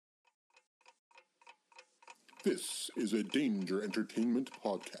This is a Danger Entertainment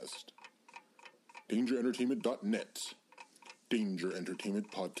podcast. DangerEntertainment.net. Danger Entertainment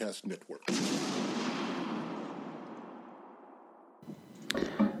Podcast Network.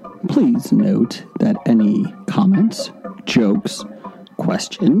 Please note that any comments, jokes,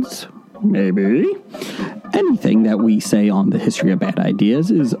 questions, maybe anything that we say on the History of Bad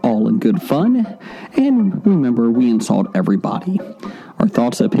Ideas is all in good fun. And remember, we insult everybody. Our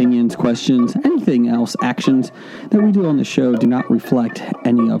thoughts, opinions, questions, anything else, actions that we do on the show do not reflect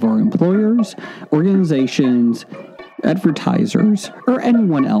any of our employers, organizations, advertisers, or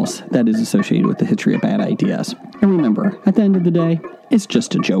anyone else that is associated with the History of Bad Ideas. And remember, at the end of the day, it's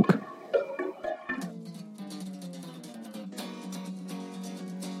just a joke.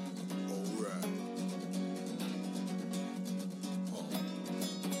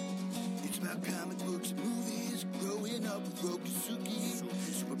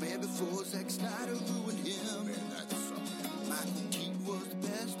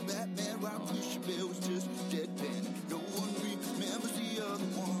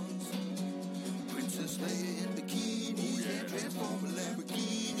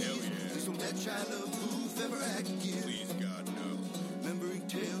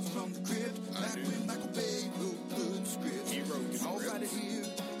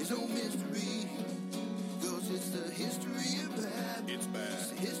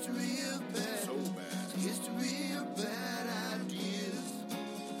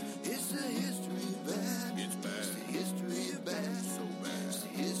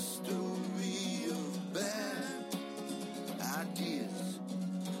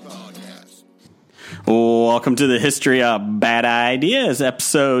 Welcome to the History of Bad Ideas,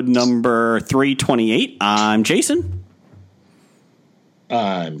 episode number 328. I'm Jason.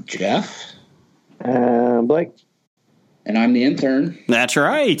 I'm Jeff. Blake. And I'm the intern. That's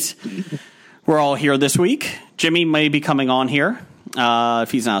right. We're all here this week. Jimmy may be coming on here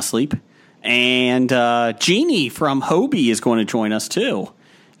if he's not asleep. And Jeannie from Hobie is going to join us too.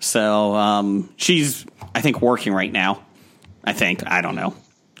 So she's, I think, working right now. I don't know.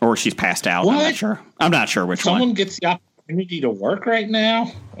 Or she's passed out. What? I'm not sure which one. Someone gets the opportunity to work right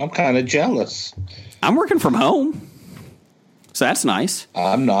now? I'm kind of jealous. I'm working from home. So that's nice.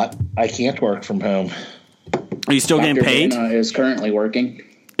 I'm not. I can't work from home. Are you still Dr. getting paid? Dana is currently working.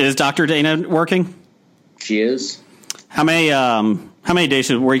 Is Dr. Dana working? She is. How many days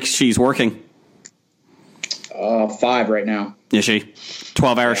a week she's working? 5 right now. Is she?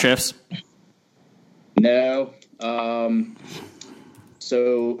 12-hour shifts? No.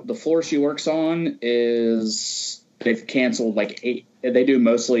 So the floor she works on is they've canceled like 8. They do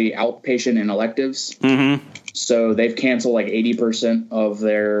mostly outpatient and electives. Mm-hmm. So they've canceled like 80% of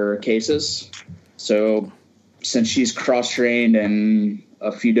their cases. So since she's cross-trained in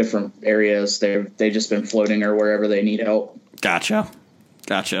a few different areas, they've just been floating her wherever they need help. Gotcha.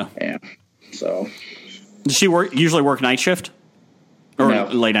 Yeah. So Does she usually work night shift? Or No.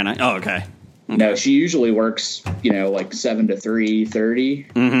 late at night? Oh, okay. No, she usually works, like 7 to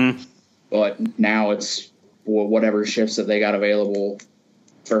 3:30. Mm-hmm. But now it's whatever shifts that they got available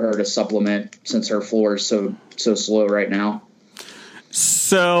for her to supplement since her floor is so slow right now.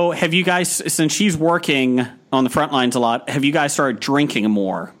 So have you guys, since she's working on the front lines a lot, have you guys started drinking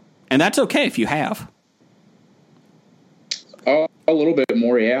more? And that's okay if you have. A little bit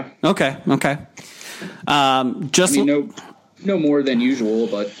more, yeah. Okay. No more than usual,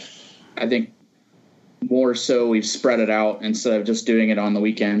 but I think more so we've spread it out instead of just doing it on the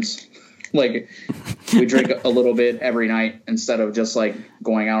weekends. Like we drink a little bit every night instead of just like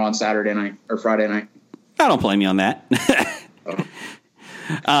going out on Saturday night or Friday night. I don't blame you on that.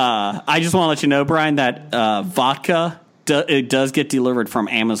 I just want to let you know, Brian, that vodka it does get delivered from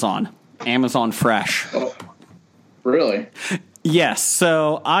Amazon Fresh. Oh, really? Yes.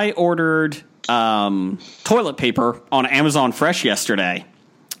 So I ordered toilet paper on Amazon Fresh yesterday.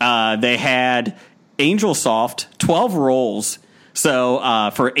 They had Angel Soft 12 rolls, so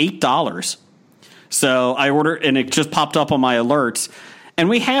for $8. So I ordered, and it just popped up on my alerts. And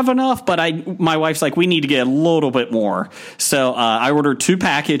we have enough, but my wife's like, we need to get a little bit more. So I ordered 2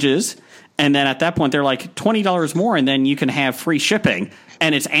 packages, and then at that point they're like $20 more, and then you can have free shipping.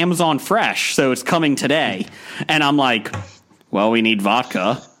 And it's Amazon Fresh, so it's coming today. And I'm like, well, we need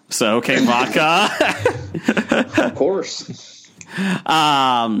vodka. So okay, vodka. Of course.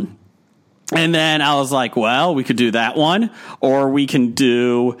 And then I was like, well, we could do that one, or we can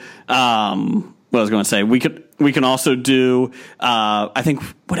do, what I was going to say, we can also do, I think,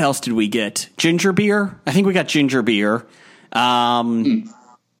 what else did we get? Ginger beer? I think we got ginger beer.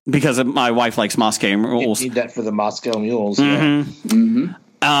 Because my wife likes Moscow mules. You need that for the Moscow mules. Mm-hmm. Yeah. Mm-hmm.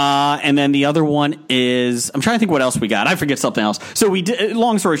 And then the other one is, I'm trying to think what else we got. I forget something else. So we did,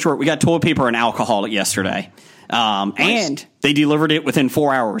 long story short, we got toilet paper and alcohol yesterday. Nice. And they delivered it within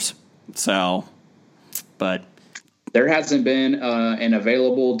 4 hours. So, but there hasn't been an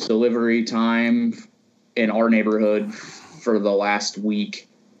available delivery time in our neighborhood for the last week.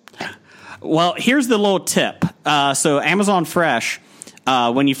 Well, here's the little tip. So Amazon Fresh,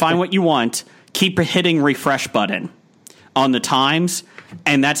 when you find what you want, keep hitting refresh button on the times.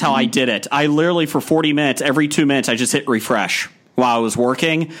 And that's how I did it. I literally, for 40 minutes, every 2 minutes, I just hit refresh while I was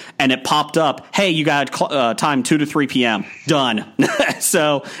working, and it popped up, hey, you got time 2 to 3 p.m. Done.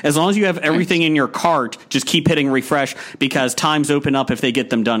 So as long as you have everything in your cart, just keep hitting refresh because times open up if they get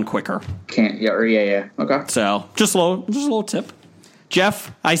them done quicker. Yeah. Okay. So just a little tip.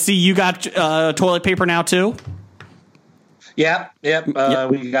 Jeff, I see you got toilet paper now too. Yep.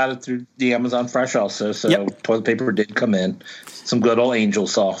 We got it through the Amazon Fresh also, so toilet paper did come in. Some good old Angel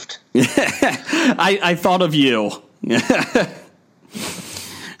Soft. I thought of you.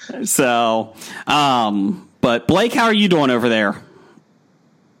 So, but Blake, how are you doing over there?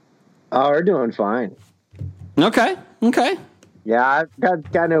 Oh, we're doing fine. Okay. Yeah, I've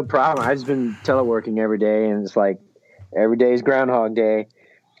got no problem. I've just been teleworking every day, and it's like every day is Groundhog Day.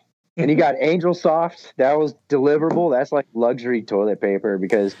 And you got Angel Soft. That was deliverable. That's like luxury toilet paper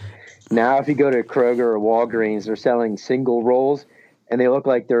because now if you go to Kroger or Walgreens, they're selling single rolls, and they look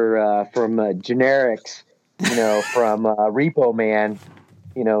like they're from generics, from Repo Man,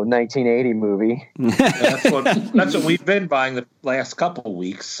 1980 movie. That's what we've been buying the last couple of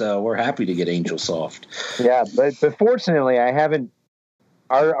weeks, so we're happy to get Angel Soft. Yeah, but fortunately, I haven't.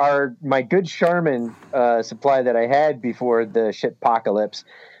 My good Charmin supply that I had before the shitpocalypse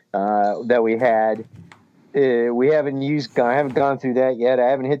that we had, we haven't used. I haven't gone through that yet. I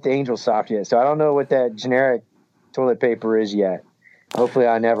haven't hit the Angel Soft yet, so I don't know what that generic toilet paper is yet. Hopefully,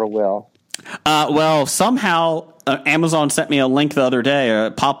 I never will. Well, somehow Amazon sent me a link the other day,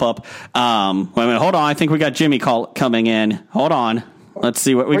 a pop-up. Wait a minute, hold on. I think we got Jimmy coming in. Hold on. Let's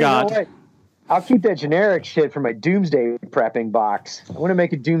see what we got. You know what? I'll keep that generic shit for my doomsday prepping box. I want to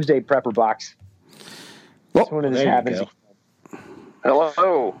make a doomsday prepper box. Well, when this happens.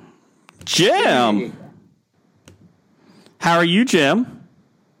 Hello. Jim. Hey. How are you, Jim?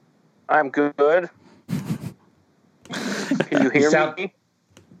 I'm good. Can you hear me?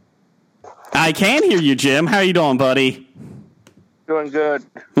 I can hear you, Jim. How are you doing, buddy? Doing good.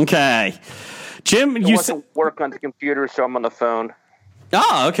 Okay. Jim, you want to work on the computer, so I'm on the phone.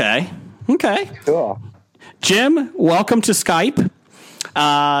 Oh, okay. Cool. Jim, welcome to Skype.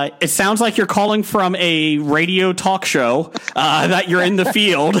 It sounds like you're calling from a radio talk show that you're in the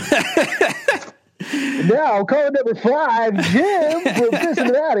field. Now, caller number 5, Jim from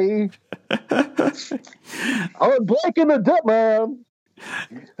Cincinnati. I'm Blake in the Duck Man.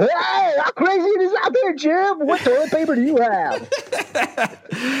 Hey, how crazy it is out there, Jim? What toilet paper do you have?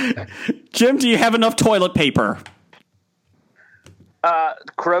 Jim, do you have enough toilet paper?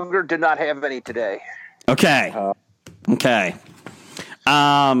 Kroger did not have any today. Okay. Do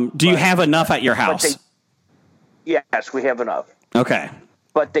you have enough at your house? Yes, we have enough. Okay.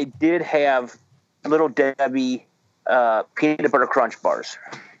 But they did have Little Debbie peanut butter crunch bars.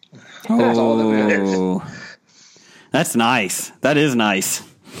 That's all that matters. That's nice. That is nice.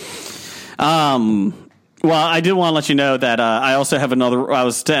 Well, I did want to let you know that I also have another. I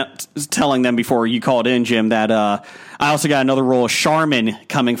was telling them before you called in, Jim, that I also got another roll of Charmin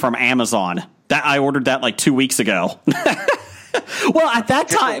coming from Amazon. That I ordered that like 2 weeks ago. Well, at that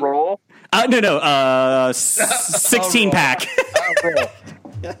time, roll? No, 16 pack.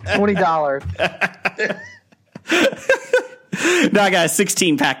 $20. No, I got a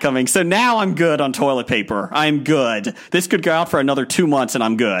 16 pack coming. So now I'm good on toilet paper. I'm good. This could go out for another 2 months and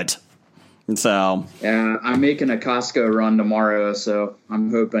I'm good. And so. Yeah, I'm making a Costco run tomorrow. So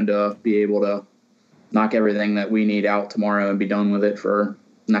I'm hoping to be able to knock everything that we need out tomorrow and be done with it for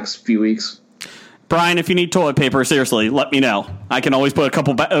the next few weeks. Brian, if you need toilet paper, seriously, let me know. I can always put a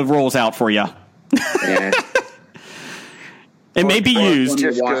couple rolls out for you. Yeah. It may be used.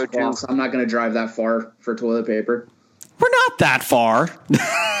 I'm not going to drive that far for toilet paper. We're not that far.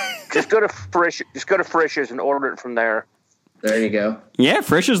 Just go to Frisch's and order it from there. There you go. Yeah,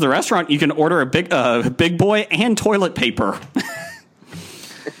 Frisch's, the restaurant. You can order a big boy and toilet paper.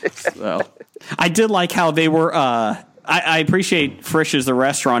 So, I did like how they were. I appreciate Frisch's, the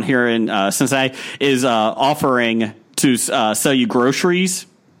restaurant here in Cincinnati, is offering to sell you groceries.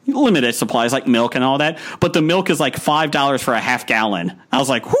 Limited supplies like milk and all that, but the milk is like $5 for a half gallon. I was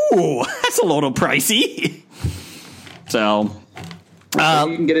like, "Whoo, that's a little pricey." So, you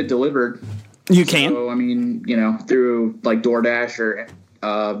can get it delivered. You can. So, I mean, through like DoorDash or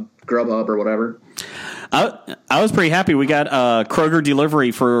Grubhub or whatever. I was pretty happy. We got Kroger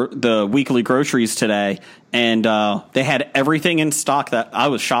delivery for the weekly groceries today, and they had everything in stock. That I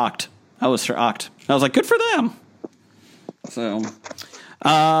was shocked. I was like, good for them. So,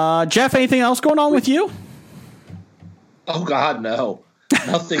 Jeff, anything else going on with you? Oh, God, no.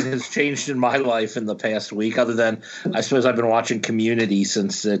 Nothing has changed in my life in the past week other than I suppose I've been watching Community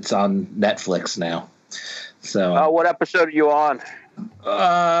since it's on Netflix now. So, what episode are you on?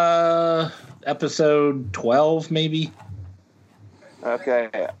 Episode 12, maybe.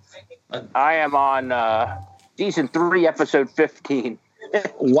 Okay. I am on season 3, episode 15.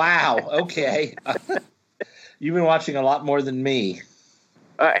 Wow. Okay. You've been watching a lot more than me.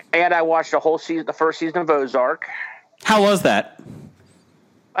 And I watched the first season of Ozark. How was that?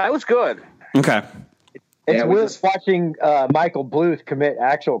 It was good. Okay. It's weird watching Michael Bluth commit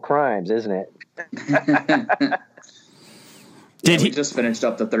actual crimes, isn't it? We just finished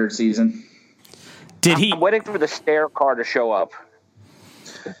up the 3rd season. I'm waiting for the stair car to show up.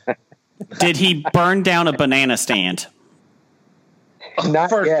 Did he burn down a banana stand?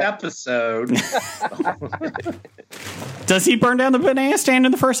 First episode. Does he burn down the banana stand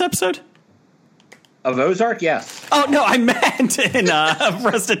in the first episode? Of Ozark, yes. Oh, no, I meant in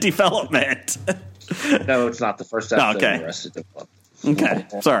Arrested Development. No, it's not the first episode okay. of Arrested Development.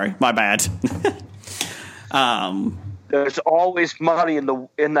 Okay, sorry, my bad. There's always money in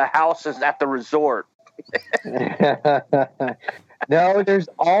the houses at the resort. No, there's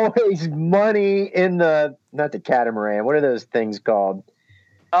always money in not the catamaran. What are those things called?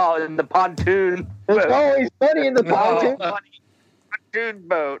 Oh, in the pontoon. There's always money in the pontoon. Pontoon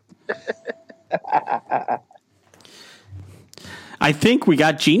boat. I think we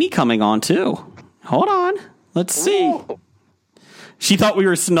got Jeannie coming on too. Hold on, let's see. Ooh. She thought we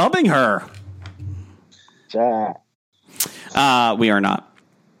were snubbing her. We are not.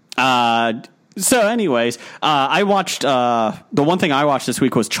 So anyways, I watched, the one thing I watched this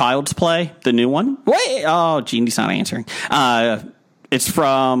week was Child's Play, the new one. Wait, Jeannie's not answering. It's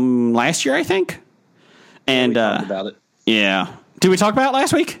from last year, I think. And, we talked about it. Yeah. Did we talk about it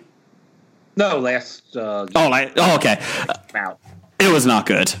last week? No, last, okay. It was not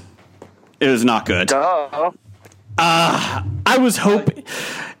good. It was not good. Duh. I was hoping.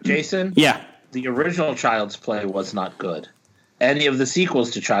 Jason? Yeah. The original Child's Play was not good. Any of the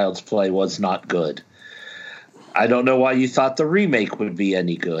sequels to Child's Play was not good. I don't know why you thought the remake would be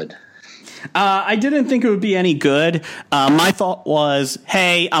any good. I didn't think it would be any good. My thought was,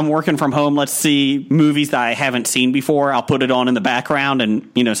 hey, I'm working from home. Let's see movies that I haven't seen before. I'll put it on in the background and,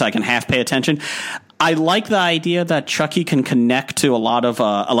 so I can half pay attention. I like the idea that Chucky can connect to a lot of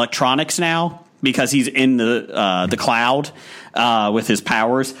electronics now because he's in the cloud with his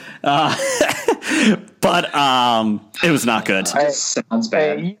powers. But it was not good. Sounds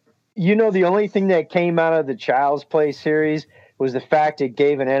bad. The only thing that came out of the Child's Play series was the fact it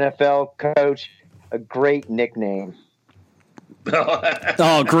gave an NFL coach a great nickname.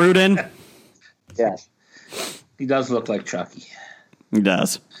 Oh, Gruden? Yes. He does look like Chucky. He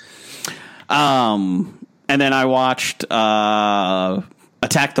does. And then I watched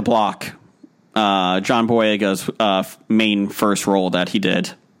Attack the Block. John Boyega's main first role that he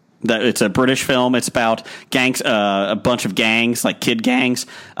did. It's a British film. It's about gangs, a bunch of gangs, like kid gangs,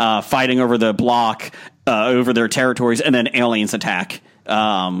 fighting over the block, over their territories, and then aliens attack.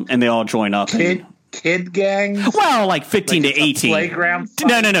 And they all join up. Kid gangs? Well, like 15 to 18. Playground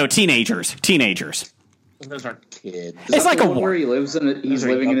fight? No, teenagers. Those aren't kids. It's like a war. Where he lives he's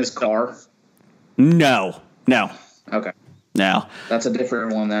living in his car. No. Okay. No. That's a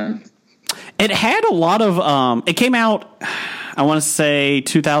different one then. It had a lot of, it came out, I want to say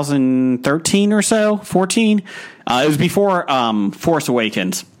 2013 or so, 14. It was before Force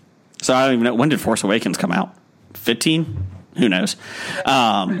Awakens. So I don't even know, when did Force Awakens come out? 15? Who knows?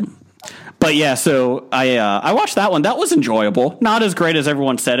 But yeah, so I watched that one. That was enjoyable. Not as great as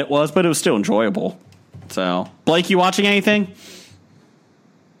everyone said it was, but it was still enjoyable. So, Blake, you watching anything?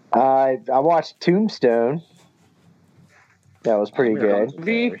 I watched Tombstone. That was pretty good.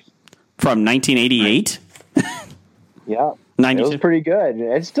 From 1988? Yeah. 92? It was pretty good.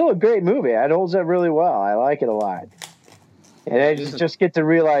 It's still a great movie. It holds up really well. I like it a lot. And I just get to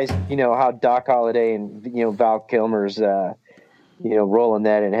realize, how Doc Holliday and, Val Kilmer's, rolling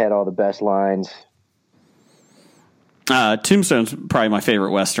that and had all the best lines. Tombstone's probably my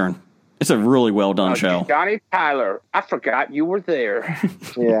favorite Western. It's a really well done show. Johnny Tyler, I forgot you were there.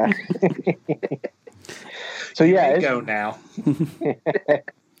 Yeah. So yeah, go now.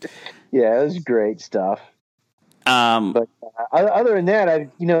 Yeah, it was great stuff. But other than that, I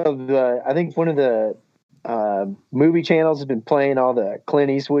think one of the movie channels have been playing all the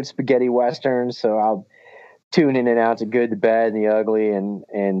Clint Eastwood spaghetti westerns, so I'll tune in and out to Good, the Bad, and the Ugly, and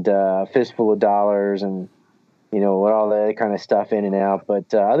Fistful of Dollars, and all that kind of stuff in and out.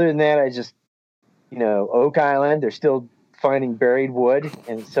 But other than that, I just Oak Island. They're still finding buried wood,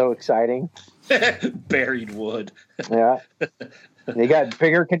 and it's so exciting. Buried wood. Yeah, they got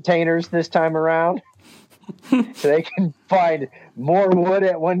bigger containers this time around, so they can find more wood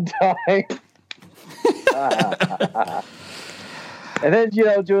at one time. And then,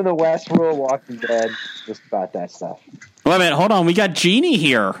 doing the Westworld, Walking Dead, just about that stuff. Wait a minute, hold on. We got Jeannie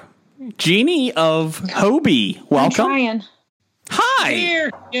here. Jeannie of Hobie. Welcome. I'm trying. Hi.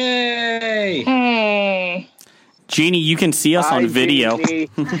 Here. Yay. Hey. Jeannie, you can see us on video.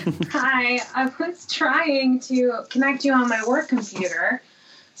 Hi. I was trying to connect you on my work computer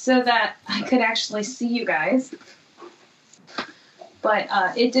so that I could actually see you guys. But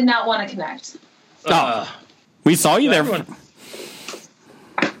it did not want to connect. We saw you there. Well,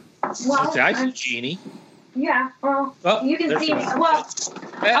 I see Jeannie. Yeah, well, you can see me. Well,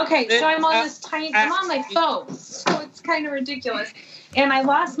 okay, so I'm on this I'm on my phone, so it's kind of ridiculous. And I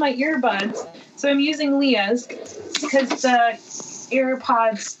lost my earbuds, so I'm using Leah's because the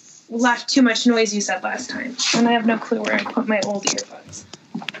AirPods left too much noise, you said last time. And I have no clue where I put my old earbuds.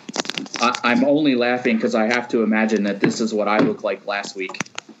 I'm only laughing because I have to imagine that this is what I looked like last week.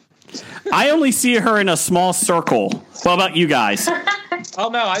 I only see her in a small circle. What about you guys? Oh,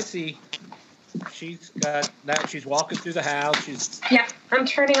 no, I see. She's got that. She's walking through the house. Yeah, I'm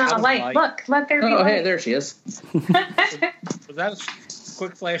turning on a light. Look, let there be light. Oh, hey, there she is. Was that a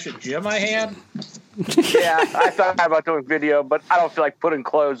quick flash of Jim I had? Yeah, I thought about doing video, but I don't feel like putting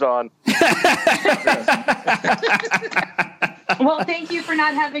clothes on. Well, thank you for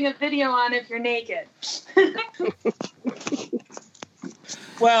not having a video on if you're naked.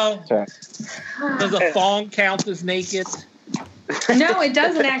 Well, does a thong count as naked? No, it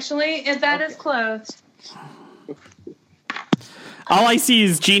doesn't actually. That is clothed. All I see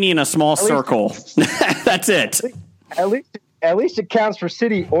is Jeannie in a small circle. That's it. At least it counts for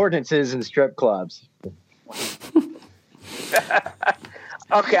city ordinances and strip clubs.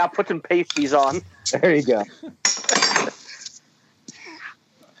 Okay, I'll put some pasties on. There you go.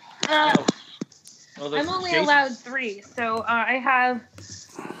 I'm only allowed 3, so I have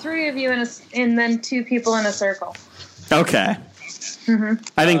 3 of you and then 2 people in a circle. Okay. Mm-hmm.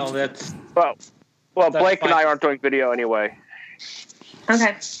 I think that's well. Blake and I aren't doing video anyway.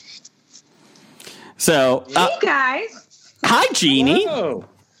 Okay. so. Hey guys. Hi, Jeannie. Whoa.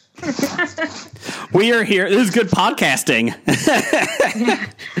 We are here. This is good podcasting.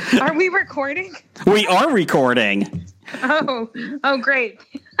 Are we recording? We are recording. Oh, great.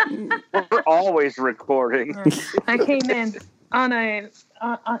 We're always recording. I came in on a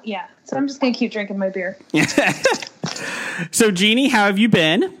yeah. So I'm just gonna keep drinking my beer. So, Jeannie, how have you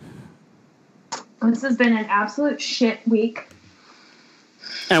been? This has been an absolute shit week.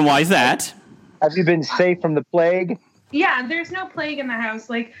 And why is that? Have you been safe from the plague? Yeah, there's no plague in the house.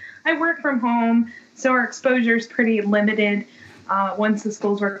 Like, I work from home, so our exposure is pretty limited. Once the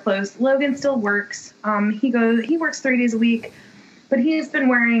schools were closed, Logan still works. He works 3 days a week, but he's been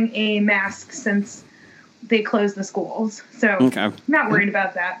wearing a mask since they closed the schools. So, Okay. Not worried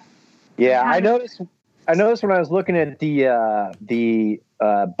about that. Yeah, I noticed when I was looking at the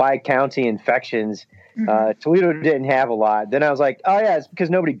by county infections, Toledo didn't have a lot. Then I was like, oh yeah, it's because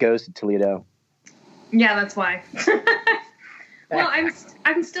nobody goes to Toledo. Yeah, that's why. Well,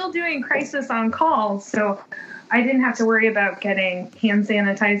 I'm still doing crisis on call, so I didn't have to worry about getting hand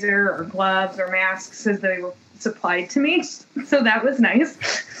sanitizer or gloves or masks as they were supplied to me. So that was nice,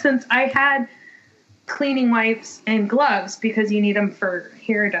 since I had cleaning wipes and gloves because you need them for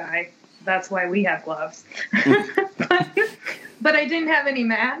hair dye. That's why we have gloves. But I didn't have any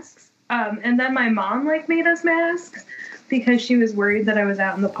masks. And then my mom made us masks because she was worried that I was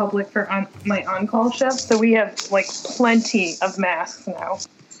out in the public for my on-call shift. So we have plenty of masks now.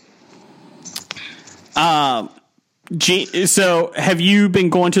 So have you been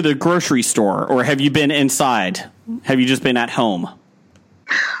going to the grocery store, or have you been inside? Have you just been at home?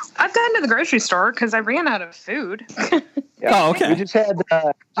 I've gone to the grocery store because I ran out of food. Yeah. Oh, okay. We just had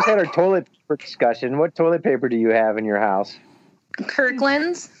our toilet paper discussion. What toilet paper do you have in your house?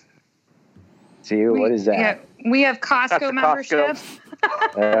 Kirkland's. See, what is that? Yeah, we have Costco membership.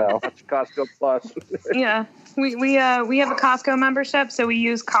 Oh. That's Costco Plus. Yeah, we have a Costco membership, so we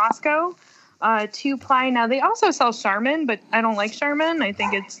use Costco. 2-ply. Now they also sell Charmin, but I don't like Charmin. I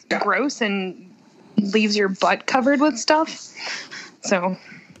think it's gross and leaves your butt covered with stuff. So,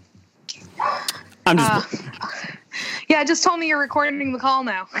 I'm just. Yeah, just told me you're recording the call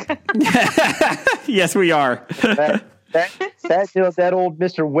now. Yes, we are. That old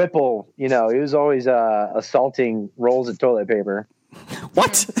Mr. Whipple, he was always assaulting rolls of toilet paper.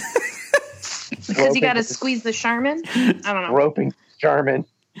 What? Because you got to squeeze the Charmin. I don't know. Roping Charmin.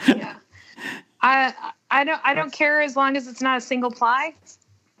 Yeah. I don't care as long as it's not a single ply.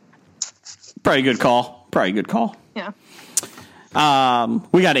 Probably good call. Yeah.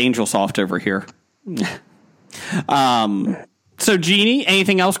 We got Angel Soft over here. So Jeannie,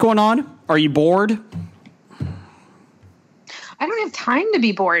 anything else going on? Are you bored? I don't have time to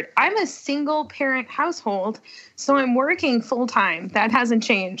be bored. I'm a single parent household, so I'm working full time. That hasn't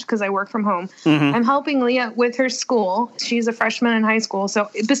changed because I work from home. Mm-hmm. I'm helping Leah with her school. She's a freshman in high school. So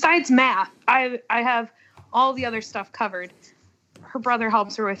besides math, I have all the other stuff covered. Her brother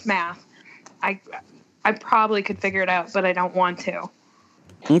helps her with math. I probably could figure it out, but I don't want to.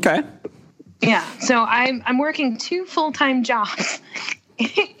 Okay. Yeah. So I'm working 2 full-time jobs,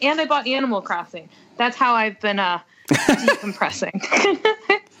 and I bought Animal Crossing. That's how I've been decompressing.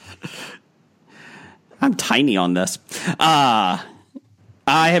 I'm tiny on this. I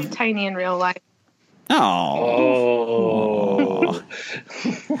have tiny in real life. Oh.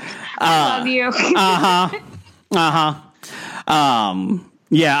 I love you.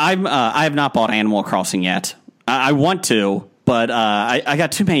 Yeah, I have not bought Animal Crossing yet. I want to, but I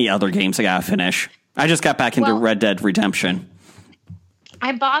got too many other games I gotta finish. I just got back into Red Dead Redemption.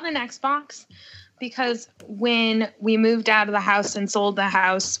 I bought an Xbox because when we moved out of the house and sold the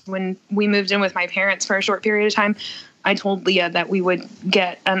house, when we moved in with my parents for a short period of time, I told Leah that we would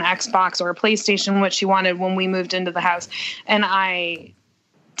get an Xbox or a PlayStation, what she wanted when we moved into the house. And I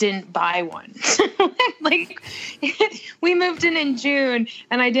didn't buy one. We moved in June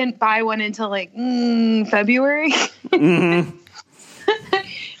and I didn't buy one until February. Mm-hmm.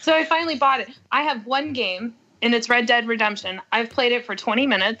 So I finally bought it. I have one game, and it's Red Dead Redemption. I've played it for 20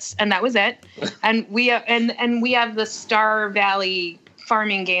 minutes, and that was it. And we have the Star Valley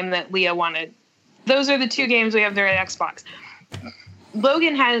farming game that Leah wanted. Those are the 2 games we have there at Xbox.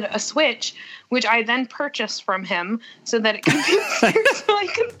 Logan had a Switch, which I then purchased from him so that it could be there so I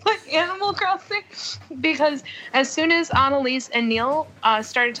could play Animal Crossing. Because as soon as Annalise and Neil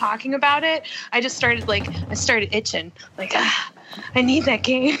started talking about it, I started itching. I need that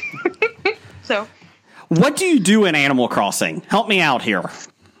game. So, what do you do in Animal Crossing? Help me out here.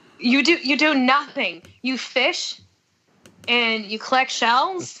 You do nothing. You fish and you collect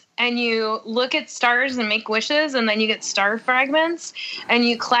shells and you look at stars and make wishes, and then you get star fragments and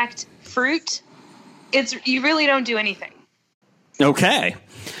you collect fruit. You really don't do anything. Okay.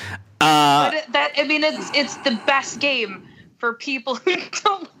 But it's the best game for people who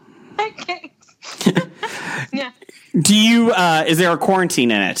don't like games. Yeah. Do you? Is there a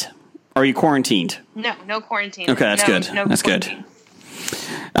quarantine in it? Are you quarantined? No quarantine. Okay, that's good. No that's quarantine.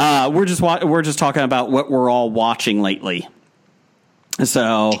 Good. We're just talking about what we're all watching lately.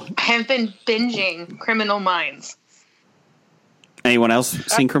 So I have been binging Criminal Minds. Anyone else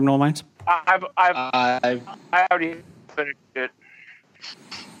seen Criminal Minds? I already finished it.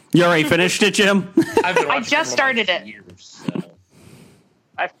 You already finished it, Jim? I just started it.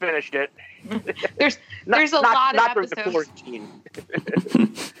 I finished it. There's a lot of episodes. Not through the 14.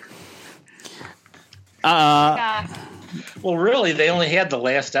 Well, really, they only had the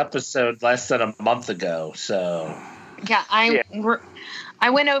last episode less than a month ago, so. Yeah, I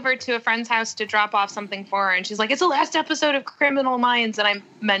went over to a friend's house to drop off something for her, and she's like, "It's the last episode of Criminal Minds," and I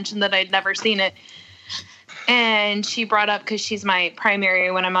mentioned that I'd never seen it. And she brought up, because she's my primary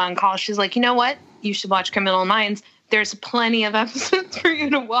when I'm on call, she's like, "You know what? You should watch Criminal Minds. There's plenty of episodes for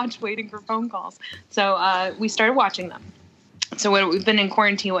you to watch waiting for phone calls." So we started watching them. So we've been in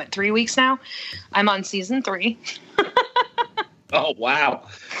quarantine, 3 weeks now? I'm on season 3. Oh, wow.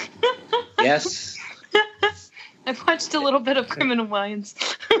 Yes. I've watched a little bit of Criminal Minds.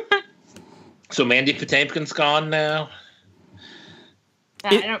 So Mandy Patinkin's gone now?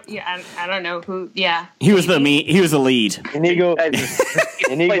 I don't know who. Yeah, he was the lead. Inigo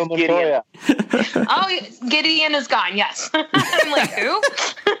Montoya. Oh, Gideon is gone. Yes. I'm like, who?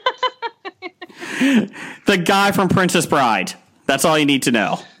 The guy from Princess Bride. That's all you need to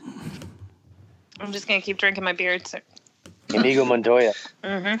know. I'm just gonna keep drinking my beer. So. Inigo Montoya.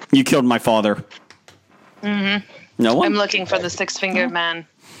 Mm-hmm. You killed my father. Mm-hmm. No one. I'm looking for the 6-fingered man.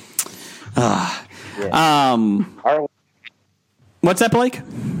 What's that, Blake?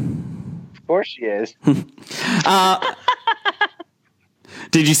 Of course she is.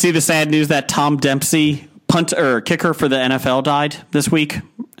 Did you see the sad news that Tom Dempsey, kicker for the NFL, died this week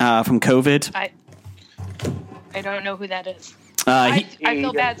from COVID? I don't know who that is. He, he- I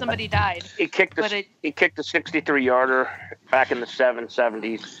feel bad somebody died. He kicked But he kicked a 63-yarder back in the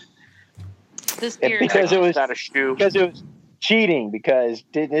 770s. This beer because it was Out of shoe. because it was cheating. Because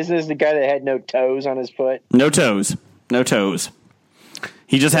this is the guy that had no toes on his foot. no toes. No toes.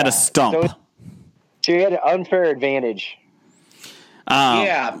 He just had a stump. So he had an unfair advantage.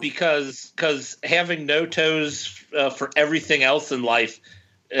 Yeah, because having no toes for everything else in life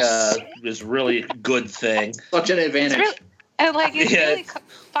is really a good thing. Such an advantage. really, and like it Yeah, really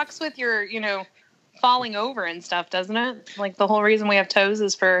fucks with your, falling over and stuff, doesn't it? Like the whole reason we have toes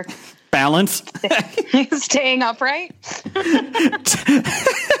is for Balance. staying upright.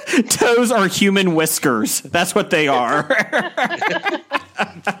 Toes are human whiskers. That's what they are.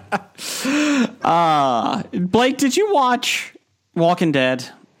 Blake, did you watch Walking Dead?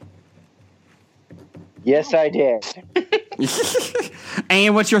 Yes, I did.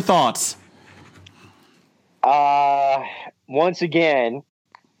 And what's your thoughts? Once again,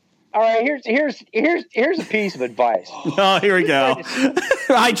 all right. Here's a piece of advice. Oh, here we go.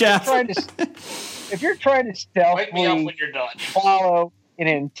 Hi, Jeff. If you're trying to Wake me up stealthily when you're done. follow an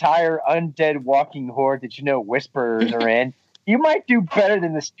entire undead walking horde that whisperers are in, you might do better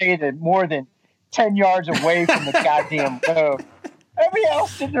than to stay more than 10 yards away from the goddamn road. Everybody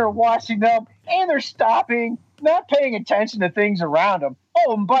else sitting there watching them, and they're stopping, not paying attention to things around them.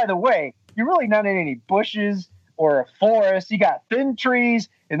 Oh, and by the way, you're really not in any bushes or a forest. You got thin trees,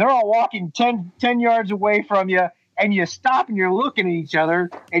 and they're all walking 10 yards away from you, and you stop and you're looking at each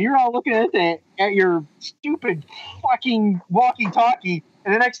other, and you're all looking at your stupid fucking walkie-talkie,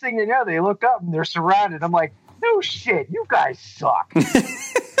 and the next thing they know, they look up and they're surrounded. I'm like, no shit, you guys suck.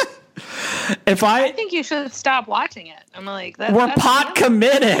 I think you should stop watching it. I'm like, we're pot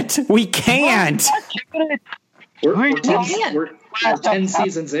committed. We can't. We're can't. 10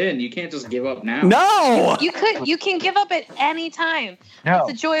 seasons in. You can't just give up now. No. You can give up at any time. No.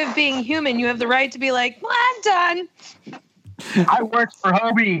 It's the joy of being human. You have the right to be like, well, I'm done. I worked for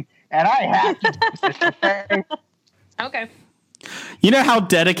Hobie, and I have to do this, okay? Okay. You know how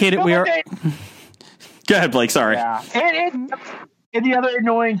dedicated we are. Go ahead, Blake. Sorry. Yeah. And the other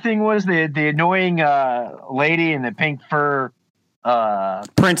annoying thing was the annoying lady in the pink fur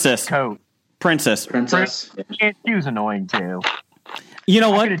Princess. coat. Princess. She was annoying too. You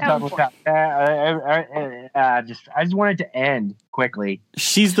know I what? could have done without. I just wanted to end quickly.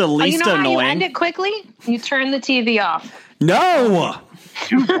 She's the least you know how you annoying. end it quickly? You turn the TV off. No.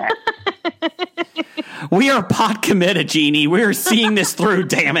 Too bad. We are pot committed, Jeannie. We are seeing this through,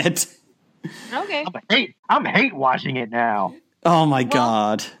 damn it. Okay. I'm hate watching it now. Oh, my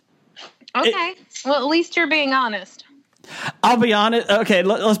God. Okay. Well, at least you're being honest. I'll be honest. Okay,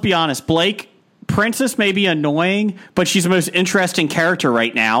 let's be honest. Blake, Princess may be annoying, but she's the most interesting character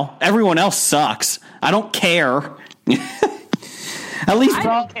right now. Everyone else sucks. I don't care. At least I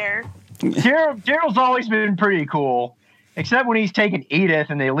don't care. Gerald's always been pretty cool, except when he's taking Edith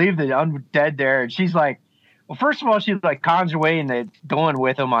and they leave the undead there, and she's like, well, first of all, she's like conjures away and they're going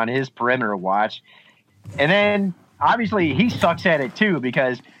with him on his perimeter watch, and then obviously he sucks at it too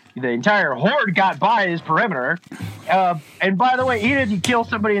because the entire horde got by his perimeter. And by the way, even if you kill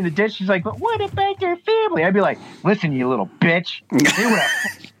somebody in the ditch, she's like, but what about their family? I'd be like, listen, you little bitch. They would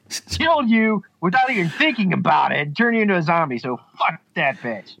have killed you without even thinking about it and turned you into a zombie. So fuck that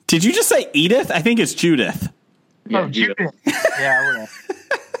bitch. Did you just say Edith? I think it's Judith. Yeah, Oh, Judith. Yeah, whatever.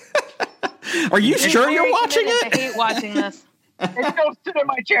 Are you sure you're Very watching committed it? to hate watching this. It's don't sit in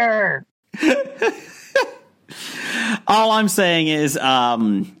my chair. All I'm saying is,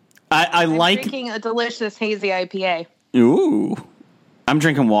 I I'm like. drinking a delicious hazy IPA. Ooh, I'm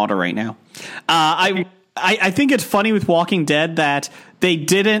drinking water right now. I think it's funny with Walking Dead that they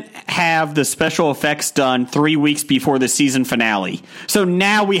didn't have the special effects done 3 weeks before the season finale. So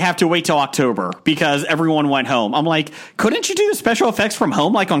now we have to wait till October because everyone went home. I'm like, couldn't you do the special effects from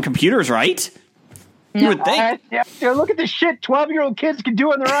home, like on computers, right? You would think. Yeah, look at the shit 12-year-old kids can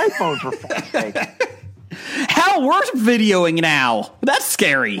do on their iPhones, for fuck's sake. Hell, we're videoing now. That's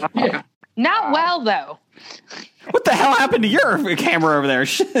scary. Not well, though. What the hell happened to your camera over there?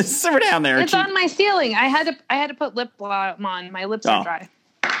 Simmer down there. It's on my ceiling. I had to put lip balm on. My lips are dry.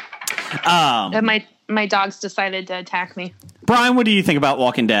 And my dogs decided to attack me. Brian, what do you think about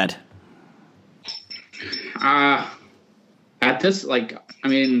Walking Dead? At this,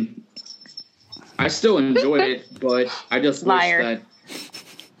 I still enjoy it, but I just Liar. wish that.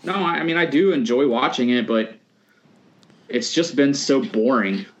 No, I do enjoy watching it, but it's just been so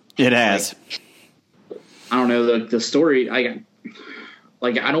boring. It has. I don't know, the story. I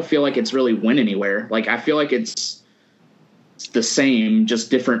don't feel like it's really went anywhere. Like, I feel like it's the same,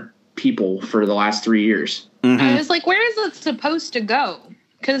 just different people for the last 3 years. I was like, where is it supposed to go?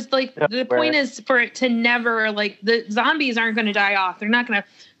 Because the point is for it to never, the zombies aren't going to die off. They're not going to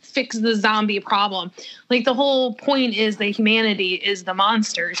fix the zombie problem. The whole point is that humanity is the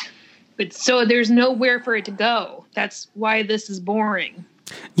monsters. But so there's nowhere for it to go. That's why this is boring.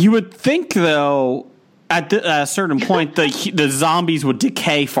 You would think, though, at a certain point, the zombies would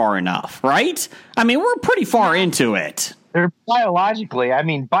decay far enough, right? I mean, we're pretty far into it. They're biologically,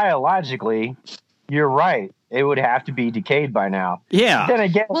 you're right. It would have to be decayed by now. Yeah. Then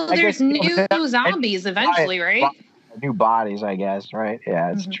again, there's new zombies eventually, right? New bodies, I guess, right?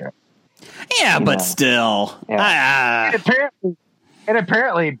 Yeah, that's true. Yeah, but still. Yeah. And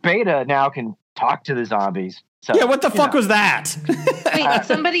apparently Beta now can talk to the zombies. So, yeah, what the fuck was that? Wait,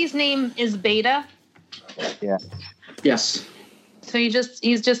 somebody's name is Beta? Yeah. Yes. So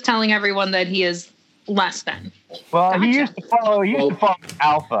he's just telling everyone that he is less than. Well, Gotcha. he used to follow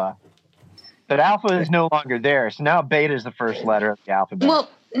Alpha. But Alpha is no longer there, so now Beta is the first letter of the alphabet. Well,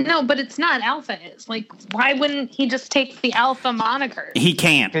 no, but it's not Alpha is. Why wouldn't he just take the Alpha moniker? He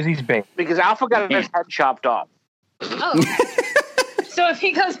can't. Because he's Beta. Because Alpha got his head chopped off. Oh. So if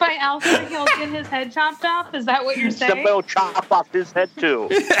he goes by Alpha, he'll get his head chopped off? Is that what you're saying? Somebody will chop off his head, too.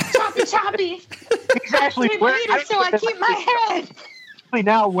 Choppy. He's actually so I keep my head.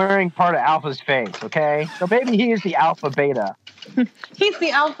 Now wearing part of Alpha's face, okay? So maybe he is the Alpha Beta. He's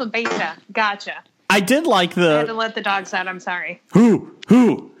the Alpha Beta. Gotcha. I did like I had to let the dogs out. I'm sorry. Who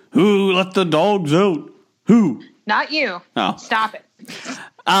let the dogs out? Who? Not you. Oh. Stop it.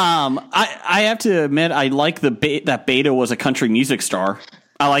 I have to admit, I like that Beta was a country music star.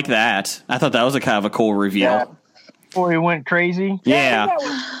 I like that. I thought that was a kind of a cool reveal. Yeah. Before he went crazy. Yeah.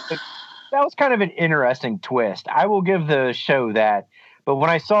 That was kind of an interesting twist. I will give the show that. But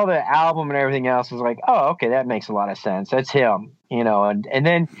when I saw the album and everything else, I was like, oh, okay, that makes a lot of sense. That's him, and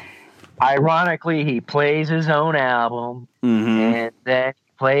then ironically, he plays his own album and then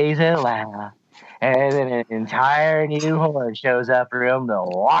plays it loud. And then an entire new horde shows up for him to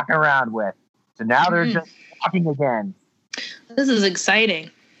walk around with. So now they're just walking again. This is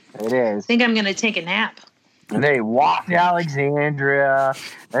exciting. It is. I think I'm going to take a nap. And they walked to Alexandria,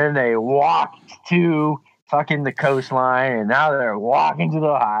 and they walked to fucking the coastline, and now they're walking to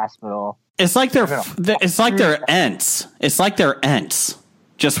the hospital. It's like they're ents. It's like they're ents,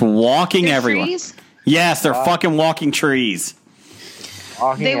 just walking everywhere. Trees? Yes, they're fucking walking trees.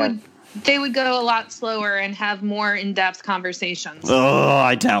 They would go a lot slower and have more in-depth conversations. Oh,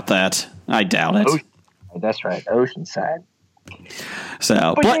 I doubt that. I doubt it. That's right, Oceanside.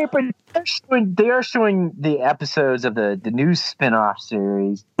 So, but they are showing the episodes of the new spin-off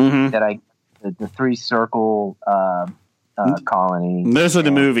series that the Three Circle colony. Those are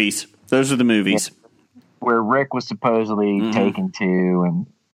the movies. Where Rick was supposedly taken to, and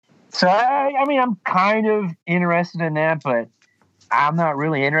so I mean, I'm kind of interested in that, but I'm not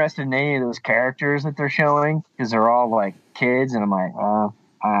really interested in any of those characters that they're showing because they're all like kids, and I'm like,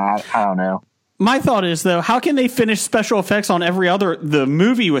 I don't know. My thought is, though, how can they finish special effects on the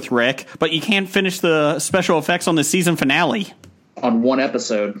movie with Rick, but you can't finish the special effects on the season finale? On one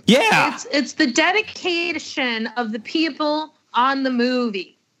episode. Yeah. It's the dedication of the people on the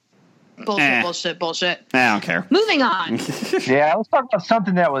movie. Bullshit. I don't care. Moving on. Yeah, let's talk about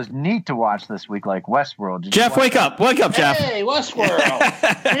something that was neat to watch this week, like Westworld. Jeff, wake up, Jeff. Hey, Westworld.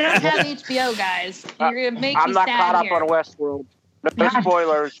 I don't have HBO, guys. You're going to make me I'm not sad caught up here. on Westworld. No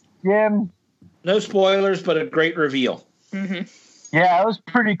spoilers. Jim. No spoilers, but a great reveal. Yeah, it was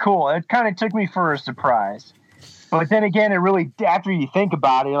pretty cool. It kind of took me for a surprise. But then again, it really, after you think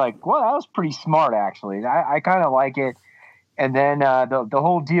about it, you're like, well, that was pretty smart, actually. I kind of like it. And then the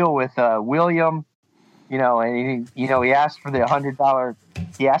whole deal with William, and he asked for the $100.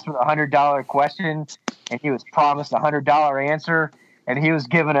 He asked for the $100 question, and he was promised a $100 answer, and he was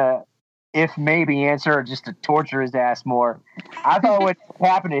given a if maybe answer just to torture his ass more. I thought what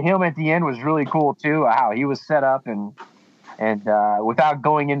happened to him at the end was really cool too. How he was set up and without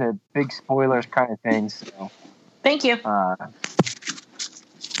going into big spoilers kind of things. So, Thank you. I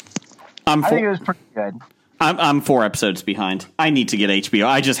think it was pretty good. I'm 4 episodes behind. I need to get HBO.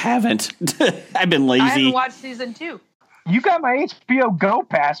 I just haven't. I've been lazy. I haven't watched season 2. You got my HBO Go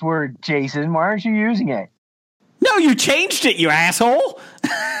password, Jason. Why aren't you using it? No, you changed it, you asshole.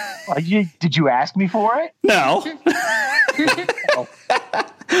 Did you ask me for it? No.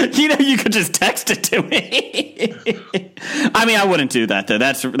 You could just text it to me. I mean, I wouldn't do that, though.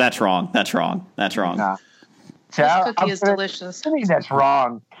 That's wrong. That's wrong. Nah. This cookie is delicious. I think that's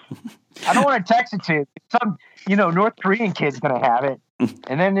wrong. I don't want to text it to you. Some, North Korean kid's going to have it.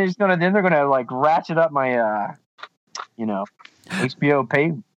 And then they're going to like ratchet up my, HBO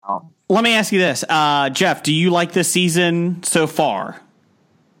pay. Let me ask you this, Jeff. Do you like this season so far?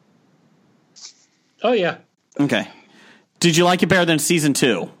 Oh yeah. Okay. Did you like it better than season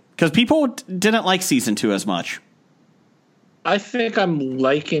 2? Because people didn't like season 2 as much. I think I'm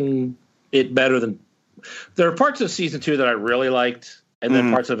liking it better than. There are parts of season 2 that I really liked, and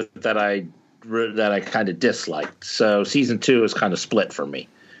then parts of it that I kind of disliked. So season 2 is kind of split for me.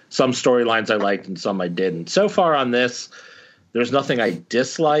 Some storylines I liked and some I didn't. So far on this, there's nothing I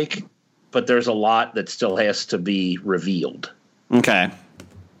dislike, but there's a lot that still has to be revealed. Okay.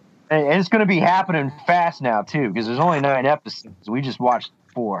 And it's going to be happening fast now, too, because there's only 9 episodes. We just watched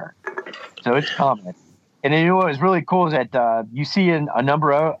 4. So it's coming. And you know what was really cool is that you see a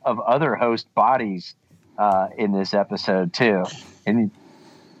number of other host bodies in this episode, too. And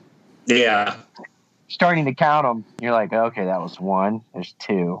Yeah. starting to count them, you're like, okay, that was 1. There's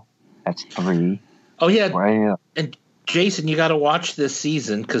 2. That's 3. Oh, yeah. Right, you know. And Jason, you got to watch this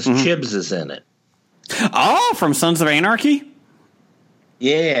season because Chibs is in it. Oh, from Sons of Anarchy?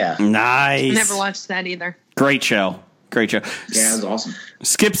 Yeah. Nice. Never watched that either. Great show. Great show. Yeah, it was awesome.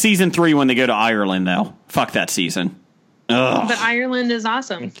 Skip season 3 when they go to Ireland, though. Fuck that season. Ugh. But Ireland is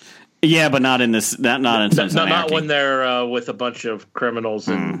awesome. Yeah, but not in this. Not in Sons of Anarchy. Not when they're with a bunch of criminals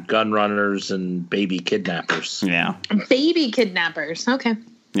and gun runners and baby kidnappers. Yeah. Baby kidnappers. Okay.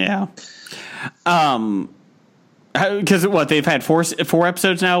 Yeah. Because what they've had 4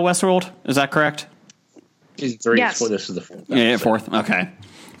 episodes now of Westworld. Is that correct? Season 3 Yes. is this is the 4th. Yeah, 4th. Okay.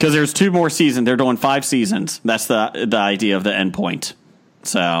 Because there's 2 more seasons. They're doing 5 seasons. That's the idea of the end point.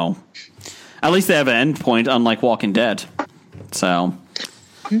 So at least they have an end point, unlike Walking Dead. So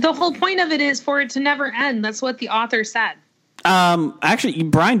The whole point of it is for it to never end. That's what the author said. actually,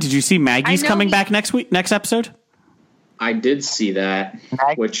 Brian, did you see Maggie's coming back next episode? I did see that,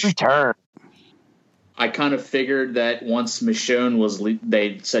 which Return. I kind of figured that once Michonne was,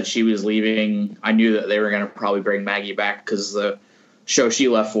 they said she was leaving, I knew that they were going to probably bring Maggie back because the show she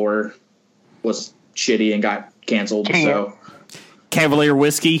left for was shitty and got canceled. So Cavalier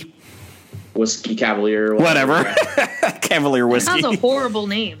Whiskey. Whiskey Cavalier. Whatever. Cavalier Whiskey. Sounds a horrible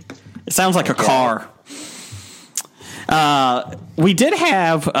name. It sounds like a car. We did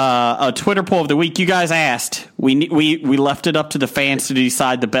have a Twitter poll of the week. You guys asked. We left it up to the fans to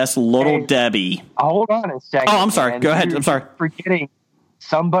decide the best Little Debbie. Hold on a second. Oh, I'm sorry. man. Go ahead. You're I'm sorry. Forgetting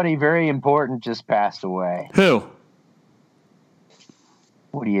somebody very important just passed away. Who?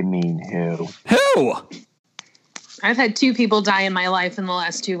 What do you mean, who? Who? I've had 2 people die in my life in the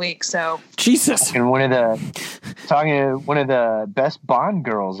last 2 weeks, so Jesus. And talking to one of the best Bond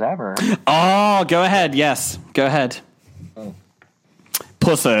girls ever. Oh, go ahead. Yes. Go ahead.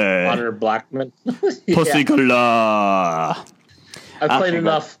 Pussy. Honor Blackman. Pussy galore. I've played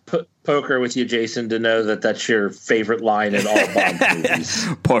enough poker with you, Jason, to know that that's your favorite line in all Bond movies.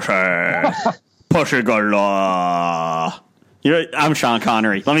 Pussy. Pussy galore. I'm Sean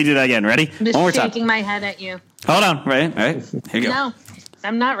Connery. Let me do that again. Ready? I'm just One more time. shaking my head at you. Hold on. Ready? Here you go. No,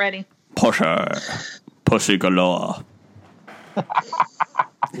 I'm not ready. Pussy galore.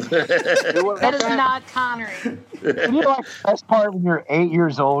 That is not Connery. You know, like, the best part when you're 8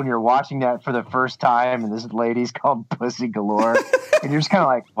 years old and you're watching that for the first time, and this lady's called Pussy Galore, and you're just kind of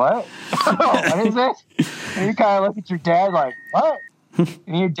like, "What? What is this?" And you kind of look at your dad like, "What?"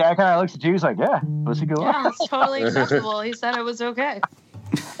 And your dad kind of looks at you, he's like, "Yeah, Pussy Galore." Yeah, it's totally acceptable. He said it was okay.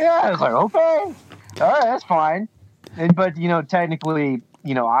 Yeah, I was like, "Okay, all right, that's fine." But technically,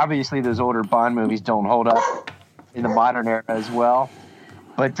 obviously those older Bond movies don't hold up in the modern era as well.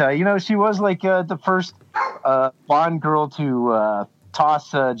 But she was like the first Bond girl to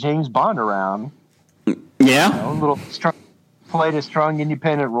toss James Bond around. Yeah. Played a strong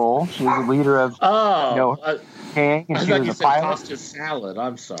independent role. She was the leader of gang, and I she thought was you a said pilot. tossed his salad.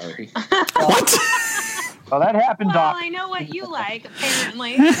 I'm sorry. What? Well, that happened, Well, Doc. I know what you like,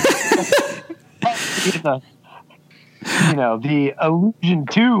 apparently. The allusion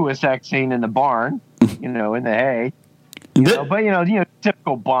to a sex scene in the barn, in the hay. But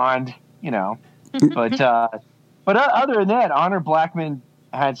typical Bond, But other than that, Honor Blackman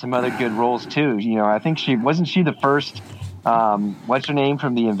had some other good roles too. I think she wasn't the first. What's her name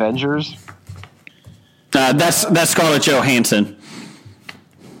from the Avengers? That's Scarlett Johansson.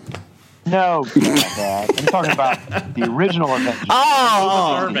 No, not that. I'm talking about the original Avengers.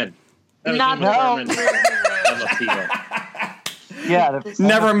 Oh, Thurman. Not Thurman. the Yeah.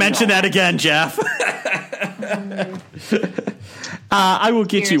 never mention that again, Jeff. I will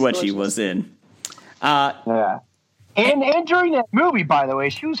get you what she was in. Yeah. And during that movie, by the way,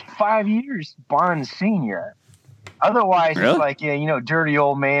 she was 5 years Bond's senior. Otherwise, Really? it's like, dirty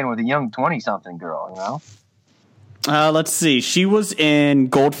old man with a young 20-something girl, Let's see. She was in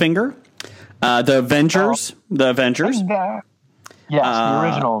Goldfinger. The Avengers. The Avengers. Yes, the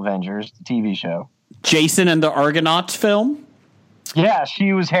original Avengers, the TV show. Jason and the Argonauts film. Yeah,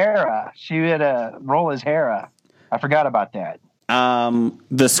 she was Hera. She had a role as Hera. I forgot about that.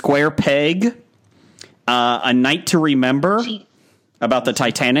 The Square Peg. A Night to Remember. About the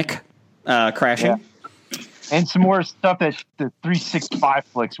Titanic crashing. Yeah. And some more stuff that the 365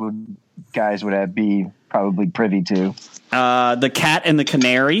 flicks guys would be probably privy to. The Cat and the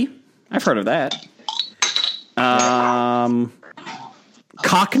Canary. I've heard of that.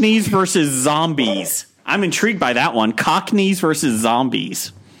 Cockneys versus Zombies. I'm intrigued by that one. Cockneys versus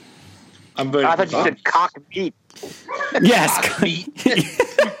Zombies. I thought you said cock meat. Yes.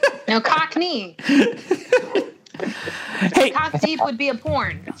 No, Cockney. Hey, Cock Deep would be a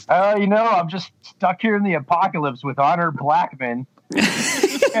porn. I'm just stuck here in the apocalypse with Honor Blackman.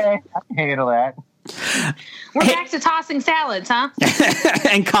 Okay, I can handle that. We're back to tossing salads, huh?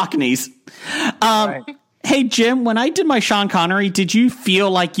 and Cockneys. Right. Hey, Jim, when I did my Sean Connery, did you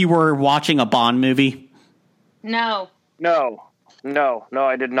feel like you were watching a Bond movie? No. No,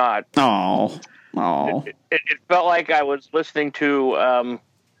 I did not. Oh. It felt like I was listening to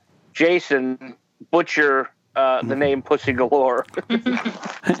Jason butcher the name Pussy Galore.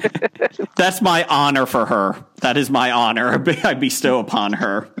 That's my honor for her. That is my honor I bestow upon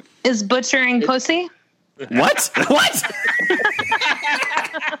her. Is butchering pussy? What? What?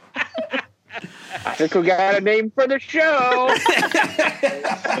 I think we got a name for the show.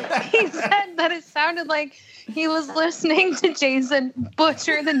 He said that it sounded like he was listening to Jason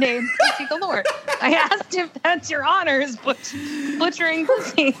butcher the name Pussy Galore. I asked if that's your honor, is butchering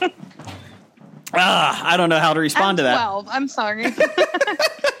pussy. I don't know how to respond to that. 12. I'm sorry. All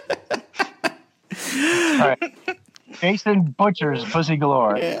right. Jason butchers Pussy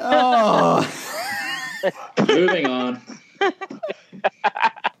Galore. Oh. Moving on.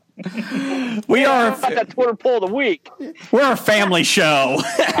 We are About that Twitter poll of the week. we're a family show.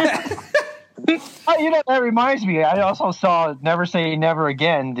 Oh, that reminds me. I also saw Never Say Never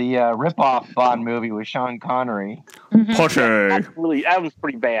Again, the rip-off Bond movie with Sean Connery. Pussy. That was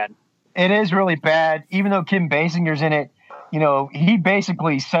pretty bad. It is really bad, even though Kim Basinger's in it. He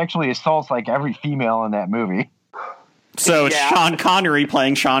basically sexually assaults like every female in that movie. So it's Sean Connery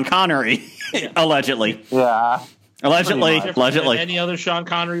playing Sean Connery, allegedly. Yeah. Allegedly. Any other Sean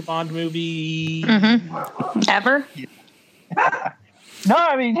Connery Bond movie? Ever? No,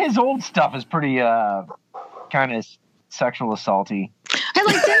 I mean, his old stuff is pretty kind of sexual assaulty.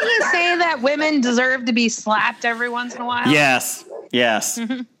 I didn't he say that women deserve to be slapped every once in a while? Yes.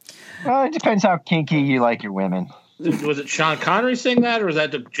 Well, it depends how kinky you like your women. Was it Sean Connery saying that, or was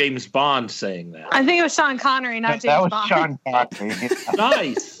that James Bond saying that? I think it was Sean Connery, not James That was Bond. Sean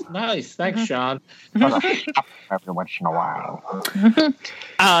Connery. Nice. Thanks, Sean. Every once in a while.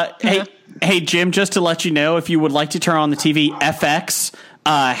 Hey, Jim, just to let you know, if you would like to turn on the TV, FX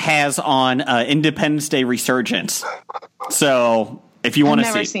has on Independence Day Resurgence. So if you want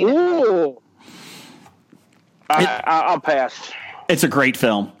to see seen it. Ooh. I'll pass. It's a great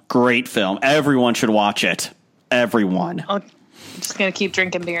film. Everyone should watch it. Everyone. I'm just going to keep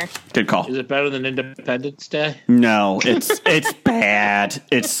drinking beer. Good call. Is it better than Independence Day? No, it's bad.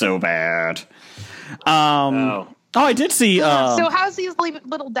 It's so bad. Oh, I did see. So how's these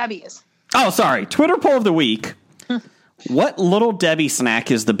little Debbies? Oh, sorry. Twitter poll of the week. What Little Debbie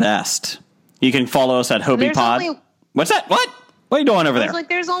snack is the best? You can follow us at Hobie Pod. What's that? What are you doing over there?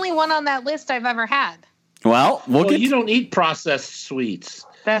 There's only one on that list I've ever had. Well, you don't eat processed sweets.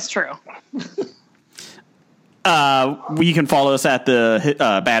 That's true. You can follow us at the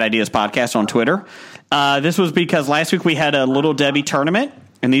Bad Ideas Podcast on Twitter. This was because last week we had a Little Debbie tournament,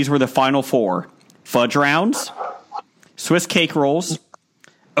 and these were the final four: fudge rounds, Swiss cake rolls,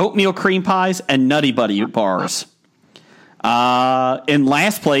 oatmeal cream pies, and Nutty Buddy bars. In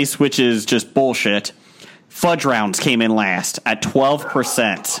last place, which is just bullshit, fudge rounds came in last at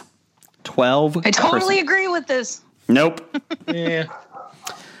 12%. 12%. I totally agree with this. Nope. Yeah.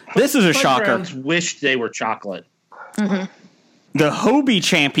 This is a shocker. Browns wished they were chocolate. The Hobie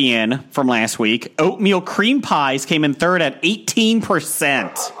champion from last week, oatmeal cream pies, came in third at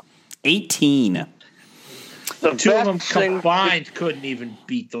 18%. 18. The Two of them best thing- combined couldn't even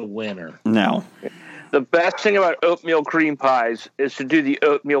beat the winner. No. The best thing about oatmeal cream pies is to do the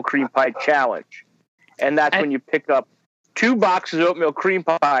oatmeal cream pie challenge. And that's when you pick up 2 boxes of oatmeal cream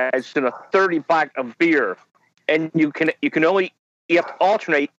pies and a 30-pack of beer. And you have to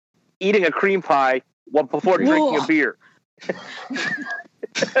alternate eating a cream pie before drinking a beer.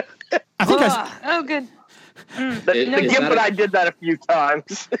 I think Oh, good. The gift that I did that a few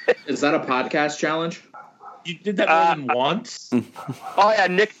times. Is that a podcast challenge? You did that more than once? Oh yeah,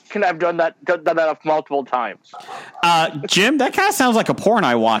 Nick and I've done that multiple times. Jim, that kind of sounds like a porn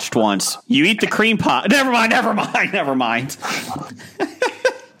I watched once. You eat the cream pie. Never mind.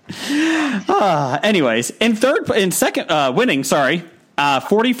 Anyways, in second, winning. Sorry,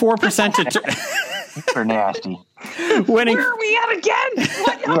 44% to. Super nasty. Winning. Where are we at again?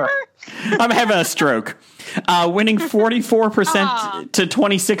 What number? I'm having a stroke. Winning 44% to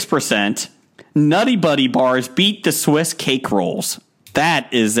 26%. Nutty Buddy bars beat the Swiss cake rolls.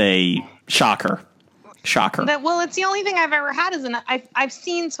 That is a shocker. Well, it's the only thing I've ever had. I've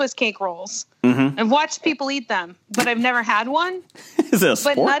seen Swiss cake rolls. Mm-hmm. I've watched people eat them, but I've never had one. Is it a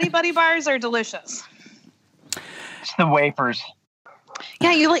sport? But Nutty Buddy bars are delicious. It's the wafers.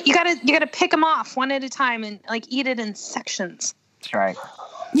 Yeah, you gotta pick them off one at a time and like eat it in sections. That's right.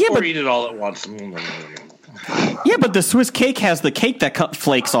 Yeah, Or but eat it all at once. the Swiss cake has the cake that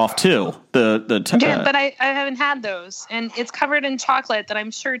flakes off too. Yeah, but I haven't had those, and it's covered in chocolate that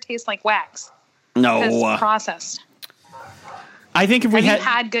I'm sure tastes like wax. No, It's processed. I think if we Have you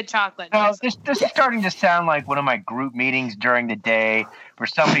had good chocolate? No, this is starting to sound like one of my group meetings during the day where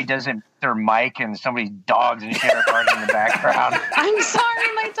somebody doesn't their mic and somebody's dogs and shit are barking in the background. I'm sorry,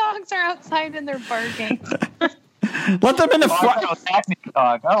 my dogs are outside and they're barking. Let them in the front.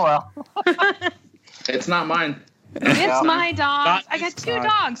 Dog. Oh well. It's not mine. It's my dogs. Not I got this two dog.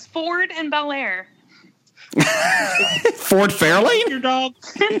 dogs, Ford and Bel Air. Ford Fairlane? Your dog.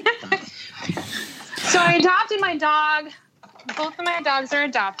 So I adopted my dog. Both of my dogs are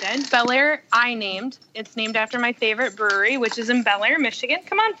adopted. Bel Air, I named. It's named after my favorite brewery, which is in Bel Air, Michigan.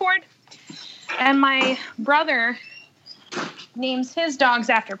 Come on, Ford. And my brother names his dogs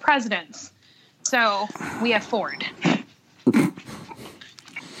after presidents. So we have Ford.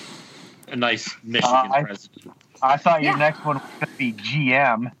 A nice Michigan president. I thought your Yeah. next one was going to be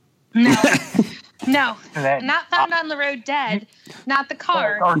GM. No. No. That- Not found on the road dead. Not the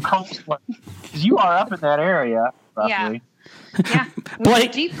car. Or Coastline. Because you are up in that area, roughly. Yeah.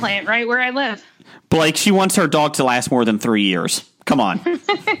 Blake- Jeep plant right where I live. Blake, she wants her dog to last more than 3 years. Come on.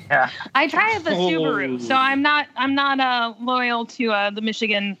 Yeah. I drive the Subaru, so I'm not loyal to the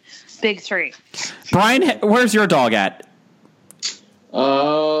Michigan Big Three. Brian, where's your dog at?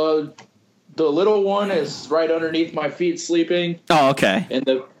 The little one is right underneath my feet sleeping, Oh, okay.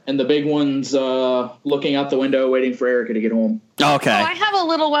 and the big one's looking out the window waiting for Erica to get home. Okay. Oh, I have a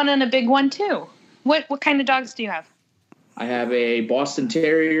little one and a big one too. What kind of dogs do you have? I have a Boston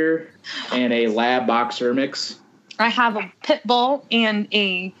Terrier and a Lab Boxer mix. I have a pit bull and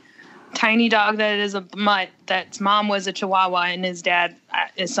a tiny dog that is a mutt. That's mom was a Chihuahua and his dad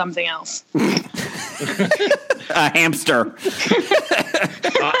is something else. A hamster.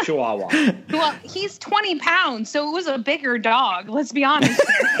 Not Chihuahua. Well, he's 20 pounds, so it was a bigger dog. Let's be honest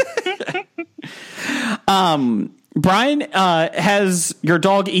here. Brian, has your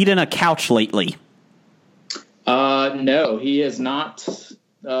dog eaten a couch lately? No, he has not.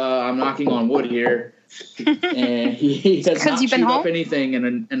 I'm knocking on wood here. And he has not you've been chewed home? up anything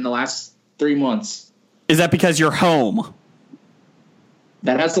in the last 3 months. Is that because you're home?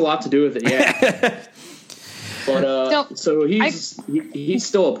 That has a lot to do with it, yeah. But so he's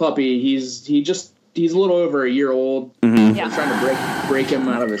still a puppy. He's a little over a year old. Mm-hmm. Yeah. We're trying to break him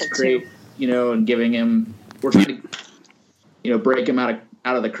out of his crate, and giving him. We're trying to, break him out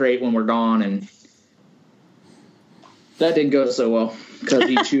of the crate when we're gone, and that didn't go so well because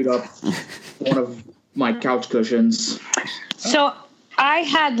he chewed up one of my couch cushions. So I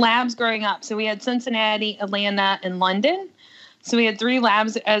had labs growing up. So we had Cincinnati, Atlanta, and London. So we had 3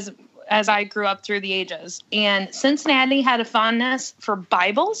 labs as I grew up through the ages. And Cincinnati had a fondness for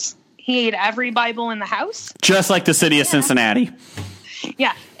Bibles. He ate every Bible in the house. Just like the city of Cincinnati.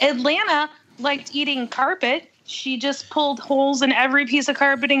 Yeah. Atlanta liked eating carpet. She just pulled holes in every piece of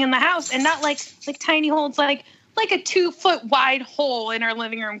carpeting in the house, and not like tiny holes, like a 2-foot wide hole in our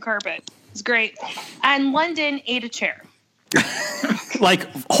living room carpet. It's great. And London ate a chair. Like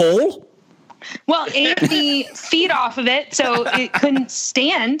whole? Well, ate the feet off of it, so it couldn't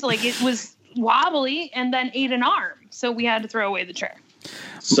stand. Like it was wobbly, and then ate an arm. So we had to throw away the chair.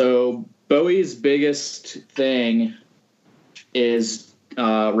 So Bowie's biggest thing is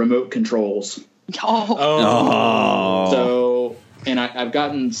remote controls. Oh. So, and I've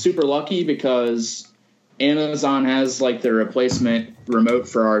gotten super lucky because Amazon has like the replacement remote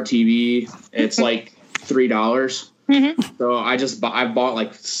for our TV. It's like $3. Mm-hmm. So I bought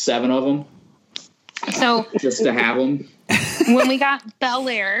like 7 of them. So just to have them. When we got Bel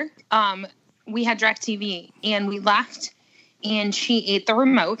Air, we had DirecTV, and we left, and she ate the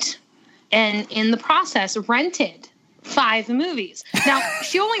remote, and in the process rented 5 movies. Now,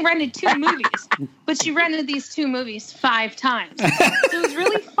 she only rented 2 movies, but she rented these 2 movies 5 times. So it was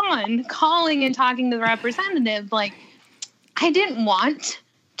really fun calling and talking to the representative. Like, I didn't want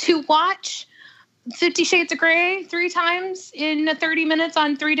to watch 50 Shades of Grey 3 times in 30 minutes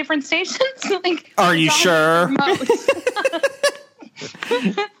on 3 different stations. Like, are you sure?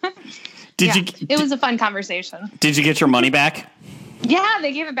 It was a fun conversation. Did you get your money back? Yeah,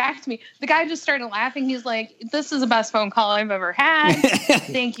 they gave it back to me. The guy just started laughing. He's like, "This is the best phone call I've ever had.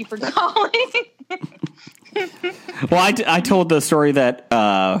 Thank you for calling." Well, I told the story that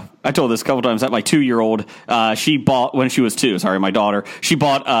I told this a couple times that my 2-year-old, she bought when she was 2. Sorry, my daughter. She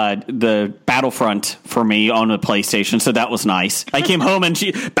bought the Battlefront for me on the PlayStation, so that was nice. I came home and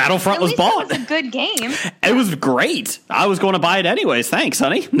Battlefront was bought. It was a good game. It was great. I was going to buy it anyways. Thanks,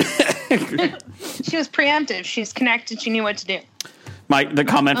 honey. She was preemptive. She's connected. She knew what to do. The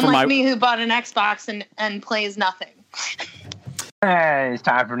comment from Unlike me, who bought an Xbox and plays nothing. It's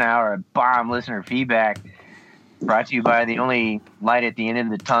time for an hour of bomb listener feedback, brought to you by the only light at the end of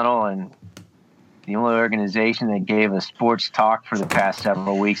the tunnel and the only organization that gave us sports talk for the past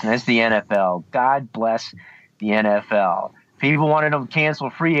several weeks, and that's the NFL. God bless the NFL. People wanted them to cancel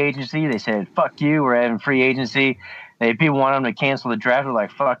free agency. They said, fuck you, we're having free agency. People wanted them to cancel the draft. They're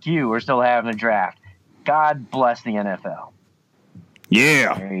like, fuck you, we're still having a draft. God bless the NFL.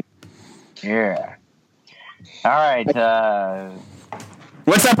 Yeah. Yeah. All right.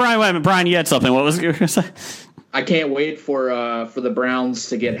 What's up, Brian? Wait a minute, Brian, you had something. What was you going to say? I can't wait for the Browns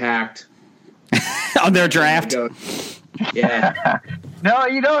to get hacked on their draft. Yeah. No,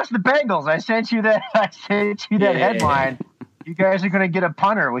 it's the Bengals. I sent you that. Headline. You guys are going to get a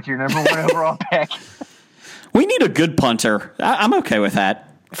punter with your number 1 overall pick. We need a good punter. I'm okay with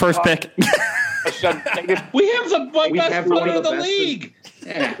that. First pick. We have the best punter in the league.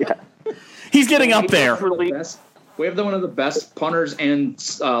 Yeah. He's getting up there. We have one of the best punters and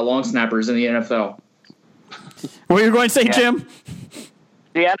long snappers in the NFL. What are you going to say, Jim?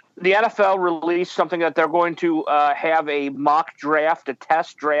 The NFL released something that they're going to have a mock draft, a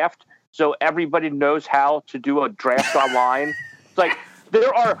test draft, so everybody knows how to do a draft online. It's like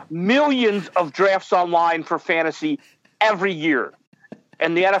there are millions of drafts online for fantasy every year.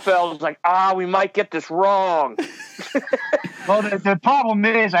 And the NFL is like, we might get this wrong. Well, the problem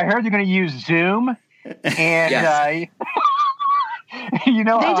is, I heard they're going to use Zoom, and they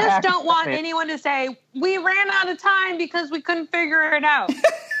just don't want anyone to say we ran out of time because we couldn't figure it out.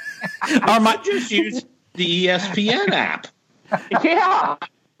 Just use the ESPN app. Yeah.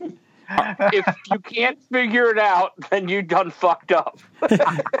 If you can't figure it out, then you done fucked up.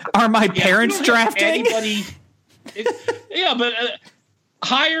 Are my parents drafting? Anybody? But.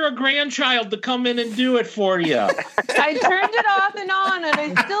 Hire a grandchild to come in and do it for you. I turned it off and on, and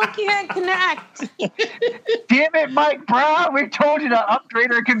I still can't connect. Damn it, Mike Brown! We told you to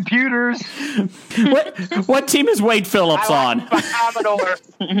upgrade our computers. What team is Wade Phillips on?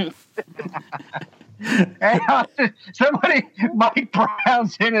 Hey, somebody, Mike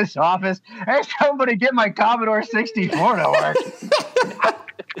Brown's in his office. Hey, somebody get my Commodore 64 to work.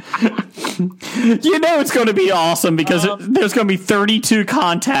 It's going to be awesome because there's going to be 32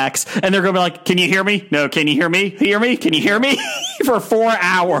 contacts, and they're going to be like, "Can you hear me? No, can you hear me? Hear me? Can you hear me?" for 4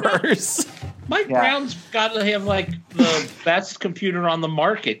 hours. Mike Brown's got to have like the best computer on the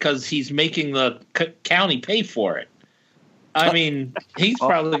market because he's making the county pay for it. I mean, he's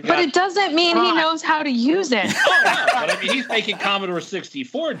probably got... But it doesn't mean he knows how to use it. Oh, no, but I mean, he's making Commodore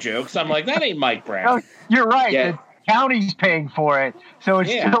 64 jokes. I'm like, that ain't Mike Brown. No, you're right. Yeah. The county's paying for it, so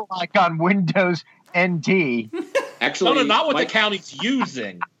it's still like on Windows NT. Actually, no, not what the county's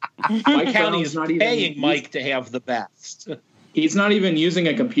using. My county is paying Mike to have the best. He's not even using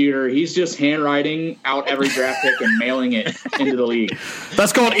a computer. He's just handwriting out every draft pick and mailing it into the league.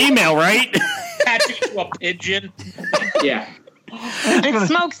 That's called email, right? Attaching to a pigeon. Yeah. It's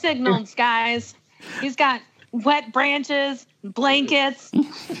smoke signals, guys. He's got wet branches, blankets.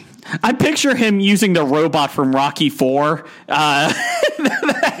 I picture him using the robot from Rocky IV.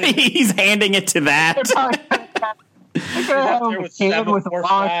 He's handing it to that. He's up there with 7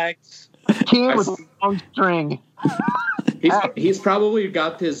 flags. Kid with a long string. He's probably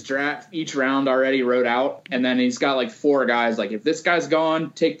got his draft each round already wrote out, and then he's got like 4 guys. Like, if this guy's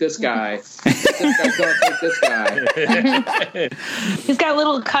gone, take this guy. If this guy's gone, take this guy. He's got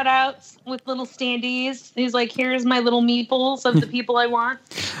little cutouts with little standees. He's like, here's my little meeples of the people I want.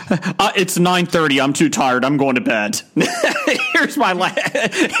 It's 9:30. I'm too tired. I'm going to bed. Here's my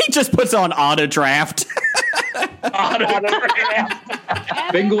he just puts on auto draft.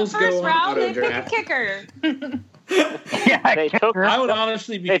 Bengals go on round, auto draft. Kicker. Yeah, They took I would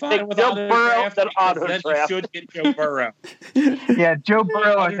honestly be They fine take with Joe auto Burrow, draft then because auto then draft. you should get Joe Burrow. yeah, Joe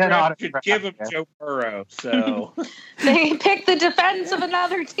Burrow Auto and then draft auto should draft. give him Yeah. Joe Burrow. So They picked the defense of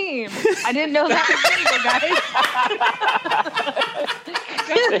another team. I didn't know that was legal, guys.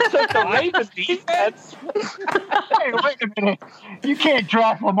 They took the Ravens defense. Hey, wait a minute. You can't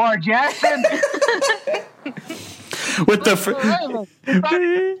draft Lamar Jackson. With the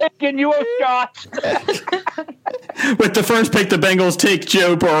Taking you a shot. with the first pick, the Bengals take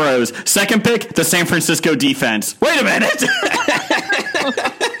Joe Burrows. Second pick, the San Francisco defense. Wait a minute.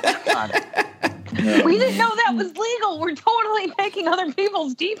 We didn't know that was legal. We're totally picking other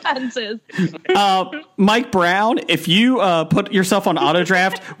people's defenses. Mike Brown, if you put yourself on auto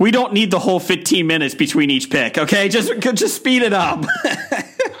draft, we don't need the whole 15 minutes between each pick. Okay, just speed it up.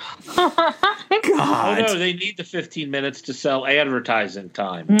 oh God, no, they need the 15 minutes to sell advertising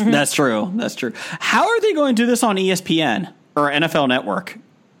time. that's true. That's true. How are they going to do this on ESPN or NFL Network?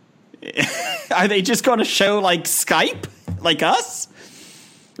 Are they just going to show like Skype, like us,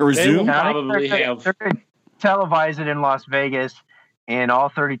 or They Zoom? will Now, probably have. they're going to televise it in Las Vegas, and all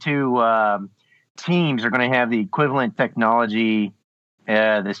 32 teams are going to have the equivalent technology,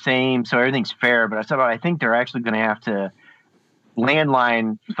 the same, so everything's fair. But I think they're actually going to have to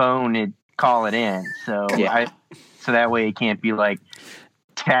landline phone it, call it in. So so that way it can't be like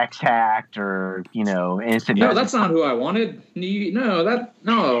tax hacked or instant. No, that's not who I wanted. No,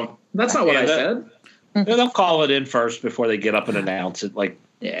 that's not what I said. They'll call it in first before they get up and announce it. Like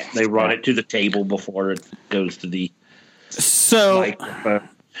they run it to the table before it goes to the So microphone.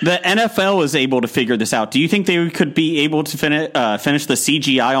 the NFL was able to figure this out. Do you think they could be able to finish the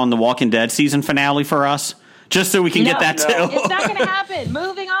CGI on the Walking Dead season finale for us? Just so we can get that too. It's not going to happen.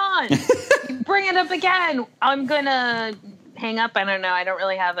 Moving on. You bring it up again. I'm going to hang up. I don't know. I don't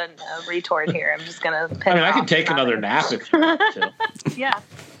really have a retort here. I'm just going to. I can take another nap if you want to. Yeah.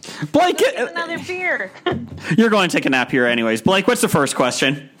 Blake, Get another beer. you're going to take a nap here anyways. Blake, what's the first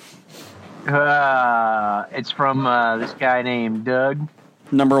question? It's from this guy named Doug,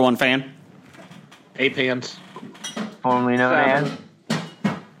 Number one fan. A-Pans. formerly known as.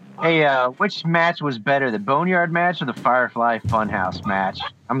 Hey, which match was better, the Boneyard match or the Firefly Funhouse match?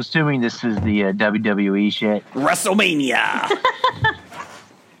 I'm assuming this is the WWE shit. WrestleMania.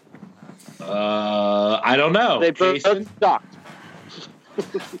 I don't know. They both Jason? sucked.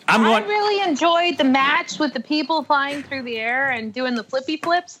 I'm I going. really enjoyed the match with the people flying through the air and doing the flippy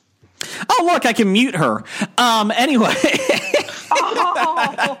flips. Oh, look, I can mute her. Anyway.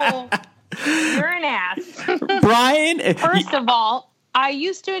 Oh, you're an ass. Brian. First of all, I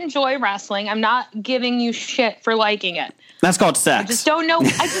used to enjoy wrestling. I'm not giving you shit for liking it. That's called sex. I just don't know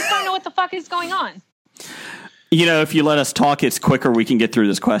what the fuck is going on. If you let us talk, it's quicker we can get through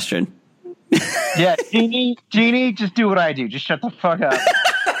this question. Yeah, Jeannie, just do what I do. Just shut the fuck up.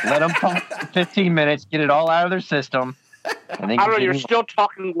 Let them talk for 15 minutes, get it all out of their system. And then I don't know. continue. You're still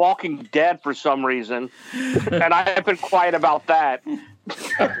talking Walking Dead for some reason, and I've been quiet about that.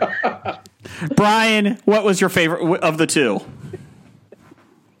 Brian, what was your favorite of the two?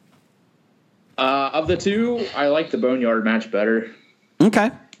 Of the two, I like the Boneyard match better.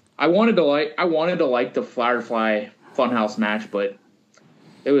 Okay. I wanted to like the Firefly Funhouse match, but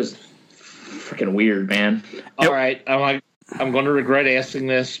it was freaking weird, man. All right. I'm going to regret asking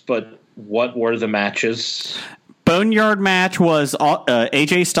this, but what were the matches? Boneyard match was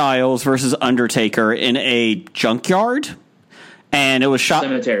AJ Styles versus Undertaker in a junkyard, and it was shot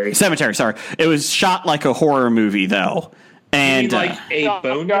Cemetery. Sorry, it was shot like a horror movie though, and You mean like a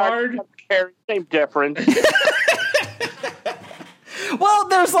boneyard? Same difference. well,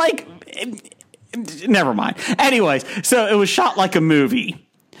 there's like, never mind. Anyways, so it was shot like a movie.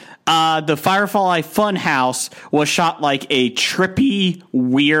 The Firefly Funhouse was shot like a trippy,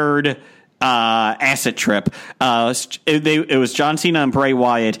 weird acid trip. It was John Cena and Bray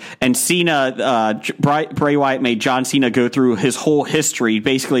Wyatt, and Bray Wyatt made John Cena go through his whole history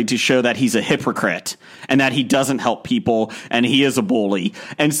basically to show that he's a hypocrite and that he doesn't help people and he is a bully.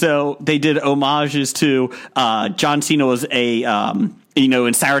 And so they did homages to John Cena was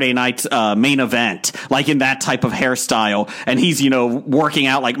in Saturday Night's main event, like in that type of hairstyle. And he's, working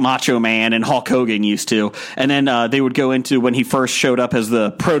out like Macho Man and Hulk Hogan used to. And then they would go into when he first showed up as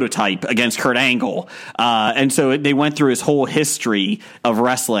the prototype against Kurt Angle. And so they went through his whole history of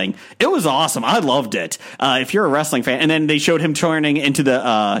wrestling. It was awesome. I loved it. If you're a wrestling fan. And then they showed him turning into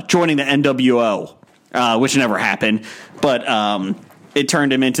joining the NWO, which never happened. But it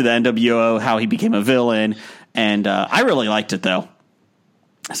turned him into the NWO, how he became a villain. And I really liked it, though.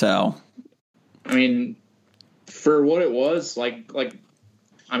 So, I mean, for what it was, like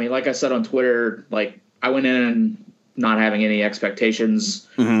I said on Twitter, like I went in not having any expectations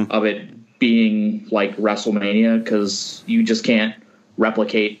of it being like WrestleMania, because you just can't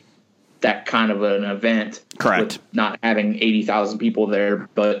replicate that kind of an event. Correct. With not having 80,000 people there.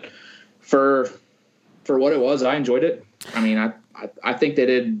 But for what it was, I enjoyed it. I mean, I think they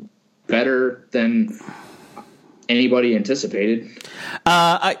did better than anybody anticipated.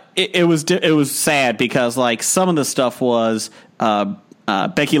 It was sad because like some of the stuff was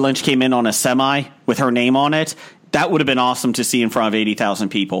Becky Lynch came in on a semi with her name on it. That would have been awesome to see in front of 80,000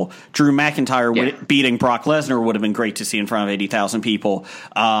 people. Drew McIntyre beating Brock Lesnar would have been great to see in front of 80,000 people.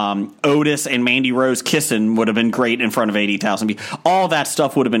 Otis and Mandy Rose kissing would have been great in front of 80,000 people. All that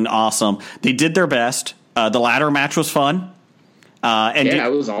stuff would have been awesome. They did their best. The ladder match was fun.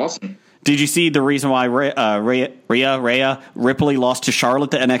 It was awesome. Did you see the reason why Rhea Ripley lost to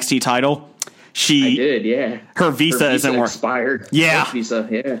Charlotte the NXT title? I did, yeah. Her visa isn't working. Expired. Yeah. Work visa,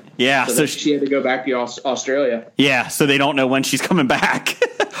 yeah. Yeah. So she had to go back to Australia. Yeah, so they don't know when she's coming back.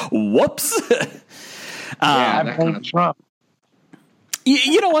 Whoops. Trump.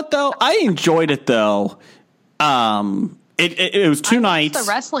 You know what, though? I enjoyed it, though. It was two nights. The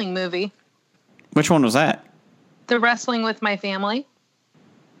wrestling movie. Which one was that? The Wrestling with My Family.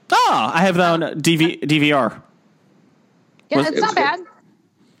 Oh, I have that on DVR. Yeah, it's not bad.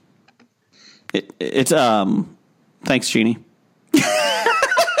 It's thanks, Jeannie.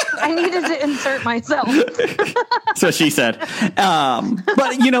 I needed to insert myself. So she said.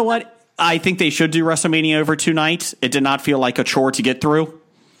 But you know what? I think they should do WrestleMania over 2 nights. It did not feel like a chore to get through.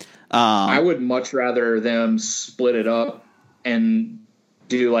 I would much rather them split it up and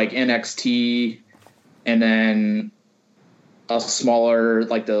do like NXT and then a smaller,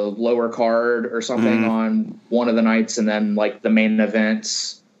 like the lower card or something on one of the nights, and then like the main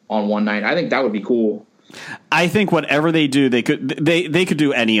events on one night. I think that would be cool. I think whatever they do, they could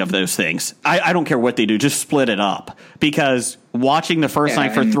do any of those things. I don't care what they do, just split it up. Because watching the first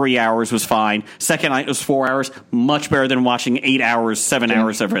night for 3 hours was fine. Second night was 4 hours, much better than watching 8 hours, 7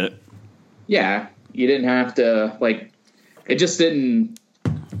 hours of it. Yeah, you didn't have to like. It just didn't.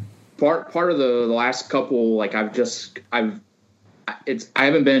 Part of the last couple, like I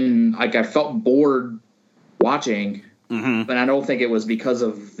haven't been like, I felt bored watching. But I don't think it was because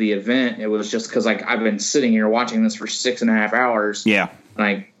of the event. It was just because like I've been sitting here watching this for 6.5 hours. Yeah,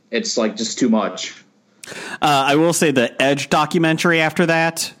 like it's like just too much. I will say the Edge documentary after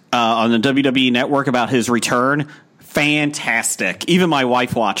that on the WWE Network about his return, fantastic. Even my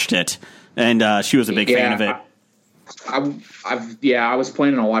wife watched it, and she was a big fan of it. I was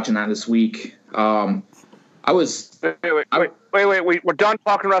planning on watching that this week. Wait. We're done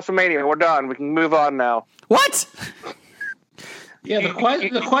talking WrestleMania. We're done. We can move on now. What? Yeah,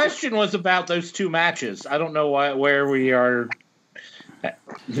 the question was about those 2 matches. I don't know where we are,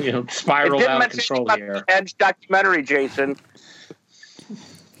 spiraled out of control here. The Edge documentary, Jason.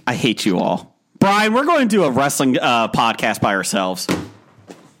 I hate you all. Brian, we're going to do a wrestling podcast by ourselves.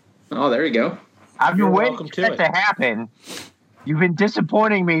 Oh, there you go. I've been waiting for that to happen. You've been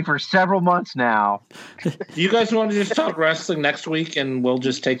disappointing me for several months now. Do you guys want to just talk wrestling next week and we'll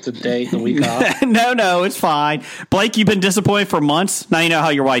just take the week off? No, it's fine. Blake, you've been disappointed for months. Now you know how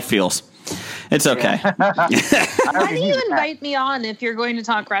your wife feels. It's okay. Why do you invite me on if you're going to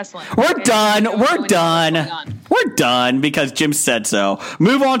talk wrestling? We're done because Jim said so.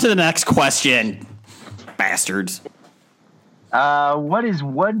 Move on to the next question. Bastards. What is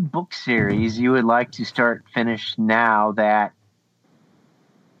one book series you would like to finish now that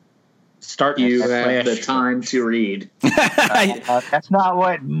you have the time to read? That's not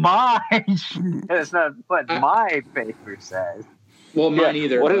what my paper says. Well, mine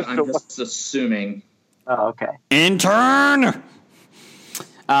either. I'm just assuming. Oh, okay. Intern.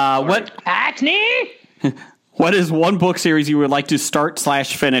 What acne? What is one book series you would like to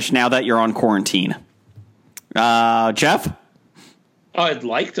start/finish now that you're on quarantine? Jeff? I'd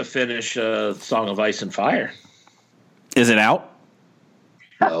like to finish Song of Ice and Fire. Is it out?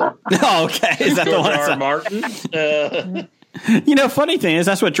 No. Oh, okay. Is that George the one? R. Martin? Funny thing is,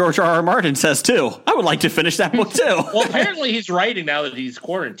 that's what George R. R. Martin says, too. I would like to finish that book, too. Well, apparently he's writing now that he's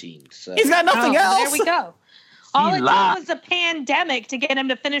quarantined. So. He's got nothing else. There we go. All it took was a pandemic to get him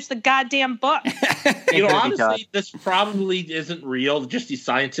to finish the goddamn book. Honestly, this probably isn't real. Just these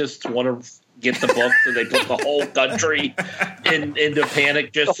scientists want to get the book, so they put the whole country into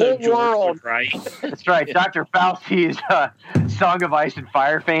panic just so George would write. That's right. Dr. Fauci is a Song of Ice and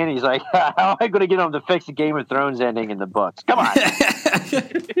Fire fan. He's like, how am I going to get him to fix the Game of Thrones ending in the books? Come on.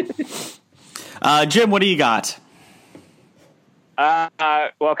 Jim, what do you got?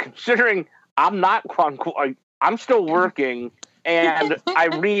 Well, considering I'm not I'm still working, and I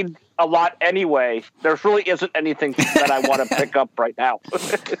read a lot anyway. There really isn't anything that I want to pick up right now.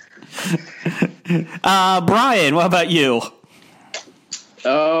 Brian, what about you?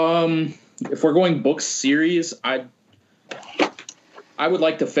 If we're going book series, I would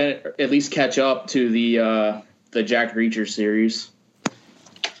like to at least catch up to the Jack Reacher series.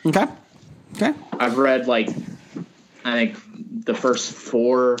 Okay. I've read I think the first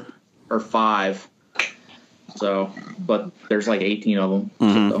 4 or 5. So, but there's 18 of them.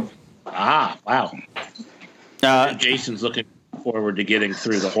 Mm-hmm. So. Wow. Jason's looking forward to getting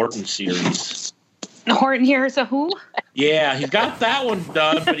through the Horton series. Horton Hears a Who? Yeah, he's got that one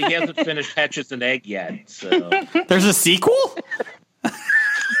done, but he hasn't finished Hatches and Egg yet. So There's a sequel?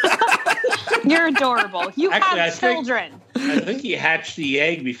 You're adorable. You have children. I think he hatched the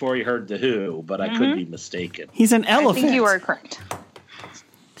egg before he heard the Who, but I could be mistaken. He's an elephant. I think you are correct.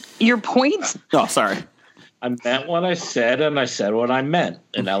 Your point? Oh, sorry. I meant what I said, and I said what I meant.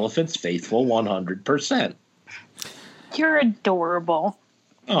 An elephant's faithful 100%. You're adorable.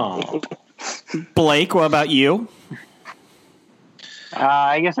 Oh. Blake, what about you?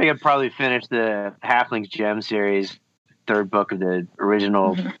 I guess I could probably finish the Halflings Gem series, third book of the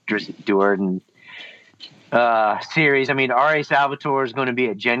original Duarden series. I mean, R.A. Salvatore is going to be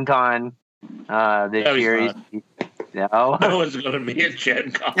at Gen Con this year. No, I was going to be at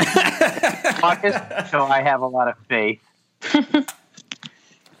Gen Con. So I have a lot of faith.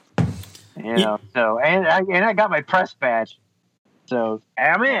 So I got my press badge, so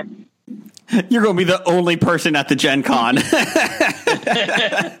I'm in. You're going to be the only person at the Gen Con.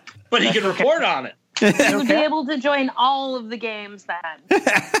 But he can report on it. You'll be able to join all of the games then.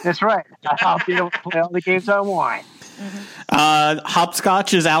 That's right. I'll be able to play all the games I want.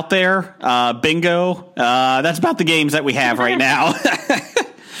 Hopscotch is out there. Bingo. That's about the games that we have right now.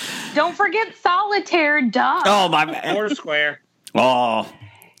 Don't forget Solitaire, duh. Oh, my man. Foursquare. Oh.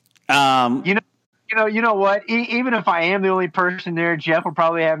 You know what? Even if I am the only person there, Jeff will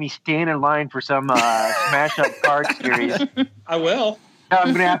probably have me stand in line for some Smash Up card series. I will.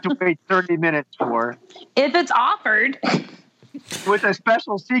 I'm going to have to wait 30 minutes for. If it's offered. With a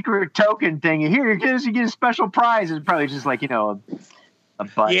special secret token thing. Here, you get a special prize. It's probably just a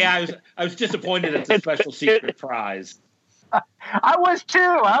button. Yeah, I was disappointed at the special secret prize. I was too.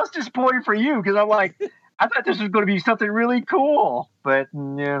 I was disappointed for you because I thought this was going to be something really cool. But,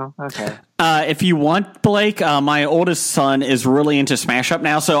 okay. If you want, Blake, my oldest son is really into Smash Up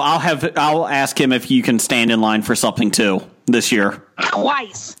now, so I'll ask him if you can stand in line for something too this year.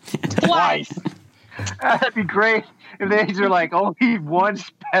 Twice. That'd be great if they are only one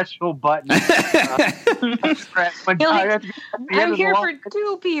special button. I'm here for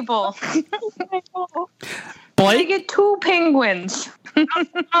 2 people. Blake? I get 2 penguins.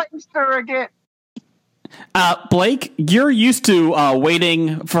 Surrogate. Blake, you're used to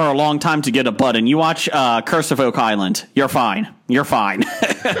waiting for a long time to get a button. You watch Curse of Oak Island. You're fine.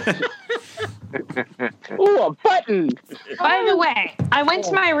 Ooh, a button. By the way, I went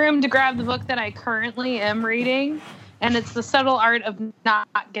to my room to grab the book that I currently am reading, and it's The Subtle Art of Not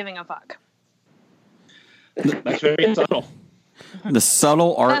Giving a Fuck. That's very subtle. The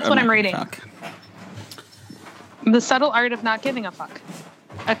Subtle Art That's of what I'm Not reading. Fuck. The Subtle Art of Not Giving a Fuck.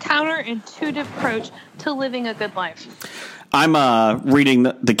 A counterintuitive approach to living a good life. I'm reading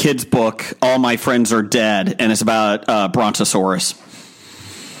the kids' book, All My Friends Are Dead, and it's about Brontosaurus.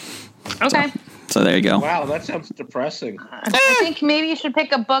 Okay. So there you go. Wow, that sounds depressing. I think maybe you should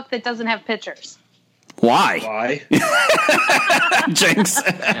pick a book that doesn't have pictures. Why? Jinx.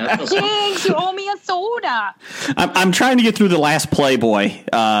 Jinx, you owe me a soda. I'm trying to get through the last Playboy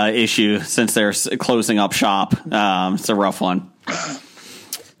issue since they're closing up shop. It's a rough one.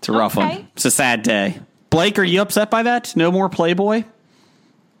 It's a rough one. It's a sad day. Blake, are you upset by that? No more Playboy?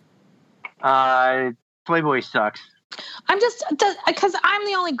 Playboy sucks. I'm just, because I'm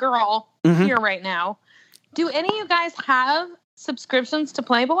the only girl here right now. Do any of you guys have subscriptions to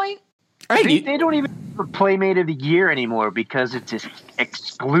Playboy? Right. They don't even have a Playmate of the Year anymore because it's just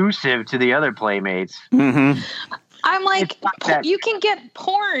exclusive to the other Playmates. Mm-hmm. I'm like, you can get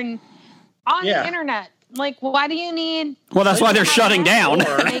porn on the internet. Like, why do you need... Well, that's why they're shutting down.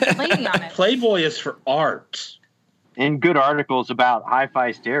 Naked lady on it. Playboy is for art. And good articles about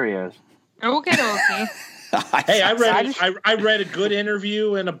hi-fi stereos. Okay. Hey, I read a good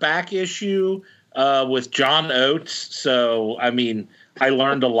interview in a back issue with John Oates. So, I mean, I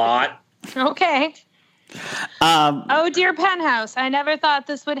learned a lot. Okay. Oh, dear Penthouse, I never thought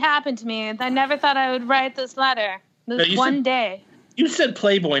this would happen to me. I never thought I would write this letter. Day. You said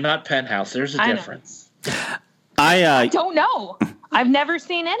Playboy, not Penthouse. There's a difference. I don't know. I've never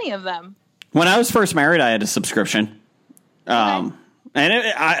seen any of them. When I was first married, I had a subscription. And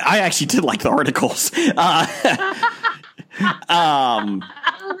I actually did like the articles.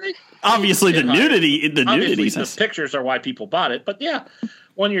 Obviously, the nudity. The pictures are why people bought it. But yeah,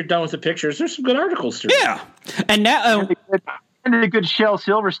 when you're done with the pictures, there's some good articles to read. Yeah, and now and the good Shel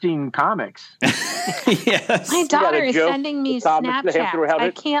Silverstein comics. Yes, My daughter is joke? sending me The comics they have to Snapchats. have I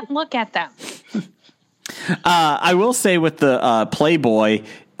it? can't look at them. I will say with the Playboy.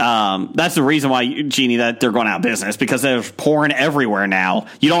 That's the reason why, Jeannie, that they're going out of business, because there's porn everywhere now.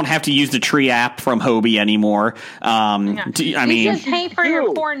 You don't have to use the Tree app from Hobie anymore. You should pay for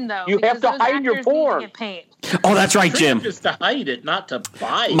your porn, though. You have because to those hide your actors need to porn. get paid. Oh, that's right, Jim. Just to hide it, not to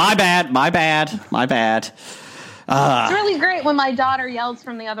buy it. My bad. It's really great when my daughter yells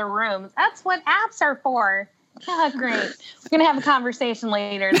from the other room, "That's what apps are for." Oh, great. We're going to have a conversation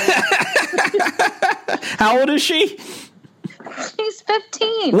later. How old is she? She's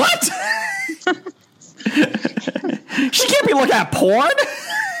 15. What? She can't be looking at porn.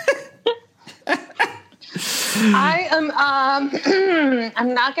 I am.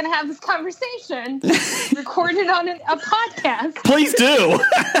 I'm not going to have this conversation recorded on a podcast. Please do.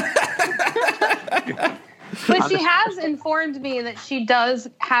 But she has informed me that she does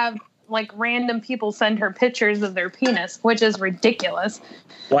have like random people send her pictures of their penis, which is ridiculous.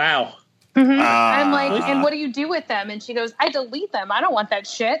 Wow. Mm-hmm. I'm like, and what do you do with them? And she goes, I delete them. I don't want that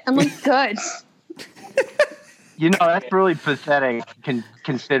shit. I'm like, good. You know, that's really pathetic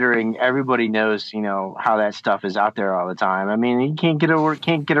considering everybody knows, how that stuff is out there all the time. I mean, you can't get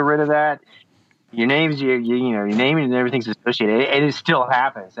rid of that. Your name's your name and everything's associated. And it still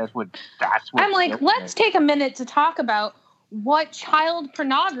happens. That's what I'm like, let's take a minute to talk about what child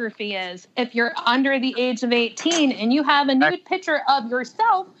pornography is. If you're under the age of 18 and you have a nude picture of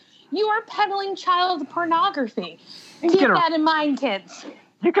yourself, you are peddling child pornography. Keep that in mind, kids.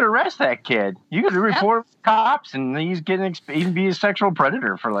 You could arrest that kid. You could report cops, and he's getting even be a sexual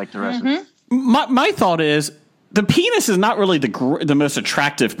predator for like the rest of it. My thought is the penis is not really the most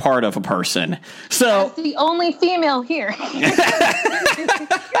attractive part of a person. So that's the only female here.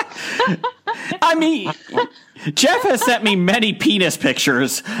 I mean, Jeff has sent me many penis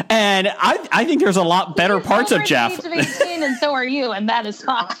pictures, and I think there's a lot better parts of Jeff. Age of 18, and so are you, and that is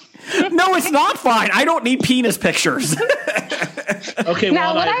fine. No, it's not fine. I don't need penis pictures. Okay,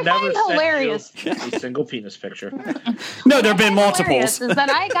 now, well, what I've I never find hilarious sent you a single penis picture. No, there have been multiples. Is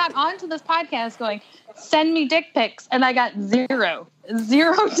that I got onto this podcast going, send me dick pics, and I got zero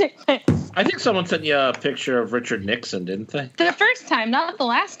dick pics. I think someone sent you a picture of Richard Nixon, didn't they? The first time, not the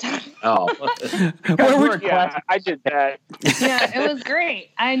last time. Oh. Yeah, I did that. Yeah, it was great.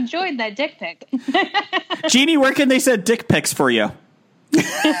 I enjoyed that dick pic. Jeannie, where can they send dick pics for you?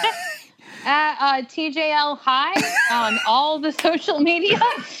 TJL High on all the social media.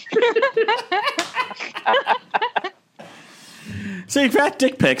 So if you have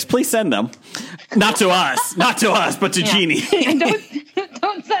dick pics, please send them. Not to us, but to Jeannie.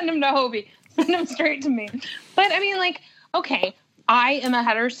 Don't send them to Hobie. Send them straight to me. But I mean, like, okay, I am a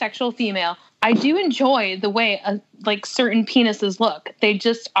heterosexual female. I do enjoy the way certain penises look. They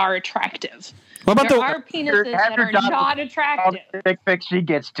just are attractive. What about there are penises that are not attractive. Dick pic she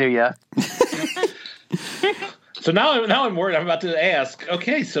gets to you. So now I'm worried. I'm about to ask.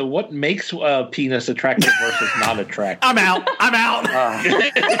 Okay, so what makes a penis attractive versus not attractive? I'm out.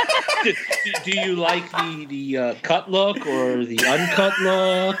 Do you like the cut look or the uncut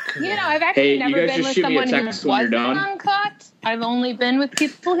look? I've actually never been with someone who wasn't done. uncut. I've only been with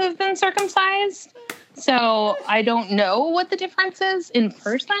people who've been circumcised. So I don't know what the difference is in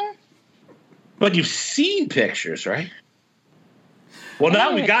person. But you've seen pictures, right? Well,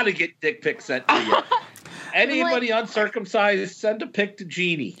 now we got to get dick pics sent to you. Anybody uncircumcised, send a pic to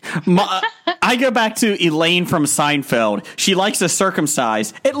Jeannie. I go back to Elaine from Seinfeld. She likes the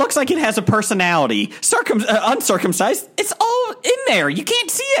circumcised. It looks like it has a personality. Uncircumcised, it's all in there. You can't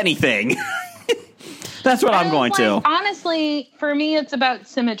see anything. That's what I'm going to. Honestly, for me, it's about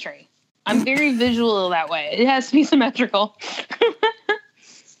symmetry. I'm very visual that way. It has to be symmetrical.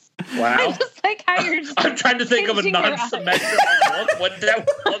 Wow. I just like how you're just I'm trying to think of a non-symmetrical look. What that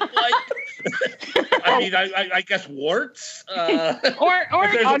would look like. I mean, I guess warts. Or if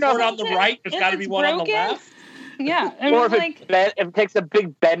there's a wart on the right, there's got to be one on the left. Yeah. Or if it takes a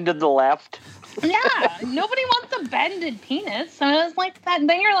big bend to the left. Yeah. Nobody wants a bended penis. So I was like that. And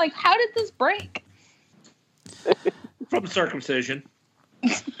then you're like, how did this break? From circumcision.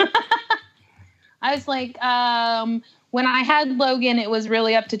 I was like, when I had Logan, it was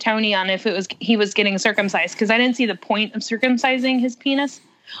really up to Tony on if he was getting circumcised because I didn't see the point of circumcising his penis.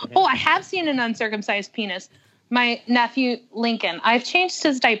 Oh, I have seen an uncircumcised penis. My nephew Lincoln. I've changed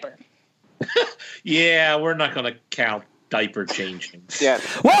his diaper. Yeah, we're not going to count diaper changing. Yeah.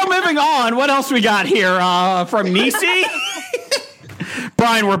 Well, moving on. What else we got here from Nisi?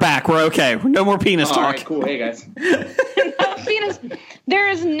 Brian, we're back. We're okay. No more penis All talk. right, cool. Hey, guys. Penis. There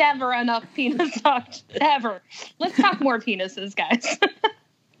is never enough penis talk ever. Let's talk more penises, guys.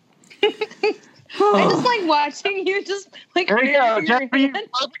 I just like watching you just like. There you go. your Just for you, hand.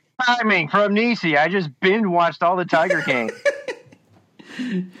 perfect timing from Nisi. I just binge watched all the Tiger King.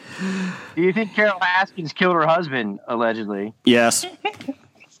 Do you think Carol Haskins killed her husband, allegedly? Yes.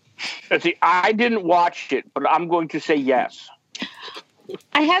 See, I didn't watch it, but I'm going to say yes.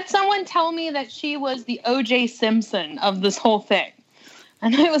 I had someone tell me that she was the O.J. Simpson of this whole thing,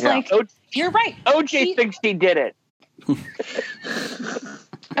 and I was like, "You're right." OJ thinks he did it.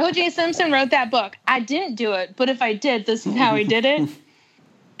 O.J. Simpson wrote that book. I didn't do it, but if I did, this is how he did it.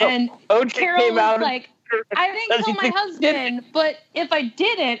 And OJ Carol came out was like, I didn't kill my husband, but if I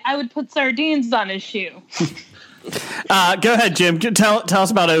did it, I would put sardines on his shoe. Go ahead, Jim. Tell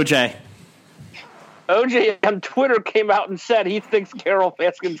us about OJ. OJ on Twitter came out and said he thinks Carol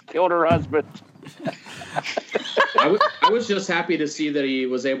Haskins killed her husband. I was just happy to see that he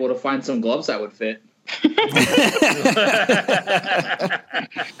was able to find some gloves that would fit.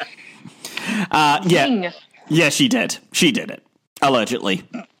 Yeah. Yeah, she did. She did it. Allegedly.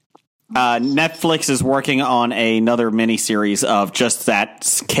 Netflix is working on another miniseries of just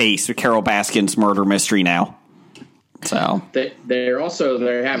that case, the Carol Baskins murder mystery now. So They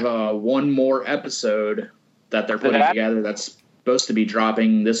have one more episode that they're putting together that's supposed to be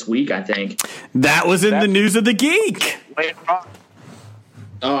dropping this week, I think. that was in the news of the geek.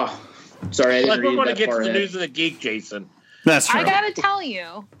 Oh, sorry, I didn't We're read going to that get to far the ahead. news of the geek, Jason. That's true. I gotta tell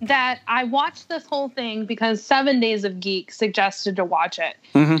you that I watched this whole thing because 7 Days of Geek suggested to watch it.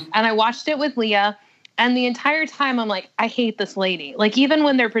 Mm-hmm. And I watched it with Leah, and the entire time I'm like, I hate this lady. Like, even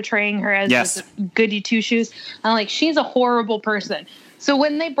when they're portraying her as this goody two-shoes, I'm like, she's a horrible person. So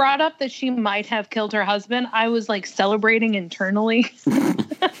when they brought up that she might have killed her husband, I was like celebrating internally.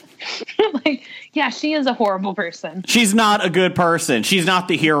 Like, yeah, she is a horrible person. She's not a good person. She's not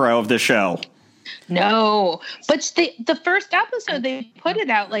the hero of the show. No, but the first episode they put it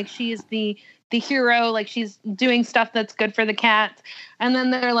out like she's the hero, like she's doing stuff that's good for the cats, and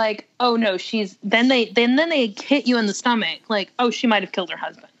then they're like, oh no, then they hit you in the stomach, like, oh, she might have killed her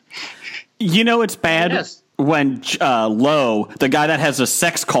husband. You know, it's bad when Lowe, the guy that has a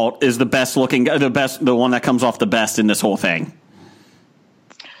sex cult, is the best looking, the one that comes off the best in this whole thing.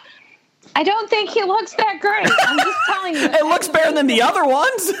 I don't think he looks that great. I'm just telling you. It looks better than the other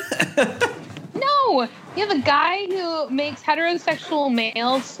ones. No, you have a guy who makes heterosexual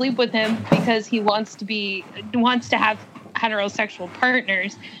males sleep with him because he wants to have heterosexual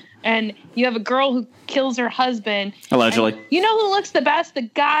partners, and you have a girl who kills her husband. Allegedly. And you know who looks the best? The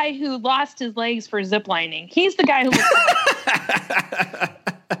guy who lost his legs for ziplining. He's the guy who looks the best.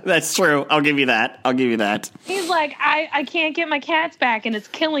 That's true. I'll give you that. He's like, I can't get my cats back, and it's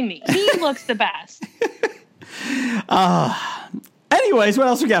killing me. He looks the best. Anyways, what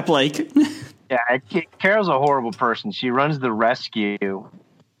else we got, Blake? Yeah, Carol's a horrible person. She runs the rescue,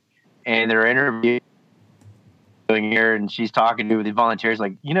 and they're interviewing her, and she's talking to the volunteers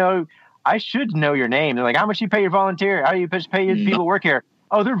like, you know, I should know your name. They're like, how much do you pay your volunteer? How do you pay your people who work here?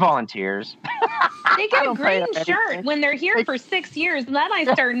 Oh, they're volunteers. They get a green shirt when they're here for 6 years, and then I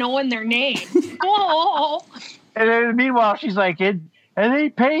start knowing their name. Oh. And then meanwhile, she's like, and he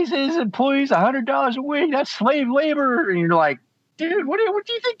pays his employees $100 a week. That's slave labor. And you're like, dude, what do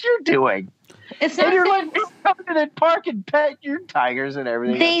you think you're doing? It's not. And you're like, come to the park and pet your tigers and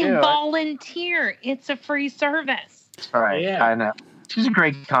everything. They volunteer. It's a free service. All right, yeah. I know. She's a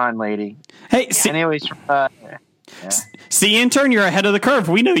great con lady. Hey, anyways, see, intern, you're ahead of the curve.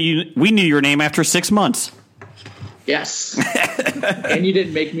 We knew your name after 6 months. Yes. And you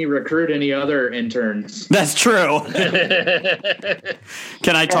didn't make me recruit any other interns. That's true.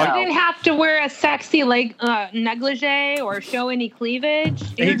 Can I talk? You didn't have to wear a sexy negligee or show any cleavage.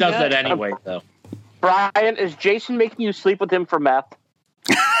 He does that anyway, though. Brian, is Jason making you sleep with him for meth?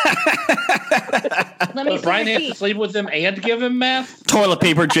 Does Brian have to sleep with him and give him meth? Toilet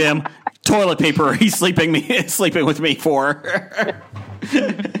paper, Jim. Toilet paper. He's sleeping with me for.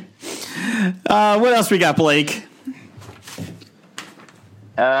 What else we got, Blake?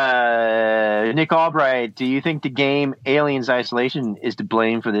 Nick Albright, do you think the game Aliens Isolation is to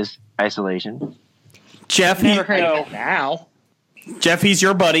blame for this isolation? Jeff, Never heard of it now. Jeff, he's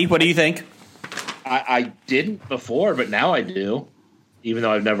your buddy. What do you think? I didn't before, but now I do. Even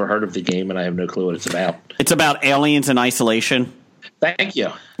though I've never heard of the game and I have no clue what it's about. It's about aliens in isolation. Thank you.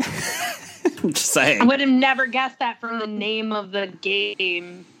 I'm just saying. I would have never guessed that from the name of the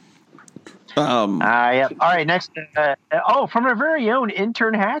game. Yep. All right, next. From our very own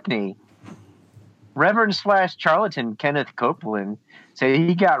intern Hackney, Reverend / charlatan Kenneth Copeland said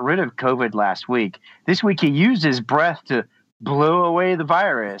he got rid of COVID last week. This week he used his breath to blow away the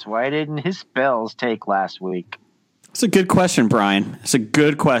virus. Why didn't his spells take last week? It's a good question, Brian. It's a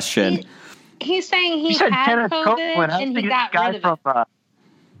good question. He's saying he said had Kenneth COVID Copeland. and he got rid of it.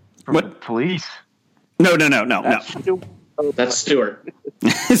 From What? the police. No. That's Stuart.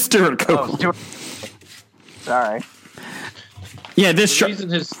 Stuart Copeland. Stuart. Sorry. Yeah, this The reason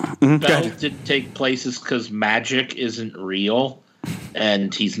his go spells ahead. didn't take place is because magic isn't real,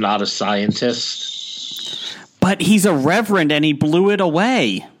 and he's not a scientist. But he's a reverend, and he blew it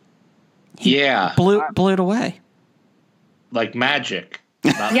away. Yeah, Blew it away. like magic,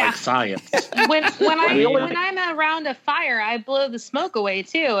 not Yeah. like science. When I'm around a fire, I blow the smoke away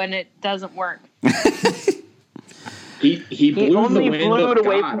too, and it doesn't work. He blew only the wind blew of it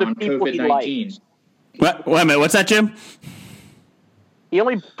away God from the on people he COVID-19. Wait a minute. What's that, Jim? He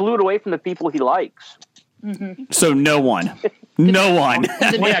only blew it away from the people he likes. So no one. No one.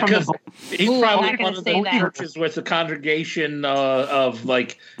 Yeah, because he's Ooh, I'm probably not gonna one of say those that. churches with a congregation of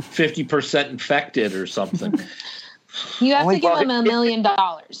like 50% infected or something. You have to give Well, him $1 million,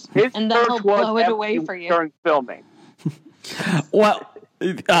 His and then he'll church was blow it away empty for you. during filming. Well,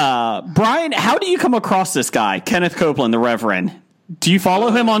 Brian, how do you come across this guy, Kenneth Copeland, the Reverend? Do you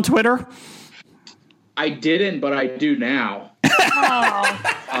follow him on Twitter? I didn't, but I do now.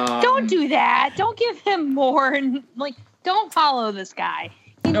 Oh, don't do that. Don't give him more. Don't follow this guy.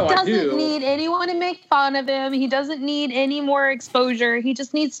 He No, I doesn't do. need anyone to make fun of him. He doesn't need any more exposure. He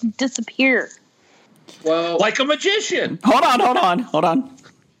just needs to disappear. Well, Like a magician. Hold on.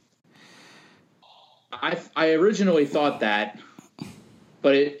 I originally thought that,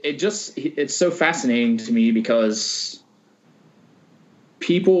 but it's so fascinating to me because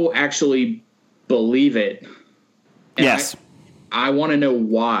people actually believe it. And Yes. I want to know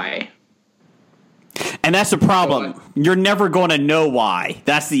why. And that's the problem. You're never going to know why.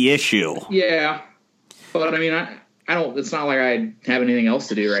 That's the issue. Yeah, but I mean, I don't. It's not like I have anything else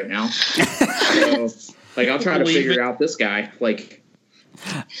to do right now. So, I'll try to Believe figure it. out this guy.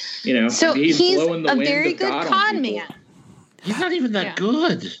 So he's he's blowing the a wind very of good God on con people. man. He's not even that Yeah.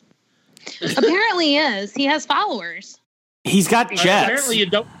 good. Apparently, he is. He has followers. He's got jets. Apparently, you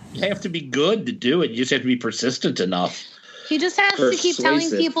don't have to be good to do it. You just have to be persistent enough. He just has to keep telling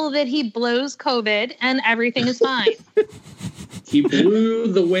Persuasive. people that he blows COVID and everything is fine. He blew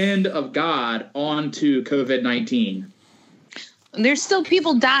the wind of God onto COVID-19. There's still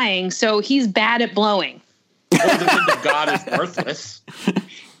people dying, so he's bad at blowing. Oh, the wind of God is worthless.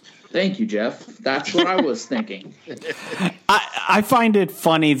 Thank you, Jeff. That's what I was thinking. I find it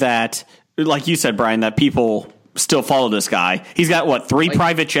funny that, like you said, Brian, that people still follow this guy. He's got, 3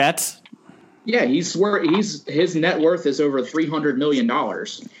 private jets? Yeah, his net worth is over $300 million.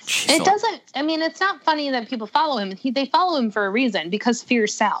 It doesn't. I mean, it's not funny that people follow him. They follow him for a reason because fear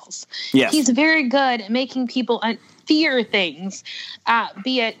sells. Yes. He's very good at making people fear things,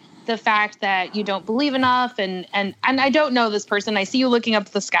 be it the fact that you don't believe enough. And I don't know this person. I see you looking up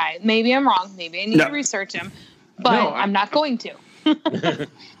at the sky. Maybe I'm wrong. Maybe I need to research him, but No, I'm not going to.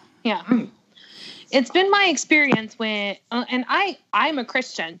 Yeah. It's been my experience when, and I'm a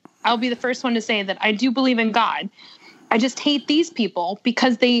Christian. I'll be the first one to say that I do believe in God. I just hate these people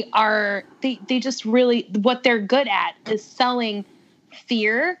because they just really, what they're good at is selling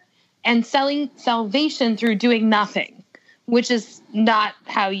fear and selling salvation through doing nothing, which is not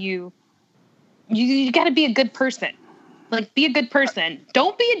how you got to be a good person. Be a good person.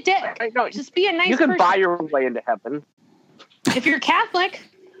 Don't be a dick. Just be a nice person. You can buy your way into heaven. If you're Catholic.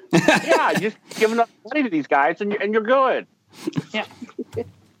 Yeah, just give enough money to these guys and you're good. Yeah.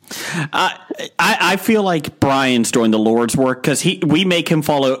 I feel like Brian's doing the Lord's work because we make him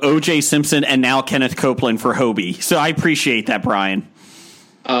follow O.J. Simpson and now Kenneth Copeland for Hobie. So I appreciate that, Brian.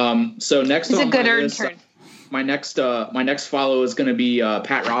 So next He's on a good my list, intern. my next follow is going to be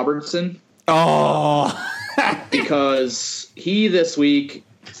Pat Robertson. Oh, Because he this week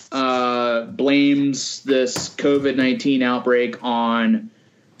blames this COVID-19 outbreak on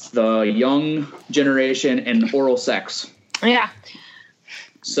the young generation and oral sex. Yeah.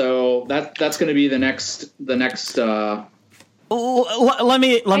 So that's going to be the next. let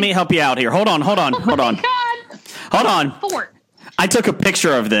me help you out here. Hold on. God. Hold on. 4. I took a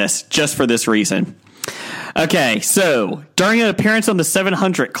picture of this just for this reason. Okay, so during an appearance on the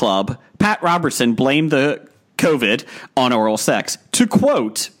 700 Club, Pat Robertson blamed the COVID on oral sex. To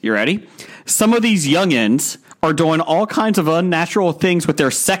quote, you ready? Some of these youngins are doing all kinds of unnatural things with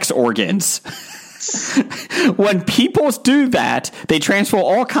their sex organs. When people do that, they transfer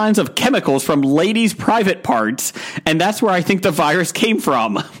all kinds of chemicals from ladies' private parts, and that's where I think the virus came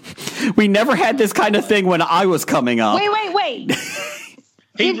from. We never had this kind of thing when I was coming up. Wait.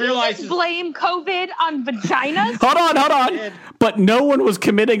 He Did realizes you just blame COVID on vaginas? Hold on. But no one was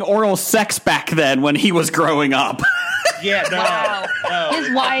committing oral sex back then when he was growing up. Yeah, no. Wow. no.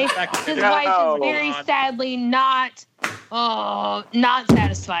 His wife is very sadly not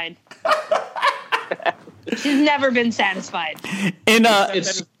satisfied. She's never been satisfied.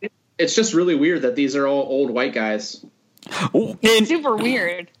 It's just really weird that these are all old white guys. Super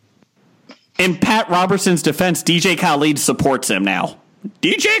weird. In Pat Robertson's defense, DJ Khaled supports him now.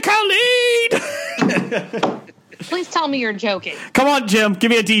 DJ Khaled! Please tell me you're joking. Come on, Jim. Give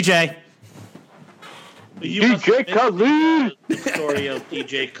me a DJ. DJ Khaled! The story of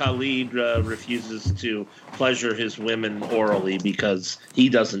DJ Khaled refuses to pleasure his women orally because he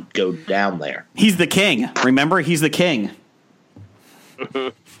doesn't go down there. He's the king. Remember, he's the king.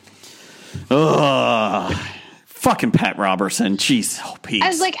 Ugh. Fucking Pat Robertson. Jeez. Oh, Pete.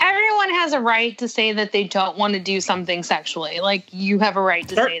 As everyone has a right to say that they don't want to do something sexually. You have a right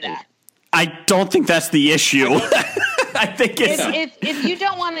to say that. I don't think that's the issue. I think it's... If you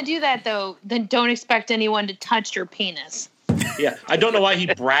don't want to do that, though, then don't expect anyone to touch your penis. Yeah, I don't know why he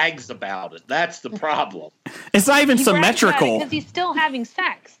brags about it. That's the problem. It's not even symmetrical. Because he's still having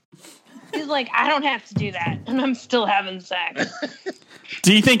sex. He's like, I don't have to do that, and I'm still having sex.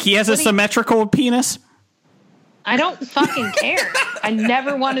 Do you think he has a symmetrical penis? I don't fucking care. I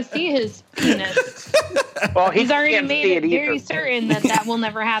never want to see his penis. Well, He's already made it very certain that will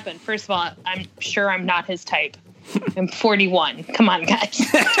never happen. First of all, I'm sure I'm not his type. I'm 41. Come on, guys.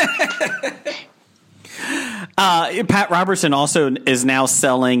 Pat Robertson also is now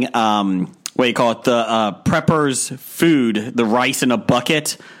selling, the Prepper's food, the rice in a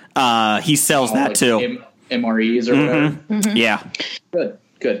bucket. He sells that too. MREs or whatever. Mm-hmm. Yeah.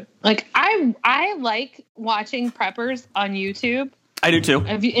 Good. I like watching preppers on YouTube. I do too.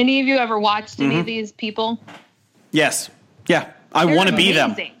 Have any of you ever watched any of these people? Yes. Yeah. I want to be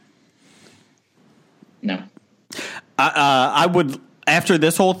them. No. I would, after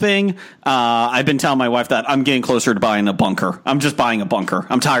this whole thing, I've been telling my wife that I'm getting closer to buying a bunker. I'm just buying a bunker.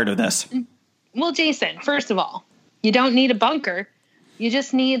 I'm tired of this. Well, Jason, first of all, you don't need a bunker. You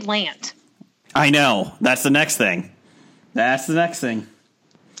just need land. I know. That's the next thing.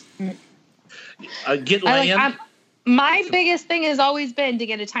 Get land. My biggest thing has always been to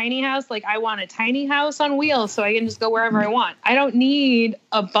get a tiny house. I want a tiny house on wheels so I can just go wherever I want. I don't need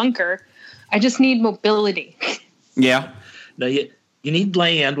a bunker. I just need mobility. Yeah. No, you need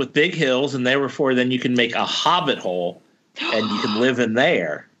land with big hills, and therefore then you can make a hobbit hole, and you can live in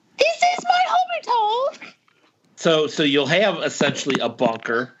there. This is my hobbit hole. So you'll have essentially a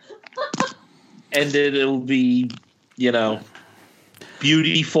bunker, and it'll be,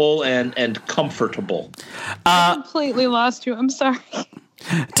 beautiful and comfortable. I completely lost you. I'm sorry.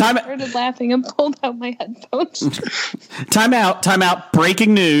 I started laughing and pulled out my headphones. Time out.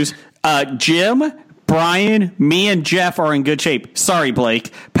 Breaking news. Jim, Brian, me, and Jeff are in good shape. Sorry, Blake.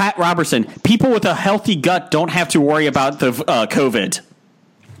 Pat Robertson, people with a healthy gut don't have to worry about the COVID.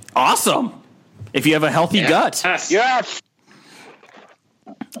 Awesome. If you have a healthy gut. Yes.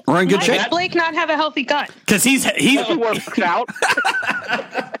 We're in good Why shape. does Blake not have a healthy gut? Because he's It works out.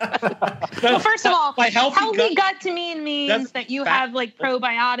 Well, first of all, My healthy gut to me means that you have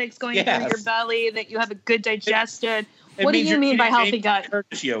probiotics going through your belly, that you have a good digestion. What do you mean by healthy gut?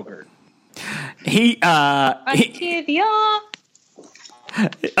 Turkish yogurt.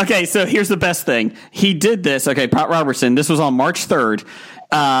 Okay, so here's the best thing. He did this. Okay, Pat Robertson, this was on March 3rd.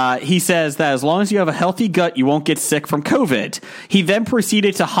 He says that as long as you have a healthy gut, you won't get sick from COVID. He then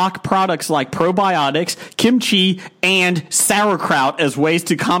proceeded to hawk products like probiotics, kimchi, and sauerkraut as ways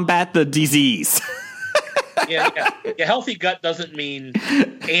to combat the disease. Yeah. A healthy gut doesn't mean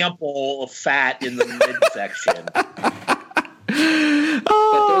ample fat in the midsection. But those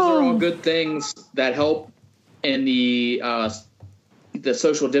are all good things that help in the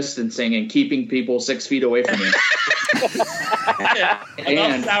social distancing and keeping people 6 feet away from you.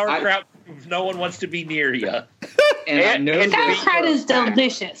 Enough sauerkraut, no one wants to be near you. And I know sauerkraut is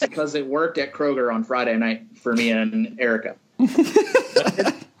delicious because it worked at Kroger on Friday night for me and Erica.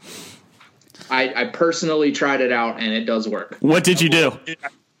 I personally tried it out, and it does work. What did you do?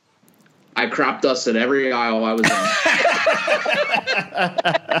 I crop dusted every aisle I was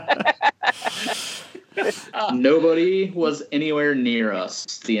in. Nobody was anywhere near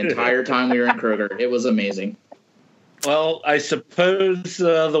us the entire time we were in Kroger. It was amazing. Well, I suppose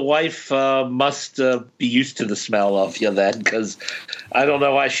the wife must be used to the smell of you then, because I don't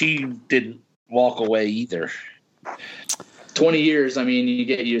know why she didn't walk away either. 20 years. I mean, you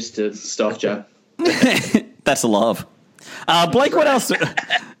get used to stuff, Jeff. That's love. Blake, what else?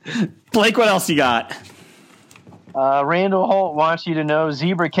 Blake, what else you got? Randall Holt wants you to know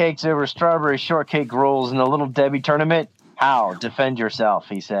zebra cakes over strawberry shortcake rolls in the Little Debbie tournament. How? Defend yourself,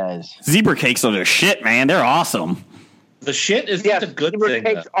 he says. Zebra cakes are the shit, man. They're awesome. The shit is Yes, the good zebra thing.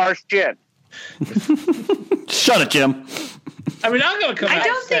 cakes are shit. Shut it, Jim. I mean, I'm going to come out I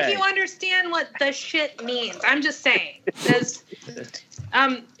don't and think say, you understand what the shit means. I'm just saying. It's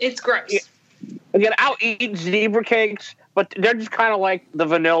gross. Again, I'll eat zebra cakes, but they're just kind of like the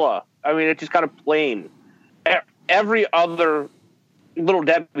vanilla. I mean, it's just kind of plain. Every other Little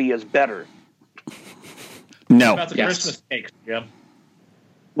Debbie is better. No. about the Christmas cakes, Jim.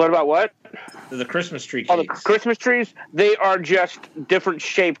 What about what? The Christmas tree Oh, the cakes. Christmas trees, they are just different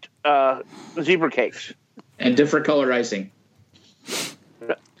shaped zebra cakes. And different color icing.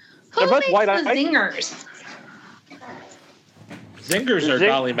 Who both makes white the ice. zingers? Zingers are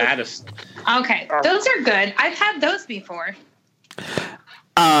Dolly Madison. Okay, those are good. I've had those before.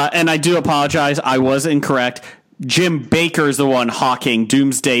 And I do apologize. I was incorrect. Jim Baker's the one hawking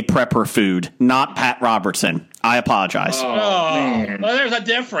Doomsday Prepper food, not Pat Robertson. I apologize. Oh, man. Well, there's a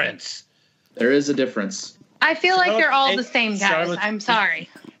difference. There is a difference. I feel like you're all the Charlotte- same, guys. Charlotte- I'm sorry.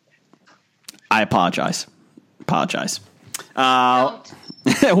 I apologize. Don't.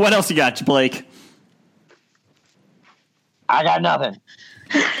 What else you got, Blake? I got nothing.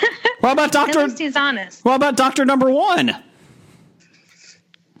 What about At least he's honest. What about Doctor Number One?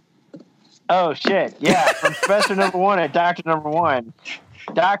 Oh, shit. Yeah, from Professor Number One at Dr. Number One.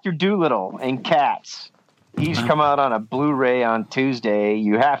 Dr. Doolittle and Cats. He's come out on a Blu-ray on Tuesday.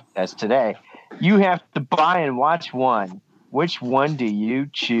 That's today. You have to buy and watch one. Which one do you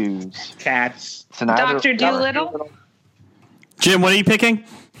choose? Cats. It's an either- Dr. Doolittle? Jim, what are you picking?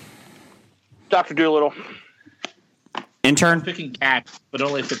 Dr. Doolittle. Intern? I'm picking cats, but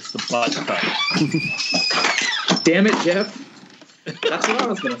only if it's the butt cut. Damn it, Jeff. That's what I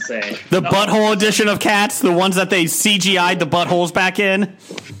was going to say. The butthole edition of Cats, the ones that they CGI'd the buttholes back in.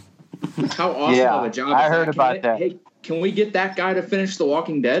 How awesome Yeah, of a job I is heard that? about that. Hey, can we get that guy to finish The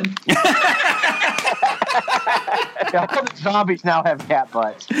Walking Dead? All the zombies now have cat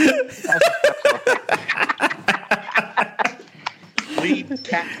butts. Lead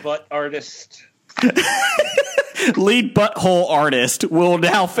cat butt artist. Lead butthole artist will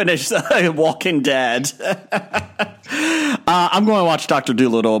now finish Walking Dead. I'm going to watch Dr.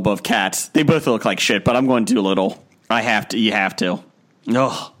 Doolittle above Cats. They both look like shit, but I'm going Doolittle. I have to. You have to.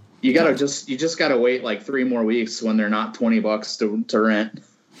 Ugh. You just gotta wait like 3 more weeks when they're not $20 to rent.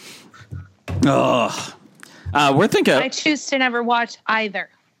 Ugh. We're thinking. I choose to never watch either.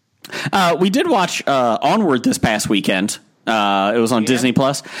 We did watch Onward this past weekend. It was on Disney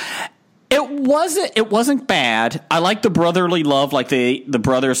Plus. It wasn't bad. I like the brotherly love, like the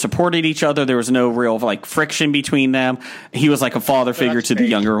brothers supported each other. There was no real like friction between them. He was like a father figure to the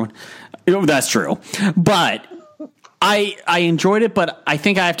younger one. That's true. But I enjoyed it, but I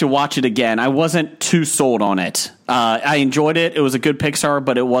think I have to watch it again. I wasn't too sold on it. I enjoyed it. It was a good Pixar,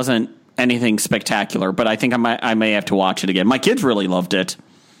 but it wasn't anything spectacular. But I think I may have to watch it again. My kids really loved it.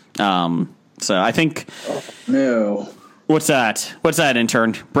 So I think. No. What's that? What's that,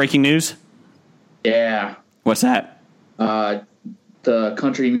 intern? Breaking news? Yeah. What's that? The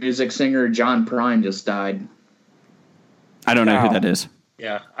country music singer John Prine just died. I don't know who that is.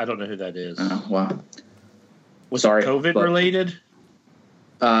 Yeah, I don't know who that is. Wow. Was Sorry, it COVID but- related?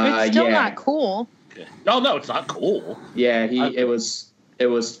 It's still yeah. not cool. No, it's not cool. Yeah, it was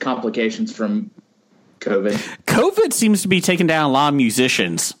complications from COVID. COVID seems to be taking down a lot of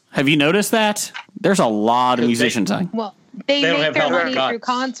musicians. Have you noticed that? There's a lot of musicians dying. Well, they don't make have their healthy money guts. through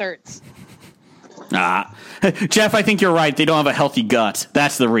concerts. Jeff, I think you're right. They don't have a healthy gut.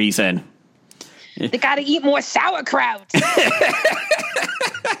 That's the reason. They got to eat more sauerkraut.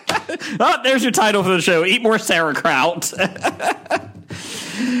 Oh, there's your title for the show. Eat more sauerkraut.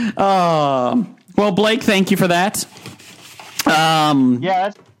 Well, Blake, thank you for that.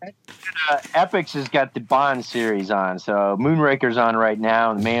 Yeah, Epix has got the Bond series on. So Moonraker's on right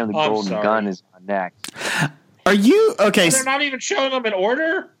now, and The Man with the Oh, I'm Golden sorry. Gun is on next. Are you okay? They're not even showing them in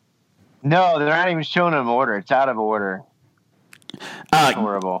order? No, they're not even showing them order. It's out of order.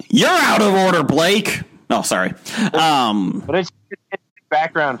 Horrible. You're out of order, Blake. Oh, sorry. But it's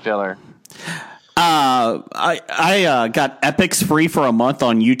background filler. I got Epix free for a month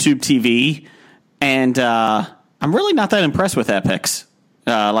on YouTube TV, and I'm really not that impressed with Epix.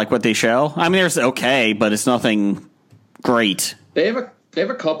 Like what they show. I mean, there's okay, but it's nothing great. They have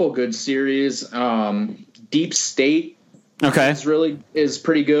a couple good series. Deep State Okay. is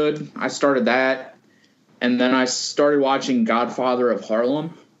pretty good. I started that, and then I started watching Godfather of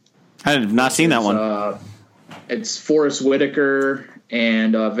Harlem. I have not seen that one. It's Forrest Whitaker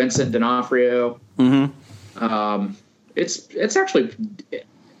and Vincent D'Onofrio. Mm-hmm. It's actually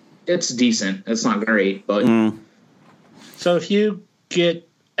decent. It's not great, but So if you get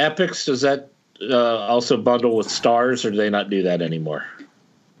Epix, does that also bundle with Stars, or do they not do that anymore?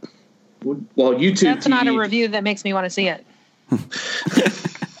 Well, YouTube That's TV, not a review that makes me want to see it.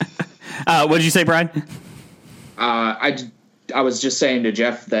 What did you say, Brian? I was just saying to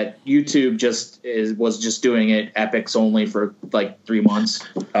Jeff that YouTube was just doing it Epix only for like 3 months.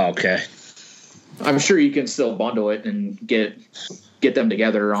 Okay. I'm sure you can still bundle it and get them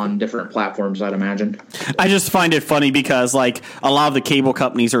together on different platforms, I'd imagine. I just find it funny because like a lot of the cable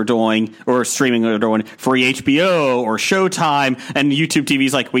companies are doing or streaming are doing free HBO or Showtime, and YouTube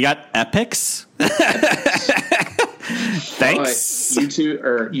TV's like, we got Epix. Thanks.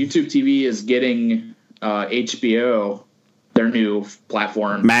 YouTube TV is getting HBO, their new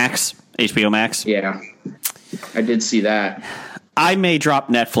platform. Max, HBO Max. Yeah, I did see that. I may drop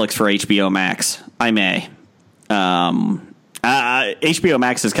Netflix for HBO Max. I may. HBO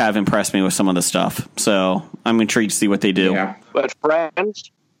Max has kind of impressed me with some of the stuff, so I'm intrigued to see what they do. Yeah. But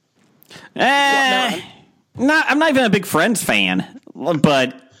Friends? I'm not even a big Friends fan,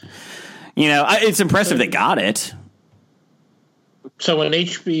 but it's impressive they got it. So when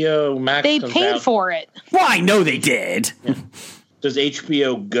HBO Max They comes paid out, for it. Well, I know they did. does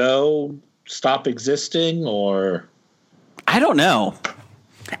HBO Go stop existing, or? I don't know.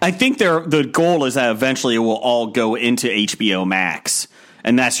 I think the goal is that eventually it will all go into HBO Max,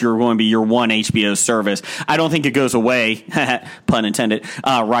 and that's going to be your one HBO service. I don't think it goes away, pun intended,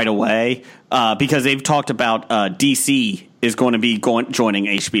 right away, because they've talked about DC is going to be joining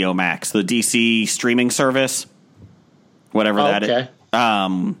HBO Max, the DC streaming service, whatever that is.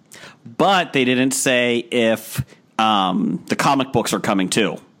 But they didn't say if the comic books are coming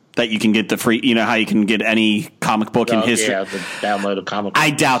too. That you can get the free, how you can get any comic book in history. Yeah, download a comic book. I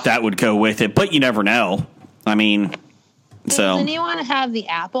doubt that would go with it, but you never know. I mean, Does so anyone have the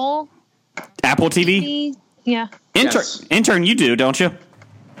Apple TV? Yeah. Intern, you do, don't you?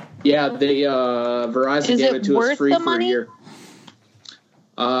 Yeah, Verizon gave it to us free for a year.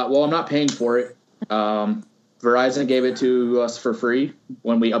 Well, I'm not paying for it. Verizon gave it to us for free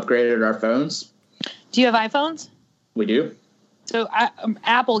when we upgraded our phones. Do you have iPhones? We do. So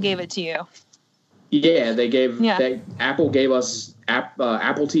Apple gave it to you. Yeah, Apple gave us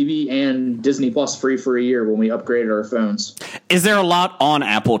Apple TV and Disney Plus free for a year when we upgraded our phones. Is there a lot on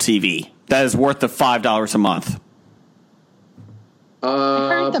Apple TV that is worth the $5 a month? I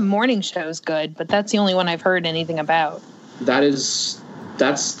heard the morning show is good, but that's the only one I've heard anything about. That's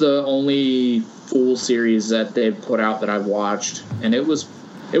the only full series that they've put out that I've watched, and it was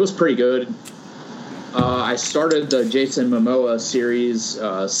pretty good. I started the Jason Momoa series,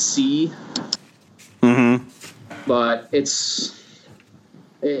 C. Mm-hmm. But it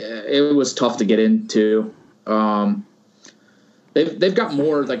was tough to get into. They've got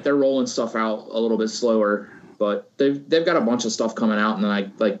more, like they're rolling stuff out a little bit slower, but they've got a bunch of stuff coming out in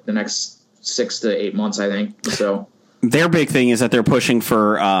like the next 6 to 8 months, I think. So their big thing is that they're pushing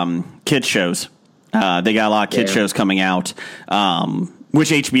for kids shows. They got a lot of kids shows coming out.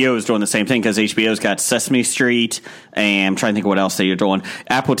 Which HBO is doing the same thing because HBO's got Sesame Street, and I'm trying to think what else they're doing.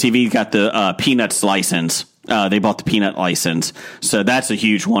 Apple TV got the Peanuts license. They bought the Peanut license, so that's a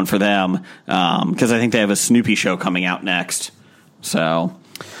huge one for them because I think they have a Snoopy show coming out next. So,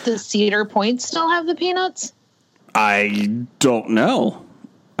 does Cedar Point still have the Peanuts? I don't know.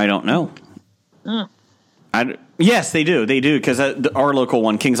 Yes, they do. They do because our local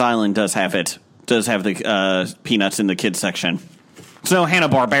one, Kings Island, does have it. Does have the Peanuts in the kids section. It's no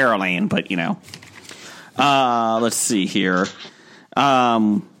Hanna-Barbera land, but let's see here.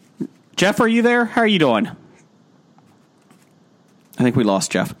 Jeff, are you there? How are you doing? I think we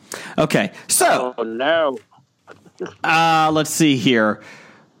lost Jeff. Okay, so no. Let's see here.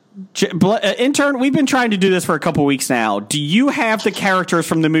 Intern, we've been trying to do this for a couple weeks now. Do you have the characters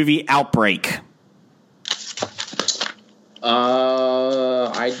from the movie Outbreak?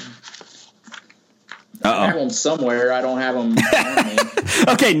 I have them somewhere. I don't have them on me.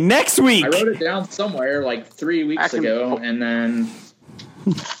 Okay, next week. I wrote it down somewhere like 3 weeks ago, and then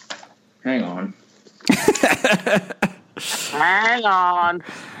hang on. Hang on.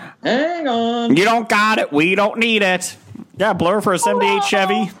 You don't got it. We don't need it. Yeah, blower for a 78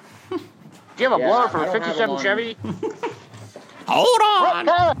 Chevy. Do you have a blower for a 57 Chevy? Hold on.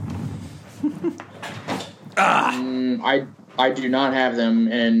 I do not have them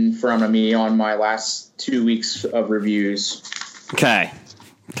in front of me on my last 2 weeks of reviews. Okay.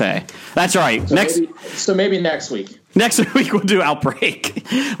 That's all right. So maybe next week. Next week we'll do Outbreak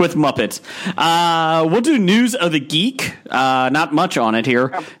with Muppets. We'll do News of the Geek. Not much on it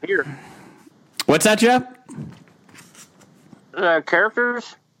here. What's that, Jeff?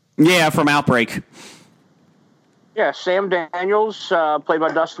 Characters? Yeah, from Outbreak. Yeah, Sam Daniels, played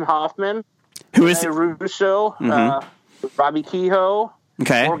by Dustin Hoffman. Who is it? Russo, Robbie Kehoe.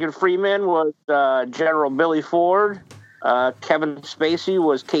 Okay. Morgan Freeman was General Billy Ford. Kevin Spacey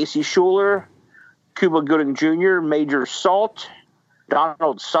was Casey Schuler. Cuba Gooding Jr., Major Salt.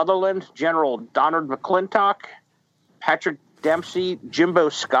 Donald Sutherland, General Donald McClintock. Patrick Dempsey, Jimbo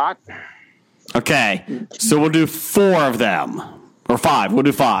Scott. Okay, so we'll do 4 of them. Or 5. We'll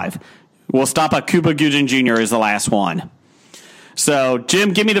do 5. We'll stop at Cuba Gooding Jr. as the last one. So,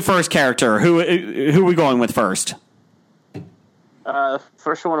 Jim, give me the first character. Who are we going with first?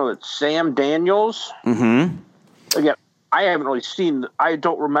 First one was Sam Daniels. Mm-hmm. Again, I haven't really seen. I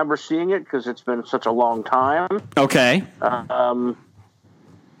don't remember seeing it because it's been such a long time. Okay. Trying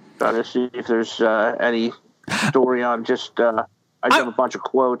to see if there's any story on just. I have a bunch of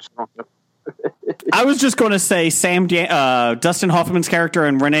quotes. I was just going to say Dustin Hoffman's character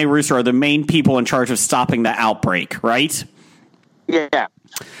and Rene Russo are the main people in charge of stopping the outbreak, right?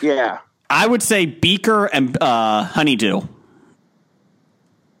 Yeah. I would say Beaker and Honeydew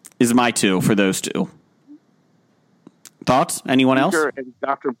is my 2 for those 2. Thoughts? Anyone else? Beaker and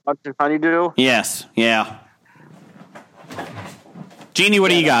Dr. Bunsen Honeydew? Yes. Yeah. Jeannie, what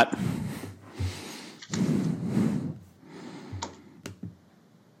do you got?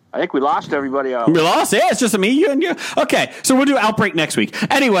 I think we lost everybody. We lost? Yeah, it's just me, you, and you. Okay, so we'll do Outbreak next week.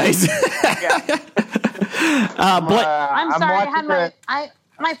 Anyways. I'm sorry, I had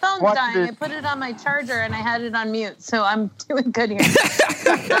my phone's dying. I put it on my charger and I had it on mute, so I'm doing good here.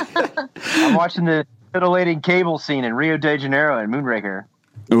 I'm watching the titillating cable scene in Rio de Janeiro and Moonraker.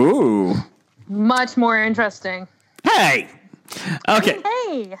 Ooh. Much more interesting. Hey! Okay.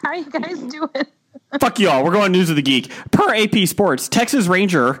 Hey, how are you guys doing? Fuck y'all. We're going News of the Geek. Per AP Sports, Texas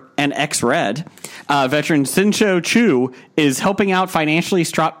Ranger and ex-Red veteran Sincho Chu is helping out financially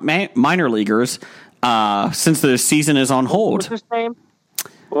strapped minor leaguers since the season is on hold. What's his name?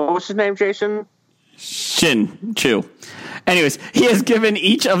 What was his name, Jason? Shin Chu. Anyways, he has given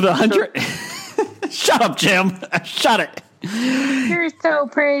each of the 100... Shut up, Jim. Shut it. You're so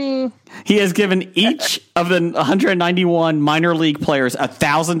pretty. He has given each of the 191 minor league players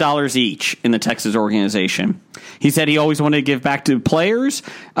 $1,000 each in the Texas organization. He said he always wanted to give back to players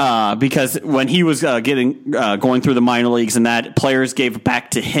because when he was going through the minor leagues and that, players gave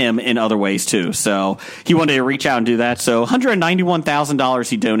back to him in other ways too. So he wanted to reach out and do that. So $191,000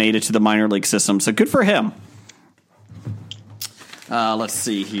 he donated to the minor league system. So good for him. Let's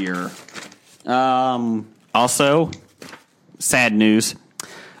see here. Also, sad news.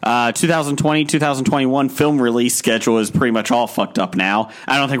 2020-2021 film release schedule is pretty much all fucked up now.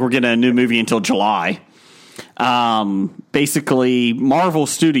 I don't think we're getting a new movie until July. Basically, Marvel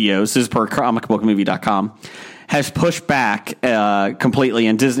Studios, this is per comicbookmovie.com, has pushed back completely,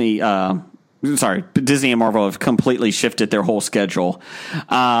 and Disney and Marvel have completely shifted their whole schedule.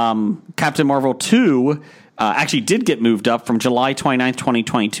 Captain Marvel 2 actually did get moved up from July 29th,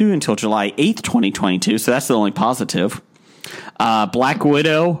 2022 until July 8th, 2022, so that's the only positive. Black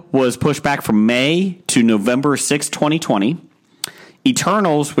Widow was pushed back from May to November 6, 2020.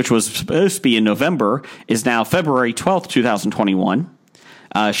 Eternals, which was supposed to be in November, is now February 12th, 2021.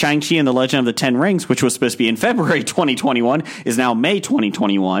 Shang-Chi and the Legend of the Ten Rings, which was supposed to be in February 2021, is now May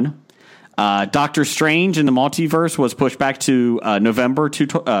 2021. Doctor Strange in the Multiverse was pushed back to November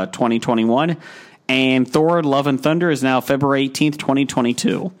 2021. And Thor, Love and Thunder is now February 18th,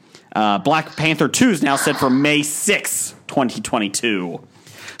 2022. Black Panther 2 is now set for May 6th, 2022.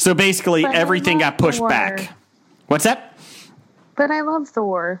 So basically, everything got pushed back. What's that? But I love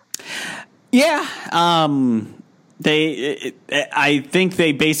Thor. Yeah. I think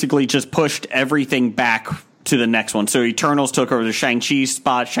they basically just pushed everything back to the next one. So Eternals took over the Shang-Chi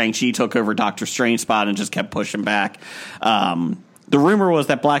spot. Shang-Chi took over Doctor Strange spot and just kept pushing back. The rumor was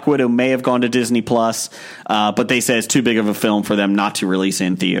that Black Widow may have gone to Disney Plus, but they said it's too big of a film for them not to release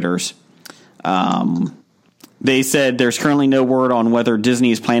in theaters. They said there's currently no word on whether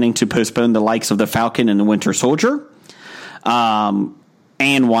Disney is planning to postpone the likes of The Falcon and the Winter Soldier and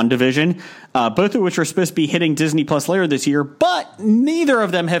WandaVision, both of which are supposed to be hitting Disney Plus later this year, but neither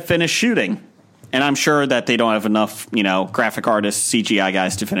of them have finished shooting. And I'm sure that they don't have enough, graphic artists, CGI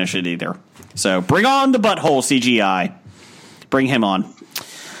guys to finish it either. So bring on the butthole CGI. Bring him on.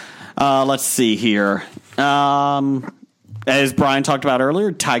 Let's see here. as Brian talked about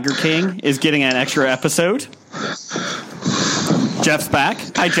earlier, Tiger King is getting an extra episode. Jeff's back.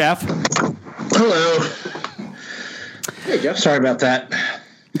 Hi, Jeff. Hello. Hey, Jeff. Sorry about that.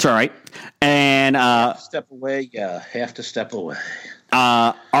 It's all right. And Step away. Yeah, have to step away.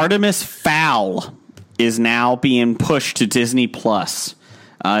 Artemis Fowl is now being pushed to Disney Plus.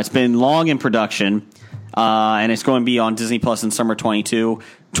 It's been long in production, and it's going to be on Disney Plus in summer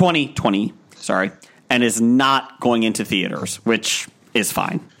 2020. Sorry, and is not going into theaters, which is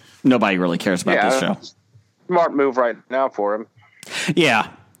fine. Nobody really cares about this show. Smart move right now for him.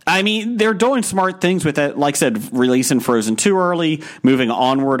 Yeah. I mean, they're doing smart things with it. Like I said, releasing Frozen 2 early, moving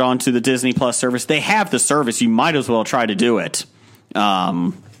onward onto the Disney Plus service. They have the service. You might as well try to do it.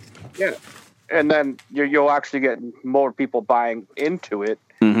 Yeah. And then you'll actually get more people buying into it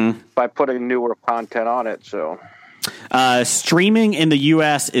by putting newer content on it. So, streaming in the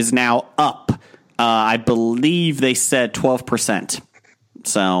U.S. is now up. I believe they said 12%.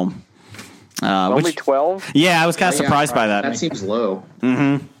 So, only 12? Yeah, I was kind of surprised by that. That seems low.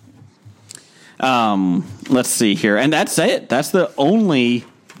 Let's see here, and that's it. That's the only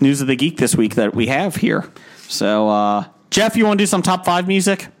News of the Geek this week that we have here. So, Jeff, you want to do some top 5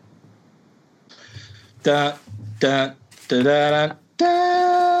 music? Da, da, da, da, da,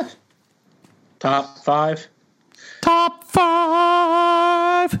 da. Top 5. Top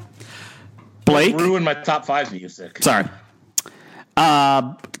 5. Blake, Ruin my top 5 music. sorry.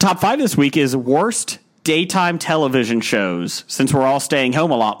 Top 5 this week is worst daytime television shows. Since we're all staying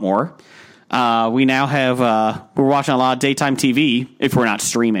home a lot more, we now have we're watching a lot of daytime TV if we're not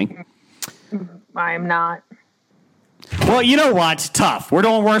streaming. I'm not. Well, you know what? Tough. We're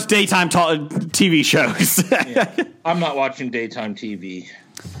doing worst daytime TV shows. I'm not watching daytime TV.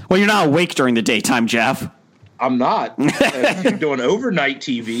 Well, you're not awake during the daytime, Jeff. I'm not. If you're doing overnight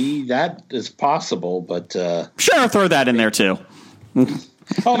TV, that is possible, but Sure, throw that in there too.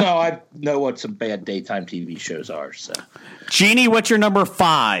 oh no, I know what some bad daytime TV shows are. So, Jeannie, what's your number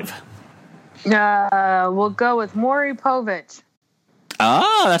 5? We'll go with Maury Povich.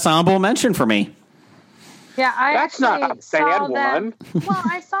 Oh, that's an honorable mention for me. Yeah, That's not a bad one. Well,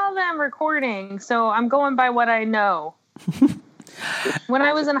 I saw them recording, so I'm going by what I know. When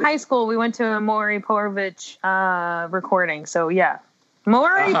I was in high school, we went to a Maury Povich recording. So, yeah.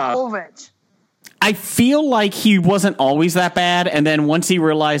 Maury Povich. I feel like he wasn't always that bad, and then once he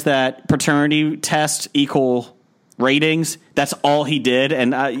realized that paternity tests equal ratings, that's all he did,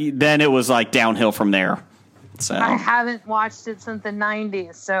 and then it was like downhill from there. So I haven't watched it since the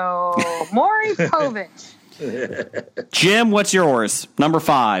 90s, so Maury Povich. Jim, what's yours? Number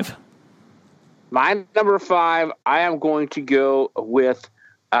 5. My number 5, I am going to go with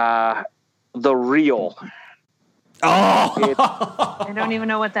The Real. I don't even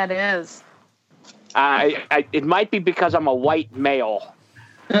know what that is. It might be because I'm a white male,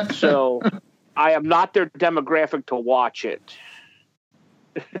 so I am not their demographic to watch it.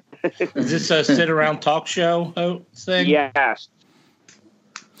 is this a sit around talk show thing? Yes,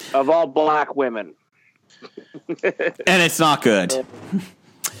 of all black women, And it's not good.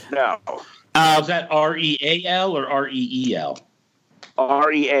 no. Is that REAL or REEL?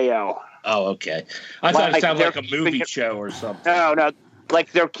 REAL. Oh, okay. I thought it sounded like a they're movie keeping it- show or something. No,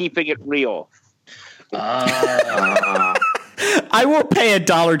 like they're keeping it real. I will pay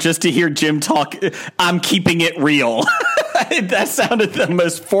 $1 just to hear Jim talk. I'm keeping it real. That sounded the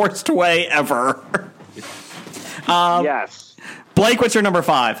most forced way ever. Yes. Blake, what's your number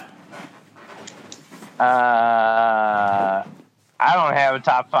 5? I don't have a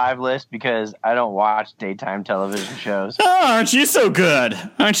top 5 list because I don't watch daytime television shows. Oh, aren't you so good?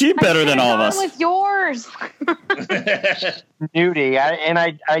 Aren't you better than all of us? With yours. Nudie,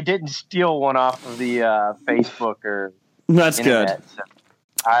 I didn't steal one off of the Facebook or That's internet, good. So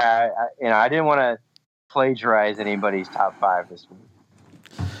I didn't want to plagiarize anybody's top 5 this week.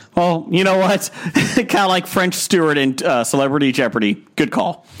 Well, you know what? Kind of like French Stewart in Celebrity Jeopardy. Good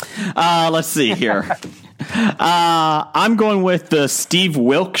call. Let's see here. I'm going with the Steve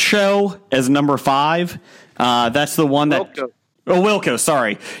Wilkes Show as number 5. That's the one that... Wilco,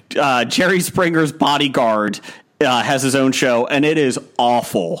 sorry. Jerry Springer's bodyguard has his own show, and it is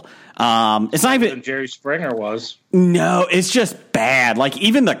awful. It's not even... Jerry Springer was. No, it's just bad. Like,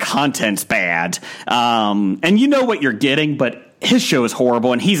 even the content's bad. And you know what you're getting, but his show is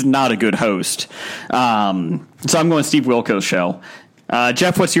horrible, and he's not a good host. So I'm going Steve Wilkos' show.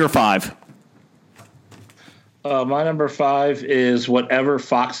 Jeff, what's your 5? My number 5 is whatever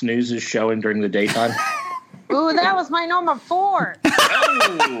Fox News is showing during the daytime. Ooh, that was my number 4.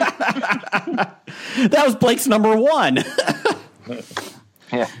 That was Blake's number 1.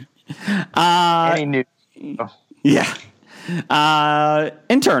 Yeah. Any news? Yeah.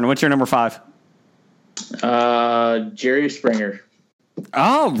 Intern, what's your number 5? Jerry Springer.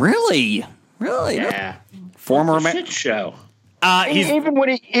 Oh, really? Really? Yeah. Former Shit show. he's Even when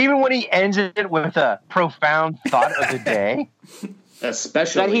he ends it with a profound thought of the day.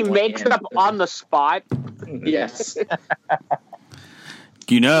 Especially That he when makes ends up with- on the spot. Yes.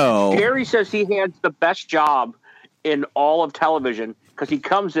 Jerry says he has the best job in all of television because he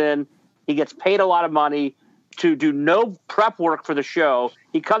comes in, he gets paid a lot of money to do no prep work for the show.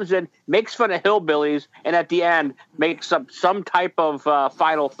 He comes in, makes fun of hillbillies, and at the end makes up some type of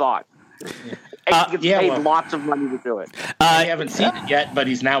final thought. And he gets paid lots of money to do it. I haven't seen it yet, but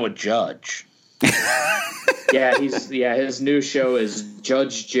he's now a judge. Yeah, his new show is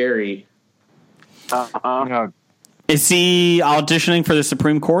Judge Jerry. Is he auditioning for the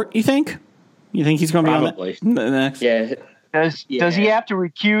Supreme Court, you think? You think he's going to be Probably. on the next? Yeah. Does he have to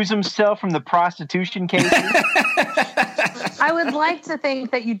recuse himself from the prostitution cases? I would like to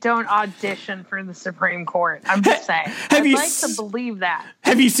think that you don't audition for the Supreme Court. I'm just saying. Have you I'd like to believe that.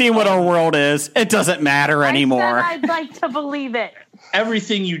 Have you seen what our world is? It doesn't matter anymore. I said I'd like to believe it.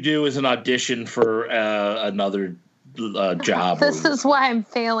 Everything you do is an audition for another job. This is why I'm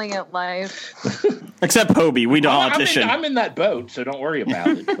failing at life. Except Hobie, we don't audition. I'm in that boat, so don't worry about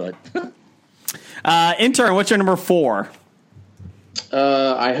it. But Intern, what's your number 4?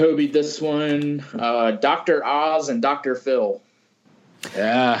 I hobied this one. Dr. Oz and Dr. Phil.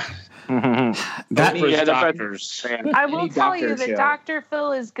 yeah, doctors. I will tell you that show. Dr.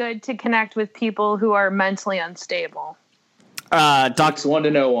 Phil is good to connect with people who are mentally unstable. Doc's 1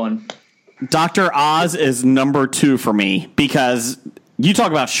 to know 1. Dr. Oz is number 2 for me because you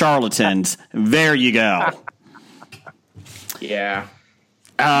talk about charlatans. There you go. Yeah.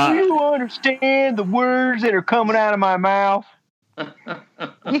 Do you understand the words that are coming out of my mouth?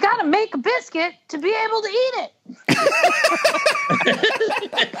 You got to make a biscuit to be able to eat it.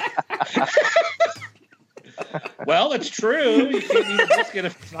 Well, it's true. You can't eat a biscuit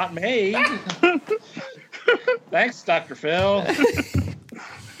if it's not made. Thanks, Dr. Phil.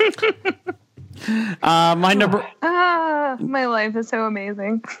 My number My life is so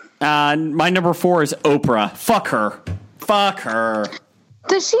amazing. my number 4 is Oprah. Fuck her. Fuck her.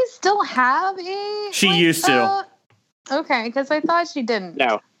 Does she still have a... She used to. Okay, because I thought she didn't.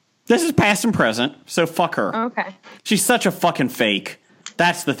 No. This is past and present, so fuck her. Okay. She's such a fucking fake.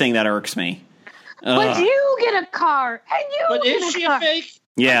 That's the thing that irks me. But you get a car, and you But get is she car. a fake?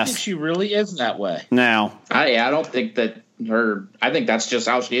 Yes. I think she really is that way. No. I don't think that I think that's just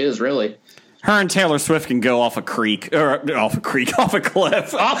how she is, really. Her and Taylor Swift can go off a cliff. Off a creek. Off a creek.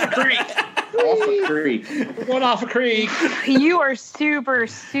 We're going off a creek. You are super,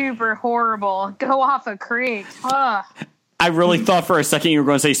 super horrible. Go off a creek. Ugh. I really thought for a second you were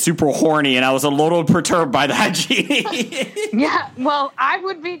going to say super horny, and I was a little perturbed by that, Jeannie. Yeah, well, I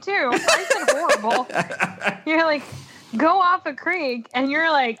would be too. I said horrible. You're like, go off a creek, and you're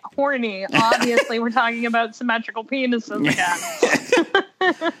like, horny. Obviously, we're talking about symmetrical penises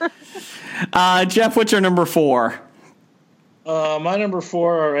again. Jeff, what's your number 4? My number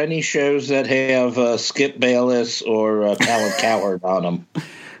 4 are any shows that have Skip Bayless or Colin Cowherd on them.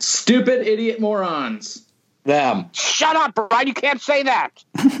 Stupid idiot morons. Them. Shut up, Brian. You can't say that.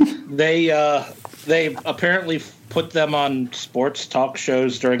 They apparently put them on sports talk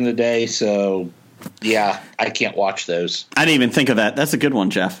shows during the day, so yeah, I can't watch those. I didn't even think of that. That's a good one,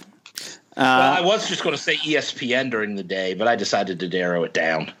 Jeff. Well, I was just going to say ESPN during the day, but I decided to narrow it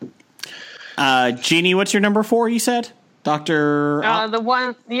down. Jeannie, what's your number 4, you said? Dr. The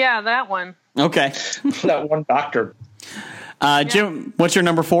one, yeah, that one. Okay. That one doctor. Jim, what's your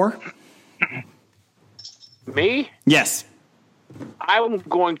number 4? Me? Yes. I'm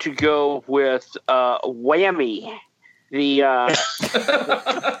going to go with Whammy, the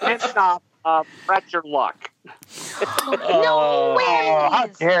hip-hop Pressure Luck. No way! How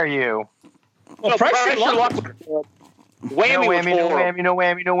dare you? Well, Pressure Luck. Whammy, No was whammy, no horrible. whammy, no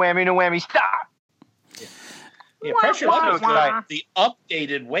whammy, no whammy, no whammy. Stop! Yeah, Pressure Luck was Wah, good. The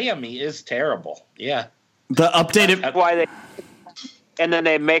updated Whammy is terrible. Yeah. The updated, That's why and then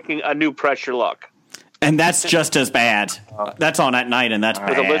they're making a new Pressure Luck. and that's just as bad. That's on at night, and that's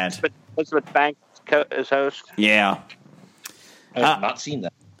With bad. Elizabeth Banks as host. Yeah. I have not seen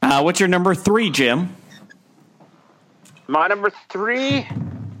that. What's your number 3, Jim? My number 3,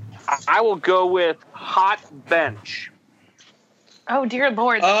 I will go with Hot Bench. Oh, dear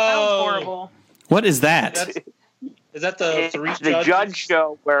Lord, that sounds horrible. What is that? Is that the It's three the judge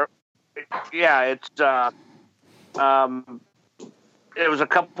show where, yeah, it's it was a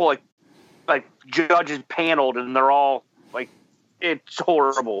couple like judges paneled, and they're all like, it's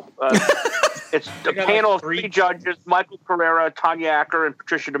horrible. It's a panel of 3 judges: Michael Pereira, Tanya Acker, and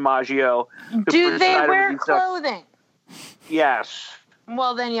Patricia DiMaggio. Do they wear clothing? Yes.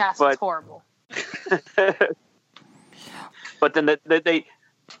 Well, then yes, it's horrible. But then they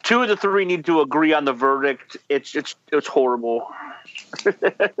 2 of the 3 need to agree on the verdict. It's horrible.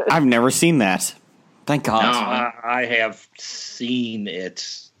 I've never seen that. Thank God. No, I have seen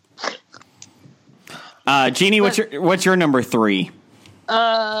it. Jeannie, what's your number 3?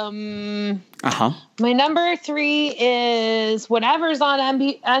 My number 3 is whatever's on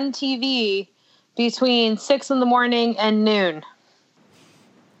MTV between 6 in the morning and noon.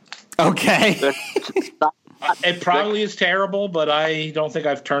 Okay. It probably is terrible, but I don't think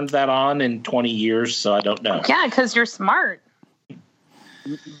I've turned that on in 20 years, so I don't know. Yeah, because you're smart.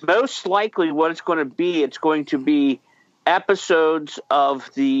 Most likely what it's going to be episodes of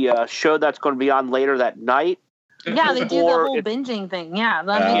the show that's going to be on later that night. Yeah, they do the whole binging thing. Yeah,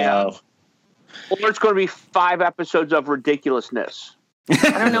 that makes sense. Or it's going to be 5 episodes of ridiculousness. I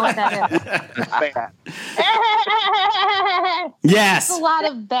don't know what that is. Yes. That's a lot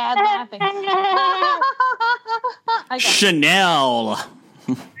of bad laughing. Chanel.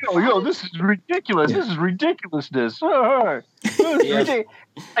 Yo, this is ridiculous. This is ridiculousness. Like,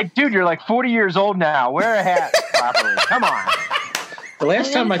 dude, you're like 40 years old now. Wear a hat properly. Come on. The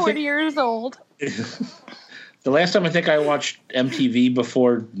last time 40 years old. The last time I think I watched MTV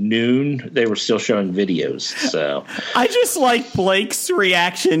before noon, they were still showing videos. So I just like Blake's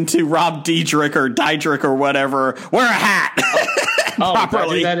reaction to Rob Diedrich or whatever. Wear a hat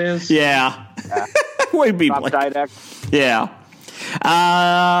properly. That is, yeah. Would be Blake. Yeah.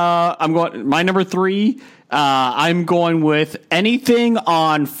 I'm going. My number 3. I'm going with anything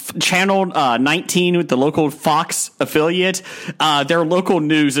on channel 19 with the local Fox affiliate. Their local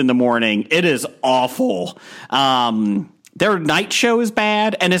news in the morning. It is awful. Their night show is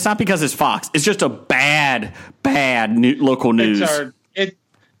bad, and it's not because it's Fox. It's just a bad local news.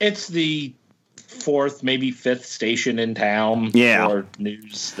 It's the 4th, maybe 5th station in town for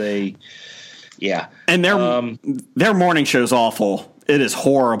news. And their morning show's awful. It is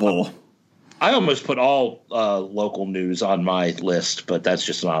horrible. I almost put all local news on my list, but that's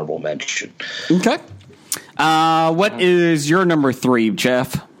just an honorable mention. Okay. What is your number 3,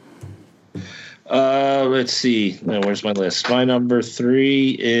 Jeff? Let's see. Where's my list? My number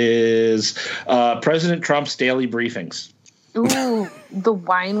 3 is President Trump's daily briefings. Ooh, the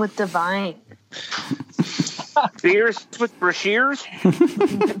wine with Divine. Beers with Brashears?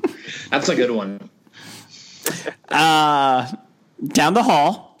 That's a good one. Down the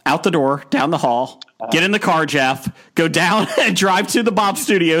hall. Out the door, down the hall, get in the car, Jeff, go down and drive to the Bob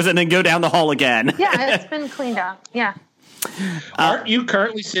Studios and then go down the hall again. Yeah, it's been cleaned up. Yeah. Aren't you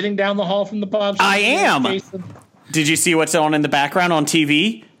currently sitting down the hall from the Bob Studios? I am. Jason? Did you see what's on in the background on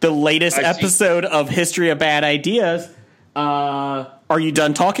TV? The latest episode of History of Bad Ideas. Are you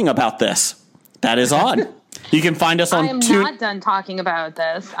done talking about this? That is on. You can find us on I am not done talking about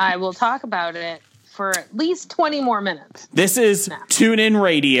this. I will talk about it for at least 20 more minutes. This is TuneIn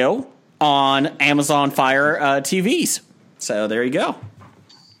Radio on Amazon Fire TVs. So there you go.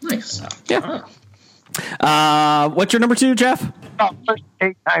 Nice. Yeah. What's your number 2, Jeff? First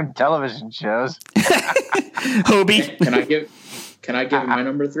 8-time television shows. Hobie. Can I give my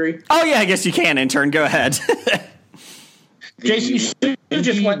number 3? Oh yeah, I guess you can. Intern, go ahead. Jason, you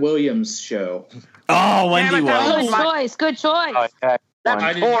just went Williams show. Oh, Wendy Williams. Good choice. Oh, okay.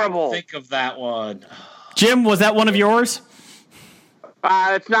 That's horrible. Think of that one. Jim, was that one of yours?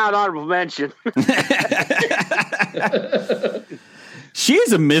 It's not an honorable mention. She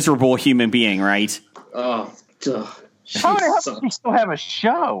is a miserable human being, right? Oh, duh. How the hell does she still have a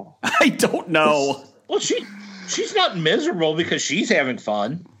show? I don't know. Well, she's not miserable because she's having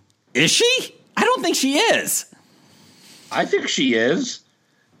fun. Is she? I don't think she is. I think she is.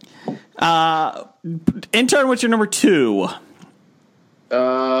 Intern, what's your number 2?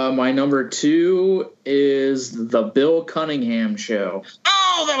 My number 2 is the Bill Cunningham Show.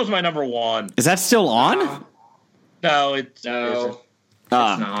 Oh, that was my number 1. Is that still on? No, it's not.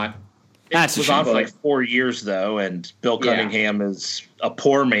 It was on for like 4 years, though, and Bill Cunningham is a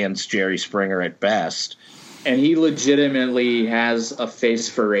poor man's Jerry Springer at best. And he legitimately has a face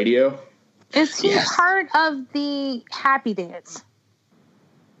for radio. Is he part of the Happy Days?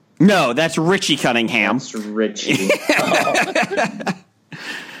 No, that's Richie Cunningham. That's Richie.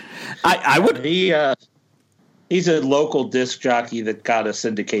 I would. He's a local disc jockey that got a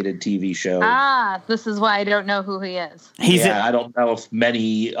syndicated TV show. This is why I don't know who he is. I don't know if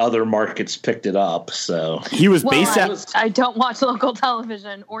many other markets picked it up. So he was based I don't watch local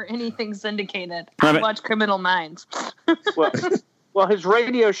television or anything syndicated. I watch Criminal Minds. Well, his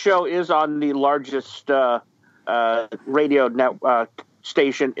radio show is on the largest radio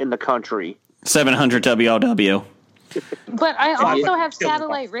station in the country. 700 WLW. But I also have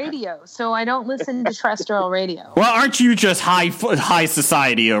satellite radio, so I don't listen to terrestrial radio. Well, aren't you just high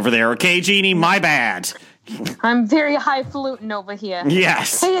society over there? Okay, Jeannie, my bad. I'm very highfalutin over here.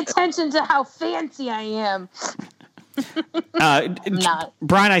 Yes. Pay attention to how fancy I am. Not.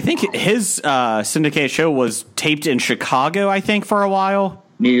 Brian, I think his syndicated show was taped in Chicago, I think, for a while.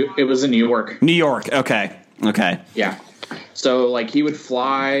 It was in New York. New York, okay. Yeah. So, like, he would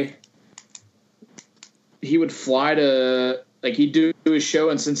fly to, like, he'd do his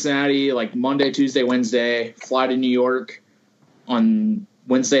show in Cincinnati, like, Monday, Tuesday, Wednesday, fly to New York on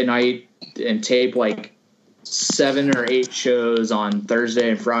Wednesday night and tape, like, 7 or 8 shows on Thursday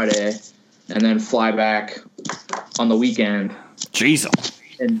and Friday, and then fly back on the weekend. Jeez.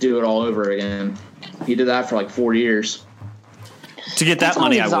 And do it all over again. He did that for, like, 4 years. To get that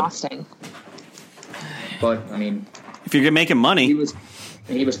money, exhausting. But, I mean... If you're making money... He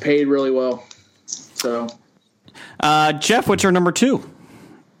was paid really well. So... Jeff, what's your number 2?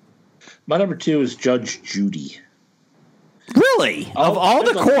 My number 2 is Judge Judy. Really? Of all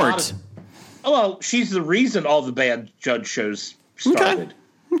the courts? Well, she's the reason all the bad judge shows started.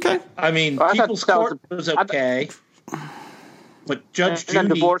 Okay. I mean, People's Court was okay. But Judge Judy... And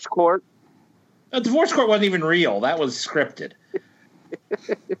Divorce Court? Divorce Court wasn't even real. That was scripted.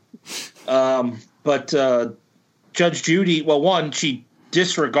 But Judge Judy, well, one, she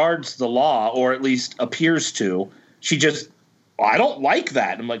disregards the law, or at least appears to. She just, I don't like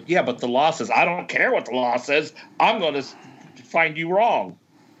that. I'm like, yeah, but the law says, I don't care what the law says. I'm going to find you wrong.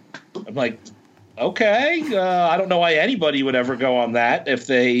 I'm like, okay. I don't know why anybody would ever go on that if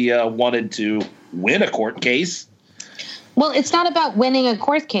they wanted to win a court case. Well, it's not about winning a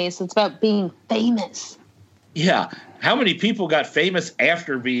court case. It's about being famous. Yeah. How many people got famous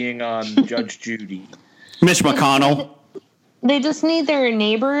after being on Judge Judy? Mitch McConnell. They just need their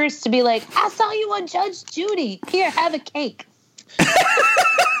neighbors to be like, I saw you on Judge Judy. Here, have a cake.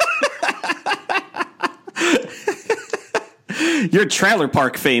 You're trailer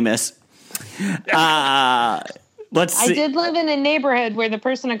park famous. Let's see. I did live in a neighborhood where the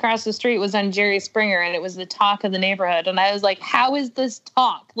person across the street was on Jerry Springer, and it was the talk of the neighborhood. And I was like, how is this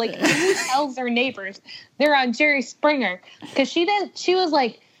talk? Like, who tells their neighbors they're on Jerry Springer? Because she was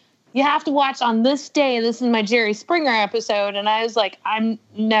like, you have to watch on this day. This is my Jerry Springer episode. And I was like, I'm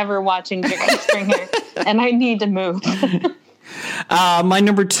never watching Jerry Springer, and I need to move. My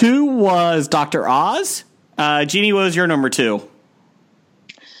number 2 was Dr. Oz. Jeannie, what was your number 2?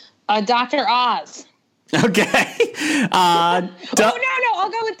 Dr. Oz. Okay. No,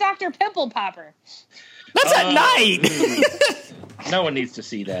 I'll go with Dr. Pimple Popper. That's at night. No one needs to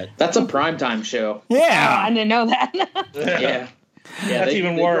see that. That's a primetime show. Yeah. I didn't know that. Yeah. That's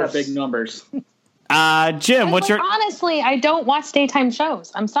even worse. Big numbers. Jim, what's your... Honestly, I don't watch daytime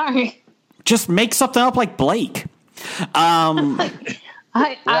shows. I'm sorry. Just make something up like Blake.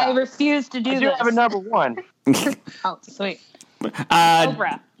 I refuse to do I this. do have a number 1. Oh, sweet.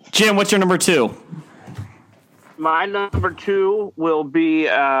 Oprah. Jim, what's your number 2? My number 2 will be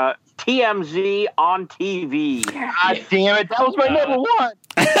TMZ on TV. God damn it. That was my number 1.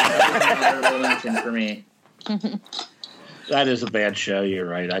 Honorable mention for me. That is a bad show. You're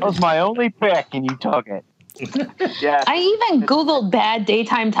right. That was my only pick, and you took it. Yeah. I even Googled bad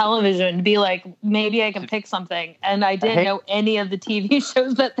daytime television to be like, maybe I can pick something. And I didn't know any of the TV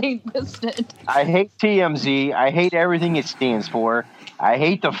shows that they listed. I hate TMZ. I hate everything it stands for. I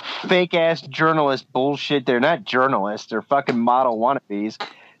hate the fake-ass journalist bullshit. They're not journalists. They're fucking model wannabes.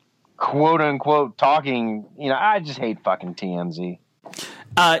 Quote-unquote talking. I just hate fucking TMZ.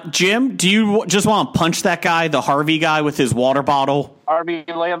 Jim, do you just want to punch that guy, the Harvey guy with his water bottle? Harvey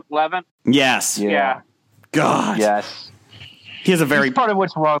Levin? Yes. Yeah. God. Yes. He has a very... He's part of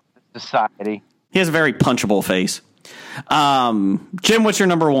what's wrong with society. He has a very punchable face. Jim, what's your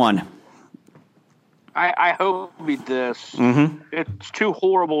number 1? I hope we beat this. Mm-hmm. It's 2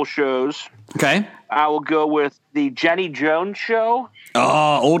 horrible shows. Okay. I will go with the Jenny Jones show.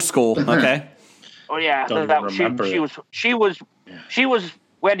 Oh, old school. Okay. Oh yeah, Don't even remember she was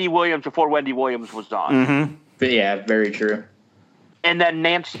Wendy Williams before Wendy Williams was on. Mm-hmm. But yeah, very true. And then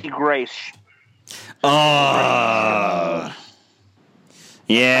Nancy Grace. Oh.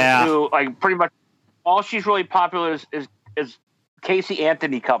 Yeah. Who, like, pretty much all she's really popular is Casey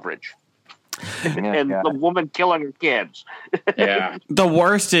Anthony coverage. And the woman killing her kids. Yeah. The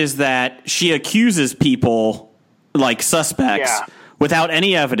worst is that she accuses people, like suspects, without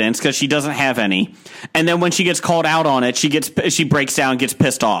any evidence because she doesn't have any. And then when she gets called out on it, she breaks down and gets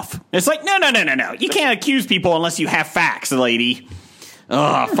pissed off. It's like, no. You can't accuse people unless you have facts, lady.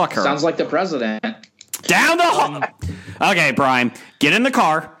 Oh, fuck her. Sounds like the president. Down the hall. Okay, Brian, get in the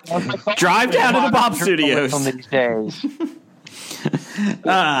car. Drive down to the Bob Studios. These days.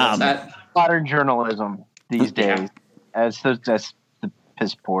 That Modern journalism these days. That's the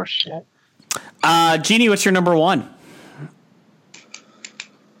piss poor shit. Jeannie, what's your number one?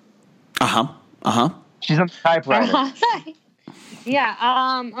 She's on the typewriter. Yeah.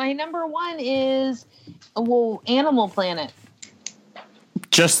 My number one is Animal Planet.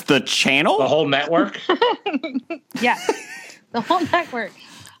 Just the channel? The whole network? Yeah, the whole network.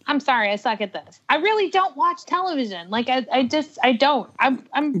 I'm sorry, I suck at this. I really don't watch television. Like I don't.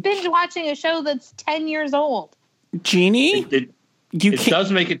 I'm binge watching a show that's 10 years old. Jeannie, It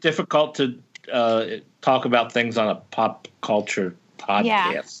does make it difficult to talk about things on a pop culture podcast.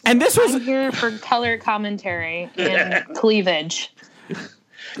 Yeah. And this was I'm here for color commentary and cleavage.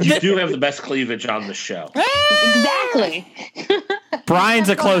 You do have the best cleavage on the show. Exactly. Brian's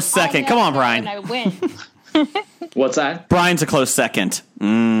a close second. Come on, Brian. And I win. What's that? Brian's a close second.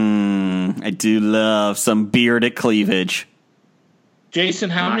 I do love some bearded cleavage. Jason,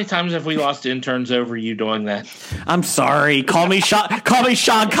 how many times have we lost interns over you doing that? I'm sorry. Call me Sean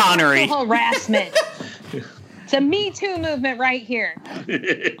Connery. Harassment. It's a Me Too movement right here.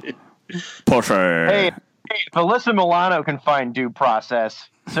 Pusher. Hey, if Alyssa Milano can find due process,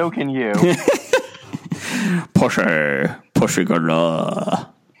 so can you. Pusher gonna.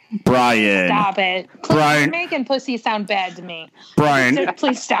 Brian. Stop it. Brian. You're making pussy sound bad to me. Brian.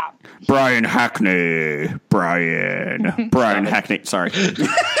 Please stop. Brian Hackney. Brian Hackney. Sorry.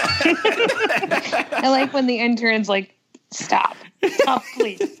 I like when the intern's like, stop,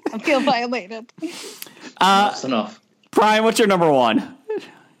 please. I feel violated. That's enough. Brian, what's your number one?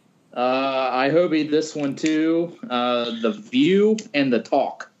 I Hobie this one too. The View and The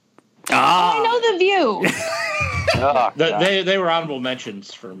Talk. I know The View. They were honorable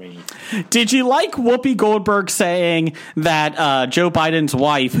mentions for me. Did you like Whoopi Goldberg saying that Joe Biden's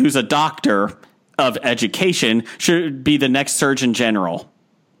wife, who's a doctor of education, should be the next Surgeon General?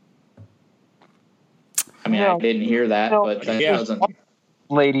 I mean, I didn't hear that, but that doesn't.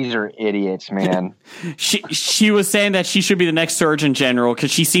 Ladies are idiots, man. She was saying that she should be the next Surgeon General because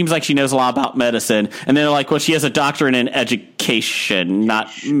she seems like she knows a lot about medicine. And they're like, well, she has a doctorate in education,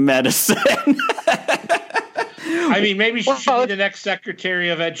 not medicine. I mean, maybe she should be the next Secretary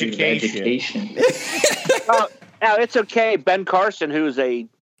of Education. Now, it's okay. Ben Carson, who's a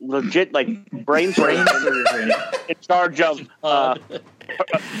legit, brain surgeon in charge of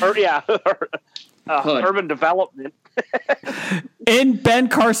urban development. In Ben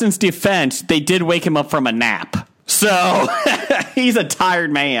Carson's defense, they did wake him up from a nap. So he's a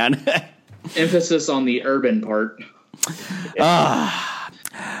tired man. Emphasis on the urban part. My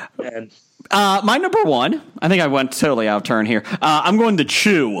number one, I think I went totally out of turn here. I'm going to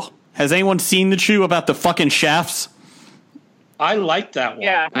Chew. Has anyone seen the Chew about the fucking chefs? I like that one.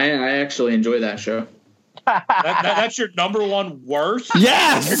 Yeah. I actually enjoy that show. That's your number one worst?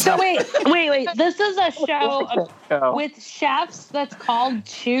 Yes! So wait. This is a show with chefs that's called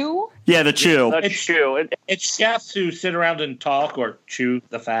Chew? Yeah, the Chew. It's true. It's chefs who sit around and talk or chew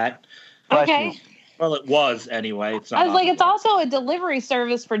the fat. Okay. Well, it was anyway. It's not I was like, it's also a delivery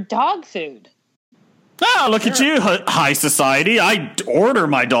service for dog food. Oh, look at you, high society. I order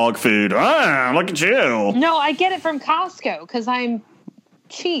my dog food. Ah, look at you. No, I get it from Costco because I'm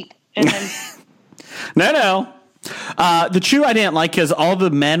cheap. And then No. The Chew I didn't like because all the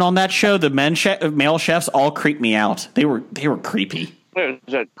men on that show, the male chefs, all creeped me out. They were creepy. Where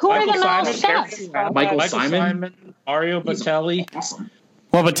is it? who are the male Simon? chefs? Michael Simon? Mario Batali. Awesome.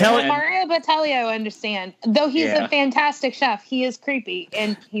 Well, but tell it. Mario Batali, I understand. Though he's Yeah. a fantastic chef, he is creepy,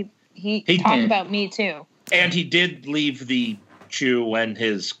 and he He talked did. about me too. And he did leave the Chew when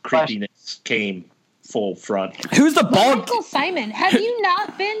his creepiness came full front. Who's the bald? Michael Simon, have you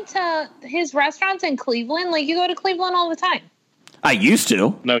not been to his restaurants in Cleveland? Like, you go to Cleveland all the time. I used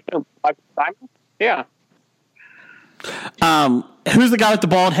to. No, Michael Simon? Yeah. Who's the guy with the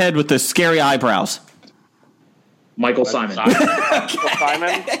bald head with the scary eyebrows? Michael Simon.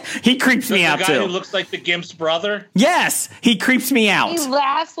 Simon? He creeps me the out guy too. who looks like the Gimp's brother. Yes, he creeps me out. He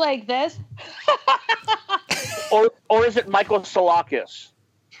laughs like this. Or is it Michael Salakis,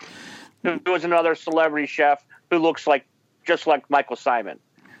 who was another celebrity chef who looks just like Michael Simon?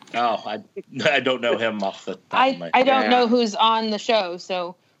 Oh, I don't know him off the top of my I don't Yeah. know who's on the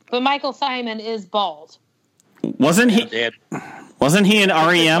show, but Michael Simon is bald. Wasn't he? head. Wasn't he in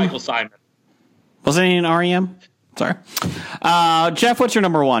Michael REM? Simon. Wasn't he in REM? Sorry. Jeff, what's your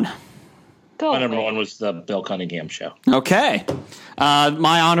number one? Go My number away. one was the Bill Cunningham show. Okay.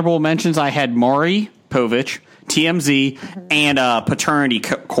 My honorable mentions, I had Maury Povich, TMZ, and Paternity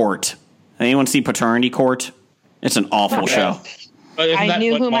Court. Anyone see Paternity Court? It's an awful show. I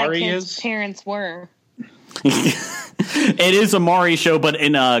knew who my Maury kids' parents were. It is a Maury show, but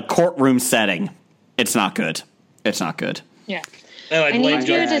in a courtroom setting. It's not good. It's not good. Yeah. I need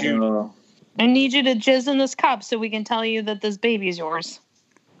you to jizz in this cup so we can tell you that this baby's yours.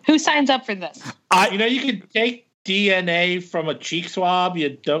 Who signs up for this? You can take DNA from a cheek swab. You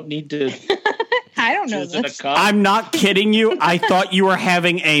don't need to. I don't know this. I'm not kidding you. I thought you were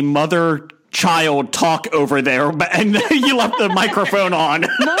having a mother-child talk over there, and you left the microphone on.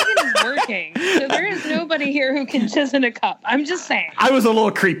 Logan is working, so there is nobody here who can jizz in a cup. I'm just saying. I was a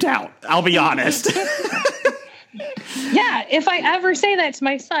little creeped out. I'll be honest. Yeah, if I ever say that to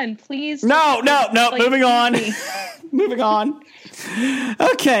my son, please. No. Moving on. Moving on.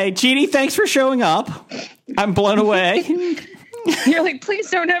 Okay, Jeannie, thanks for showing up. I'm blown away. You're like, please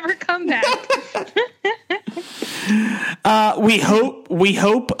don't ever come back. We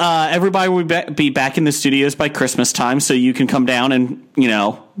hope everybody will be back in the studios by Christmas time, so you can come down and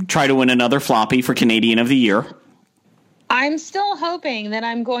try to win another floppy for Canadian of the Year. I'm still hoping that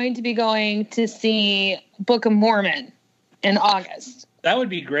I'm going to be going to see Book of Mormon in August. That would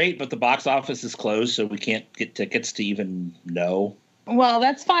be great, but the box office is closed, so we can't get tickets to even know. Well,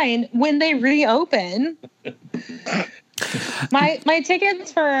 that's fine. When they reopen, my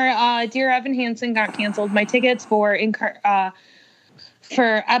tickets for Dear Evan Hansen got canceled. My tickets for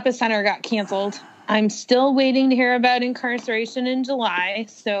Epicenter got canceled. I'm still waiting to hear about Incarceration in July,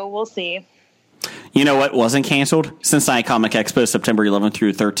 so we'll see. You know what wasn't canceled? Cincinnati Comic Expo, September 11th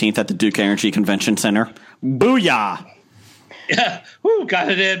through 13th at the Duke Energy Convention Center. Booyah! Yeah, got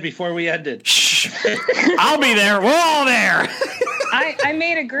it in before we ended. Shh. I'll be there. We're all there. I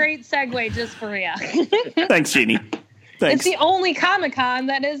made a great segue just for you. Thanks, Jeannie. Thanks. It's the only Comic-Con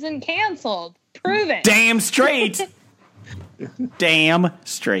that isn't canceled. Prove it. Damn straight. Damn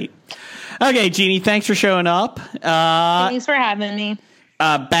straight. Okay, Jeannie, thanks for showing up. Thanks for having me.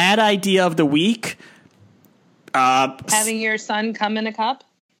 Bad idea of the week. Having your son come in a cup?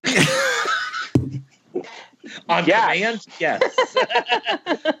 On command? Yes.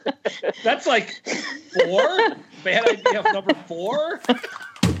 That's like 4? Bad idea of number 4?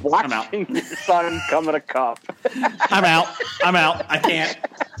 Watching your son come in a cup. I'm out. I can't.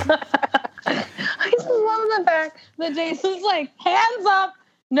 I just love the fact that Jason's like, hands up.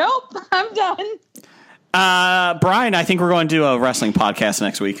 Nope, I'm done. Brian, I think we're going to do a wrestling podcast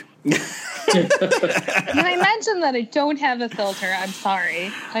next week. When I mentioned that I don't have a filter, I'm sorry.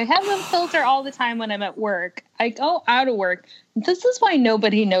 I have a filter all the time when I'm at work. I go out of work. This is why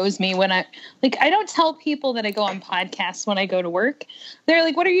nobody knows me when I don't tell people that I go on podcasts when I go to work. They're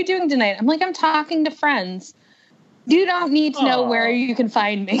like, what are you doing tonight? I'm like, I'm talking to friends. You don't need to know where you can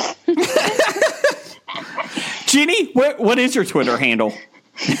find me. Jeannie, what is your Twitter handle?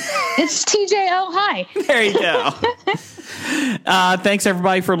 It's TJL Hi. There you go. Thanks,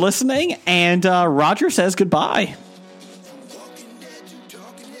 everybody, for listening. And Roger says goodbye.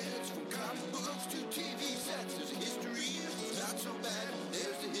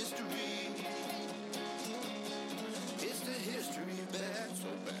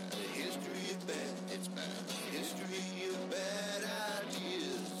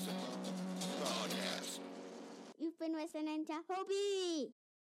 You've been listening to Hobie.